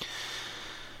saying,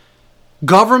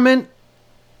 government,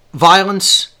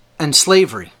 violence, and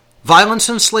slavery. Violence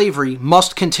and slavery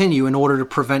must continue in order to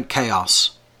prevent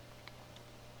chaos.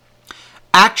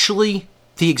 Actually,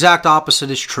 the exact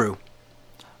opposite is true.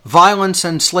 Violence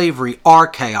and slavery are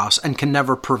chaos and can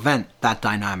never prevent that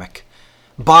dynamic.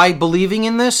 By believing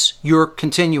in this, you're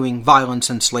continuing violence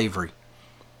and slavery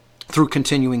through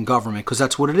continuing government, because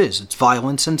that's what it is. It's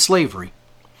violence and slavery.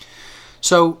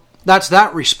 So that's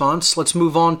that response. Let's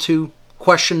move on to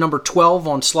question number 12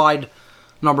 on slide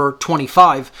number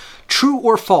 25. True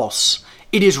or false?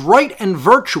 It is right and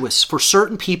virtuous for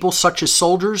certain people, such as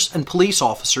soldiers and police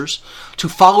officers, to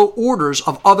follow orders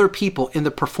of other people in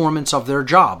the performance of their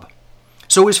job.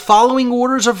 So is following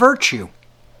orders a virtue?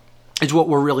 Is what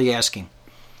we're really asking.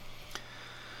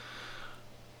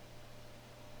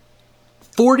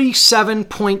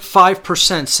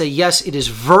 47.5% say yes, it is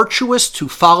virtuous to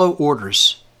follow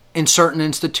orders in certain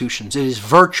institutions. It is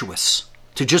virtuous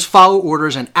to just follow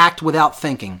orders and act without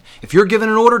thinking. If you're given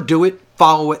an order, do it,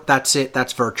 follow it, that's it,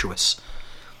 that's virtuous.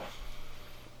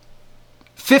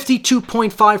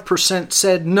 52.5%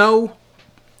 said no,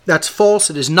 that's false,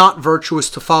 it is not virtuous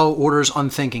to follow orders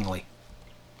unthinkingly.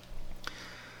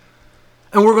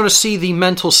 And we're going to see the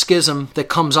mental schism that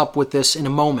comes up with this in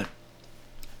a moment.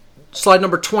 Slide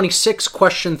number 26,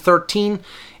 question 13.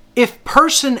 If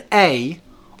person A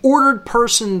ordered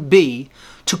person B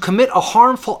to commit a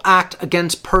harmful act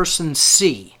against person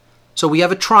C. So we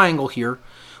have a triangle here.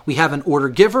 We have an order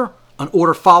giver, an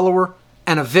order follower,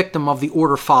 and a victim of the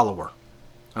order follower.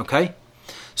 Okay?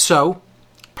 So,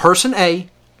 person A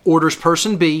orders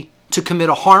person B to commit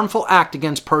a harmful act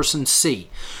against person C.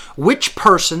 Which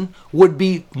person would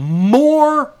be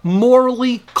more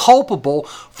morally culpable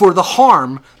for the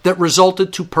harm that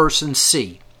resulted to person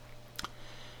C?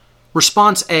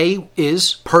 Response A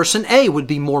is person A would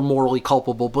be more morally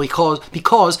culpable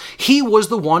because he was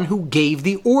the one who gave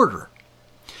the order.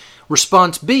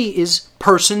 Response B is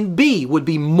person B would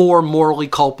be more morally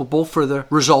culpable for the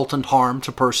resultant harm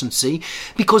to person C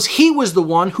because he was the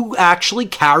one who actually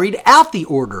carried out the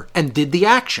order and did the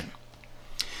action.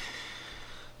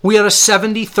 We had a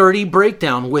 70-30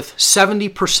 breakdown with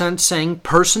 70% saying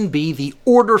person B, the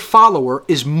order follower,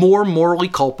 is more morally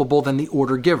culpable than the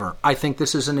order giver. I think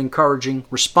this is an encouraging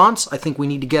response. I think we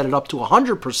need to get it up to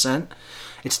 100%.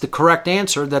 It's the correct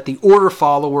answer that the order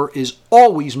follower is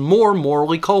always more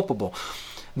morally culpable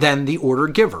than the order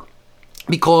giver.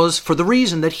 Because for the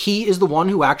reason that he is the one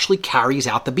who actually carries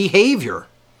out the behavior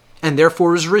and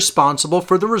therefore is responsible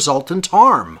for the resultant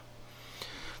harm.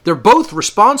 They're both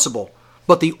responsible,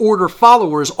 but the order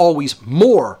follower is always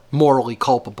more morally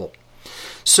culpable.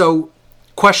 So,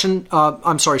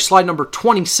 slide number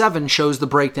 27 shows the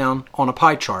breakdown on a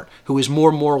pie chart. Who is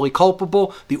more morally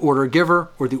culpable, the order giver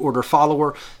or the order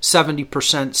follower?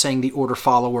 70% saying the order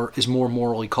follower is more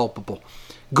morally culpable.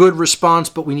 Good response,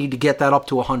 but we need to get that up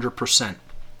to 100%.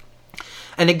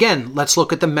 And again, let's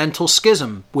look at the mental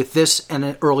schism with this and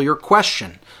an earlier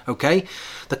question. Okay?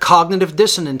 The cognitive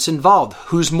dissonance involved.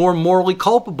 Who's more morally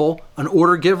culpable, an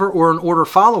order giver or an order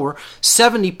follower?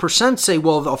 70% say,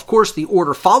 well, of course, the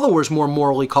order follower is more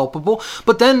morally culpable.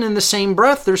 But then in the same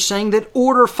breath, they're saying that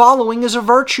order following is a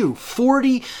virtue.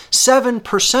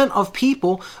 47% of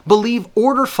people believe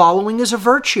order following is a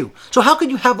virtue. So how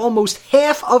could you have almost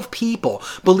half of people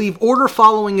believe order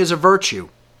following is a virtue?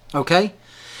 Okay?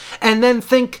 And then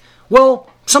think, well,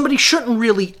 somebody shouldn't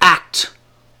really act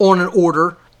on an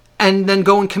order and then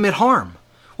go and commit harm.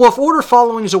 Well, if order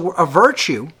following is a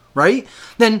virtue, right,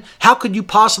 then how could you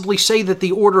possibly say that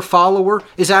the order follower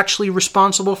is actually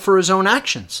responsible for his own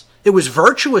actions? It was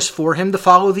virtuous for him to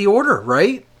follow the order,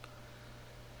 right?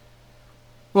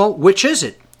 Well, which is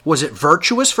it? Was it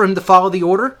virtuous for him to follow the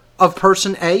order of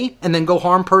person A and then go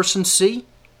harm person C?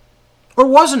 Or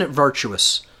wasn't it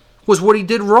virtuous? Was what he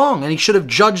did wrong and he should have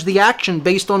judged the action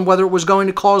based on whether it was going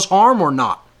to cause harm or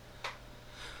not?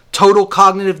 Total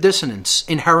cognitive dissonance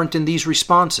inherent in these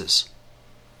responses.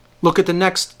 Look at the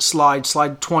next slide,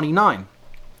 slide 29.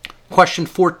 Question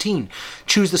 14.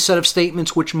 Choose the set of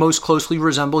statements which most closely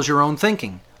resembles your own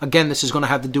thinking. Again, this is going to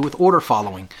have to do with order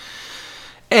following.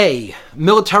 A.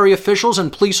 Military officials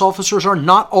and police officers are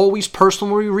not always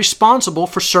personally responsible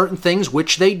for certain things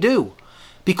which they do.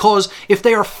 Because if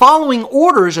they are following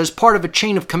orders as part of a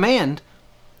chain of command,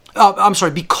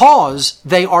 because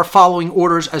they are following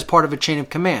orders as part of a chain of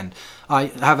command. I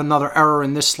have another error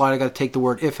in this slide. I got to take the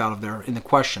word if out of there in the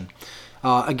question.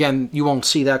 Again, you won't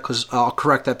see that because I'll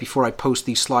correct that before I post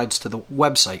these slides to the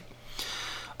website.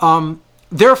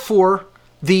 Therefore,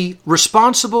 the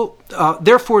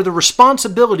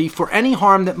responsibility for any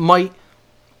harm that might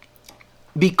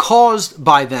be caused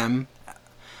by them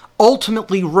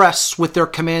ultimately rests with their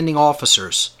commanding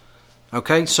officers.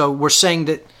 Okay, so we're saying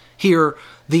that here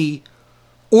the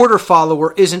order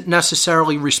follower isn't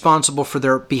necessarily responsible for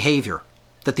their behavior,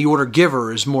 that the order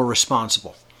giver is more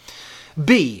responsible.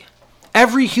 B,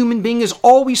 every human being is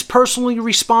always personally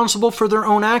responsible for their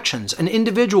own actions. An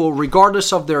individual,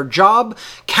 regardless of their job,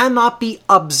 cannot be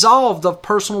absolved of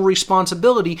personal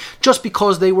responsibility just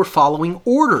because they were following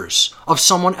orders of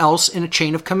someone else in a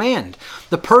chain of command.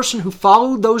 The person who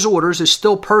followed those orders is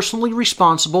still personally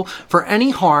responsible for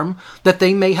any harm that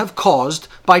they may have caused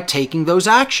by taking those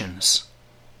actions.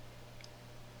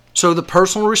 So the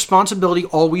personal responsibility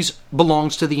always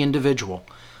belongs to the individual.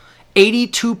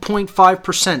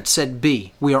 82.5% said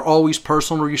B. We are always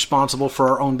personally responsible for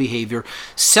our own behavior.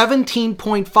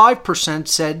 17.5%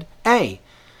 said A.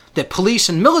 That police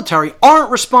and military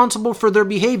aren't responsible for their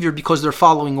behavior because they're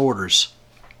following orders.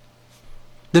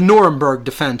 The Nuremberg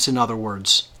defense, in other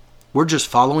words. We're just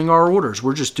following our orders.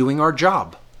 We're just doing our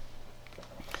job.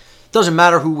 Doesn't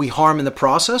matter who we harm in the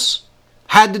process.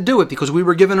 Had to do it because we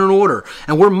were given an order.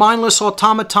 And we're mindless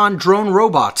automaton drone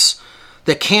robots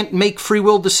that can't make free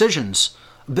will decisions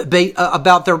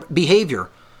about their behavior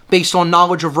based on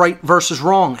knowledge of right versus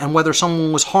wrong and whether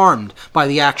someone was harmed by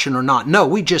the action or not. No,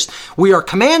 we are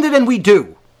commanded and we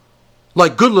do,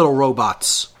 like good little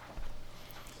robots.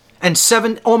 And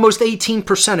almost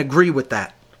 18% agree with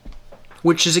that,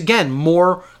 which is again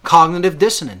more cognitive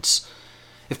dissonance.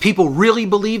 If people really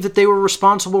believe that they were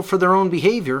responsible for their own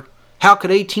behavior, how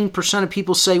could 18% of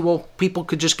people say, well, people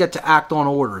could just get to act on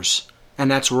orders,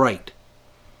 and that's right?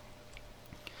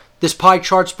 This pie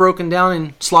chart's broken down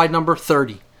in slide number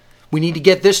 30. We need to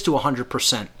get this to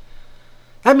 100%.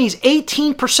 That means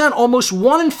 18%, almost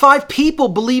 1 in 5 people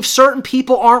believe certain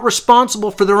people aren't responsible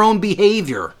for their own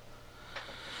behavior.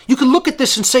 You can look at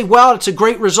this and say, wow, it's a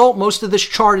great result. Most of this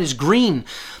chart is green.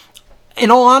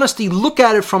 In all honesty, look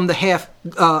at it from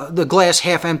the glass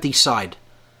half empty side.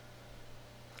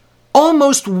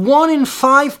 Almost 1 in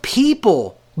 5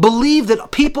 people believe that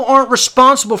people aren't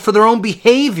responsible for their own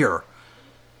behavior,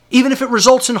 even if it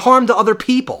results in harm to other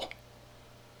people,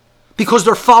 because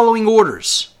they're following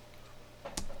orders.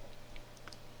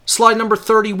 Slide number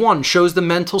 31 shows the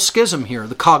mental schism here,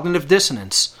 the cognitive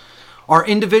dissonance. Are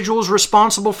individuals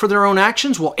responsible for their own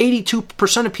actions? Well,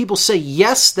 82% of people say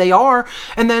yes, they are.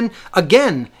 And then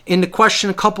again, in the question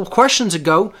a couple questions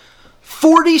ago,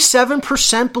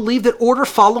 47% believe that order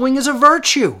following is a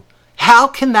virtue. How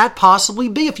can that possibly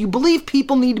be? If you believe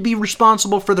people need to be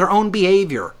responsible for their own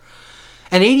behavior,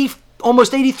 and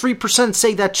almost 83%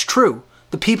 say that's true,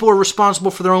 the people are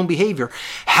responsible for their own behavior,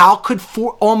 how could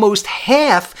almost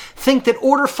half think that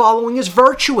order following is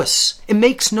virtuous? It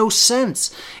makes no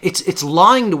sense. It's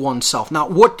lying to oneself. Now,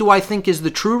 what do I think is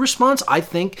the true response? I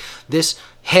think this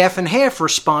half and half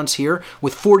response here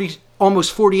with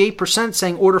almost 48%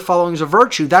 saying order following is a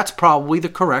virtue, that's probably the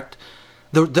correct,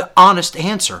 the honest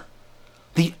answer.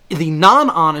 The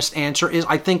non-honest answer is,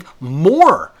 I think,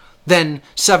 more than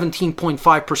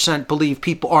 17.5% believe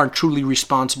people aren't truly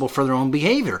responsible for their own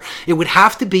behavior. It would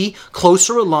have to be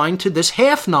closer aligned to this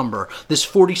half number, this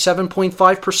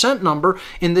 47.5% number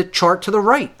in the chart to the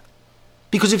right.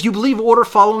 Because if you believe order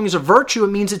following is a virtue,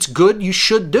 it means it's good, you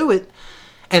should do it,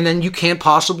 and then you can't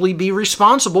possibly be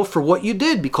responsible for what you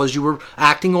did because you were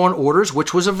acting on orders,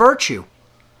 which was a virtue.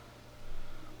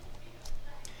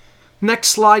 Next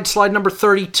slide, slide number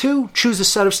 32. Choose a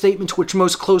set of statements which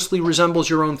most closely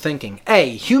resembles your own thinking. A.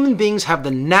 Human beings have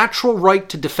the natural right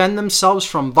to defend themselves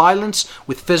from violence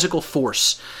with physical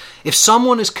force. If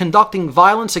someone is conducting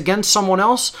violence against someone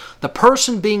else, the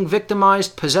person being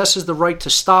victimized possesses the right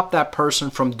to stop that person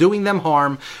from doing them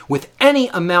harm with any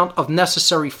amount of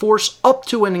necessary force, up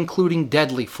to and including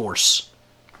deadly force.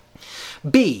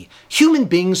 B. Human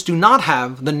beings do not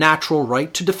have the natural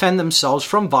right to defend themselves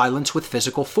from violence with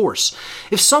physical force.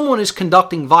 If someone is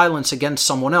conducting violence against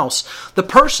someone else, the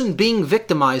person being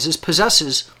victimized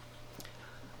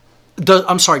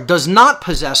does not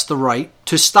possess the right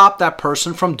to stop that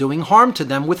person from doing harm to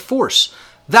them with force.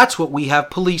 That's what we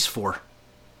have police for.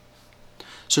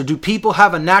 So do people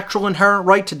have a natural inherent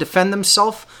right to defend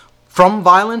themselves from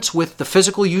violence with the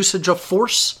physical usage of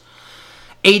force?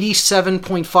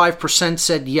 87.5%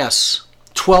 said yes.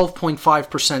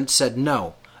 12.5% said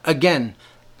no. Again,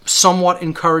 somewhat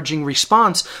encouraging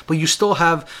response, but you still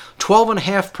have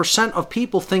 12.5% of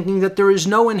people thinking that there is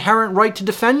no inherent right to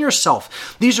defend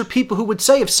yourself. These are people who would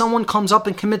say if someone comes up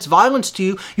and commits violence to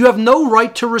you, you have no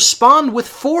right to respond with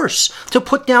force to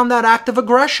put down that act of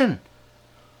aggression.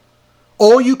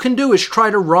 All you can do is try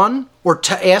to run or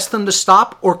to ask them to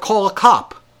stop or call a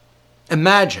cop.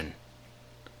 Imagine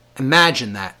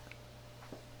that.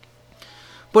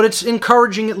 But it's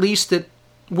encouraging at least that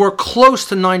we're close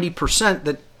to 90%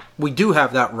 that we do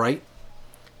have that right.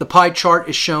 The pie chart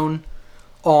is shown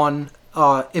on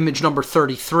image number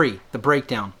 33, the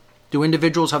breakdown. Do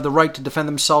individuals have the right to defend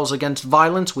themselves against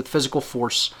violence with physical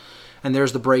force? And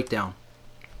there's the breakdown.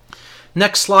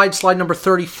 Next slide, slide number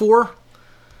 34.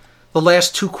 The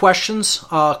last two questions.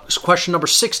 Question number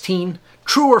 16.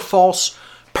 True or false?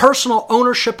 Personal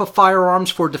ownership of firearms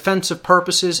for defensive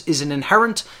purposes is an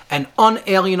inherent and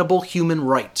unalienable human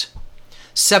right.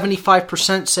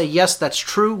 75% say yes, that's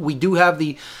true. We do have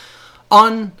the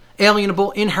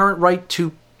unalienable inherent right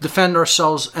to defend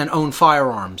ourselves and own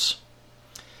firearms.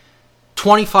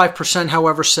 25%,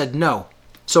 however, said no.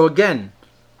 So again,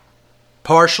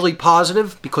 partially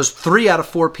positive because 3 out of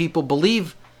 4 people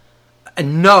believe,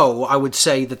 and no, I would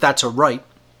say that that's a right,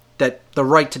 that the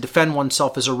right to defend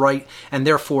oneself is a right, and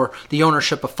therefore the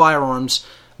ownership of firearms,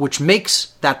 which makes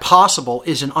that possible,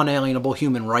 is an unalienable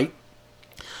human right.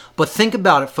 But think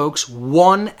about it, folks.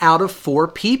 1 out of 4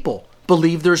 people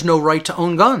believe there's no right to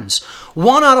own guns.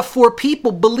 1 out of 4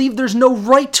 people believe there's no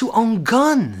right to own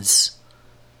guns.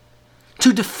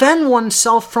 To defend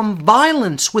oneself from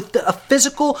violence with a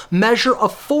physical measure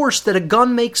of force that a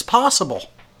gun makes possible.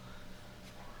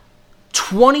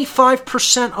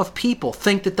 25% of people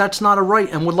think that that's not a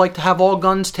right and would like to have all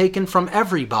guns taken from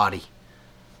everybody.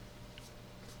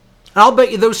 And I'll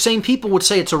bet you those same people would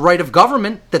say it's a right of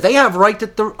government, that they have right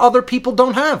that the other people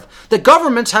don't have. That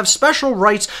governments have special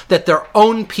rights that their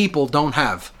own people don't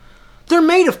have. They're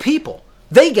made of people.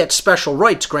 They get special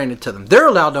rights granted to them. They're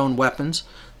allowed to own weapons.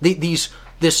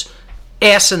 This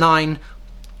asinine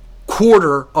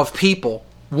quarter of people,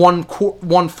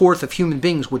 1/4 of human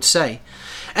beings would say.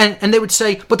 And they would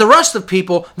say, but the rest of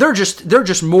people, they're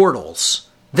just mortals.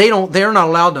 They're not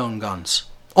allowed to own guns.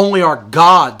 Only our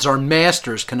gods, our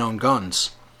masters, can own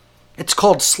guns. It's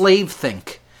called slave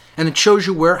think, and it shows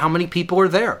you how many people are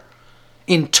there.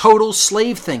 In total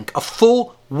slave think, a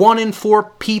full 1 in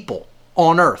 4 people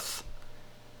on Earth.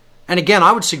 And again,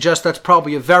 I would suggest that's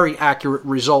probably a very accurate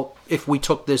result if we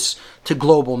took this to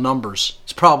global numbers.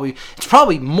 It's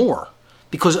probably more.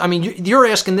 Because, I mean, you're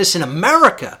asking this in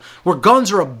America, where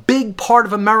guns are a big part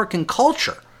of American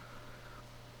culture.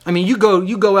 I mean, you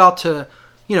go out to,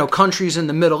 countries in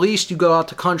the Middle East, you go out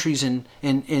to countries in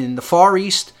the Far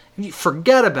East,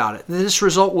 forget about it. This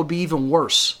result would be even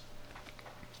worse.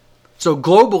 So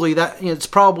globally, it's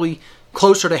probably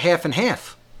closer to half and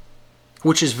half,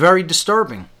 which is very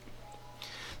disturbing.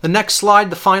 The next slide,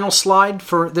 the final slide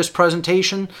for this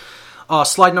presentation,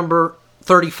 slide number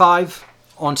 35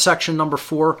 on section number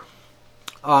 4.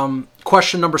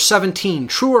 Question number 17,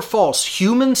 true or false,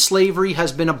 human slavery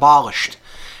has been abolished,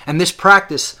 and this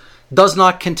practice does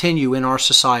not continue in our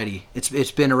society.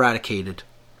 It's been eradicated.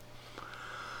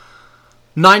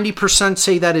 90%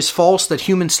 say that is false, that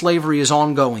human slavery is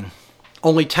ongoing.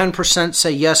 Only 10%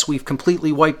 say yes, we've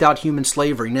completely wiped out human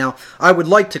slavery. Now, I would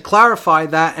like to clarify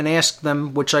that and ask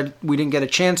them, which we didn't get a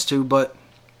chance to, but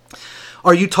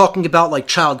are you talking about like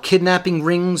child kidnapping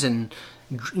rings and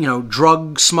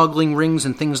drug smuggling rings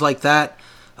and things like that?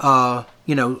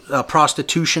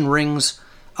 Prostitution rings?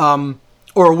 Or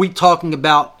are we talking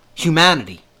about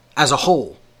humanity as a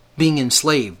whole being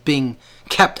enslaved, being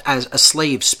kept as a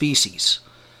slave species?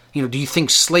 Do you think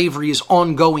slavery is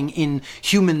ongoing in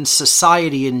human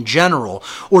society in general,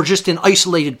 or just in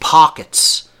isolated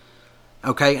pockets?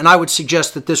 Okay, and I would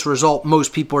suggest that this result,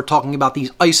 most people are talking about these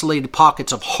isolated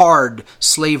pockets of hard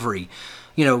slavery,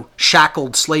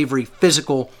 shackled slavery,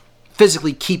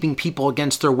 physically keeping people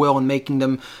against their will and making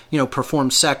them,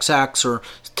 perform sex acts, or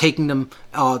taking them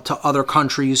to other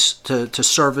countries to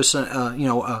service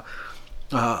a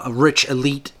rich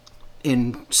elite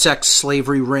in sex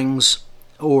slavery rings,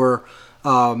 or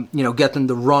get them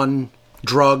to run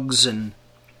drugs and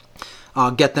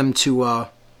get them to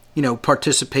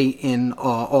participate in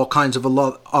all kinds of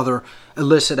other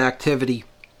illicit activity,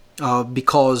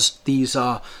 because these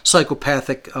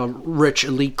psychopathic rich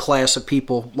elite class of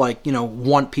people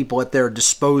want people at their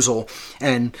disposal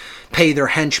and pay their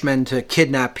henchmen to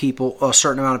kidnap people, a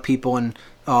certain amount of people, and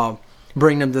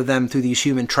bring them to them through these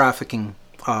human trafficking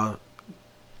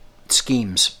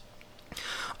schemes.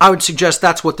 I would suggest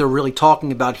that's what they're really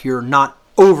talking about here, not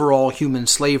overall human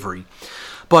slavery.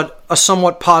 but a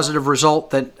somewhat positive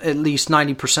result that at least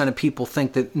 90% of people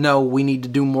think that, no, we need to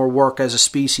do more work as a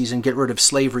species and get rid of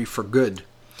slavery for good.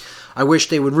 I wish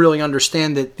they would really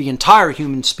understand that the entire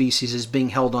human species is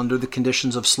being held under the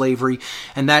conditions of slavery,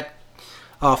 and that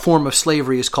form of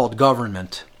slavery is called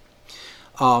government.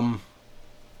 And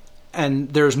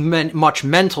there's much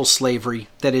mental slavery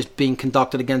that is being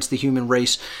conducted against the human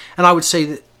race, and I would say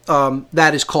that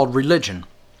that is called religion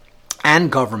and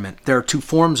government. There are two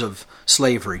forms of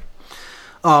slavery.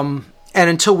 And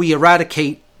until we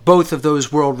eradicate both of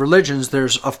those world religions,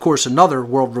 there's, of course, another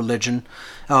world religion.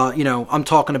 I'm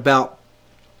talking about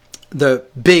the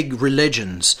big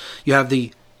religions. You have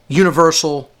the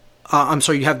universal,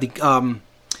 you have the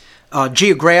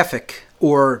geographic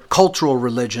or cultural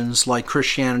religions like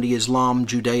Christianity, Islam,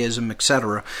 Judaism,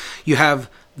 etc. You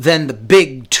have then the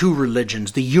big two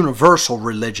religions, the universal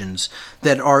religions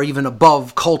that are even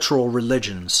above cultural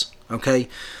religions, okay?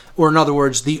 Or in other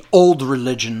words, the old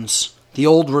religions. The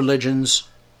old religions,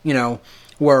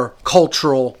 were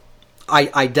cultural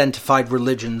identified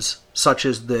religions, such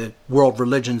as the world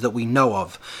religions that we know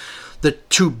of. The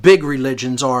two big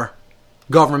religions are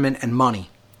government and money,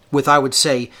 with, I would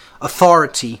say,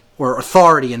 authority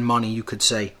and money, you could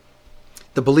say.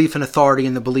 The belief in authority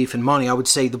and the belief in money. I would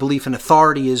say the belief in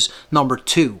authority is number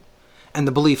 2, and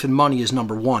the belief in money is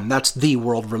number 1. That's the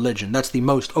world religion. That's the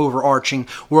most overarching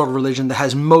world religion that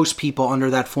has most people under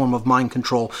that form of mind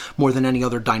control more than any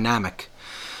other dynamic.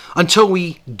 Until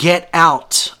we get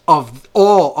out of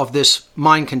all of this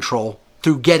mind control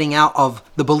through getting out of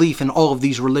the belief in all of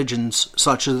these religions,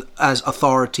 such as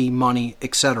authority, money,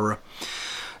 etc.,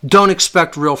 don't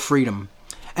expect real freedom.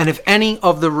 And if any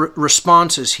of the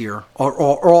responses here, or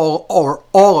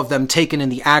all of them taken in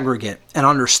the aggregate and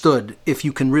understood, if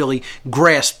you can really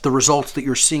grasp the results that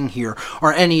you're seeing here,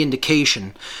 are any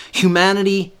indication,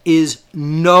 humanity is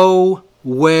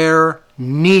nowhere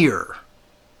near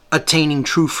attaining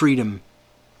true freedom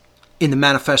in the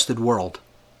manifested world.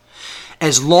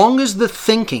 As long as the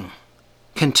thinking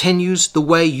continues the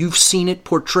way you've seen it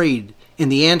portrayed in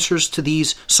the answers to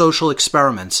these social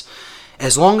experiments,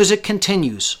 as long as it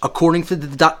continues according to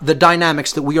the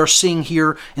dynamics that we are seeing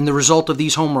here in the result of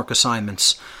these homework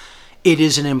assignments, it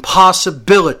is an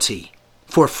impossibility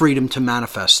for freedom to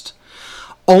manifest.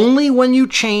 Only when you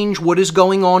change what is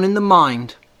going on in the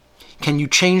mind can you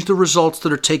change the results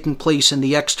that are taking place in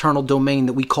the external domain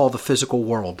that we call the physical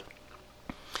world.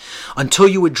 Until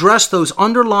you address those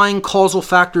underlying causal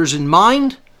factors in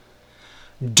mind,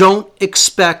 don't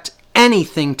expect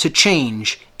anything to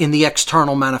change in the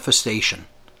external manifestation.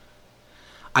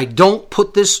 I don't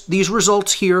put these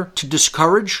results here to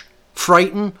discourage,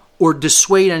 frighten, or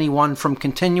dissuade anyone from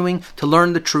continuing to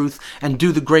learn the truth and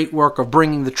do the great work of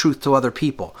bringing the truth to other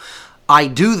people. I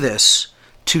do this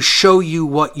to show you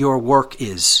what your work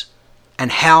is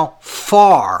and how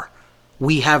far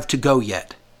we have to go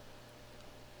yet.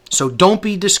 So don't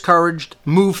be discouraged.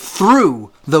 Move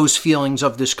through those feelings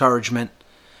of discouragement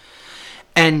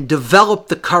and develop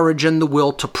the courage and the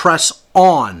will to press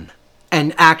on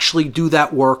and actually do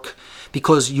that work,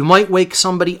 because you might wake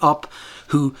somebody up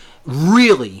who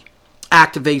really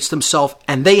activates themselves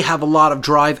and they have a lot of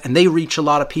drive and they reach a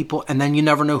lot of people, and then you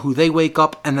never know who they wake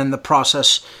up, and then the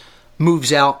process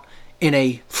moves out in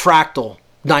a fractal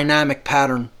dynamic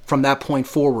pattern from that point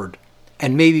forward.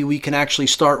 And maybe we can actually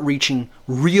start reaching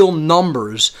real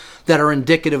numbers that are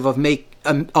indicative of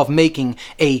making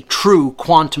a true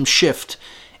quantum shift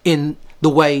in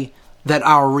the way that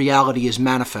our reality is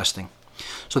manifesting.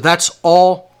 So that's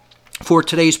all for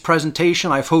today's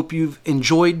presentation. I hope you've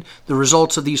enjoyed the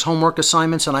results of these homework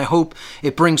assignments, and I hope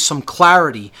it brings some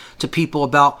clarity to people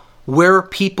about where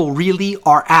people really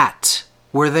are at,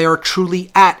 where they are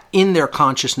truly at in their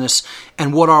consciousness,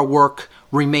 and what our work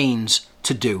remains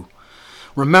to do.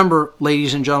 Remember,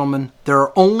 ladies and gentlemen, there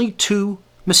are only 2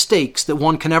 mistakes that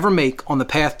one can ever make on the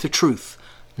path to truth: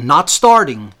 not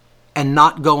starting and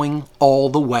not going all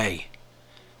the way.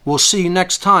 We'll see you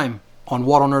next time on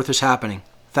What on Earth is Happening.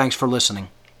 Thanks for listening.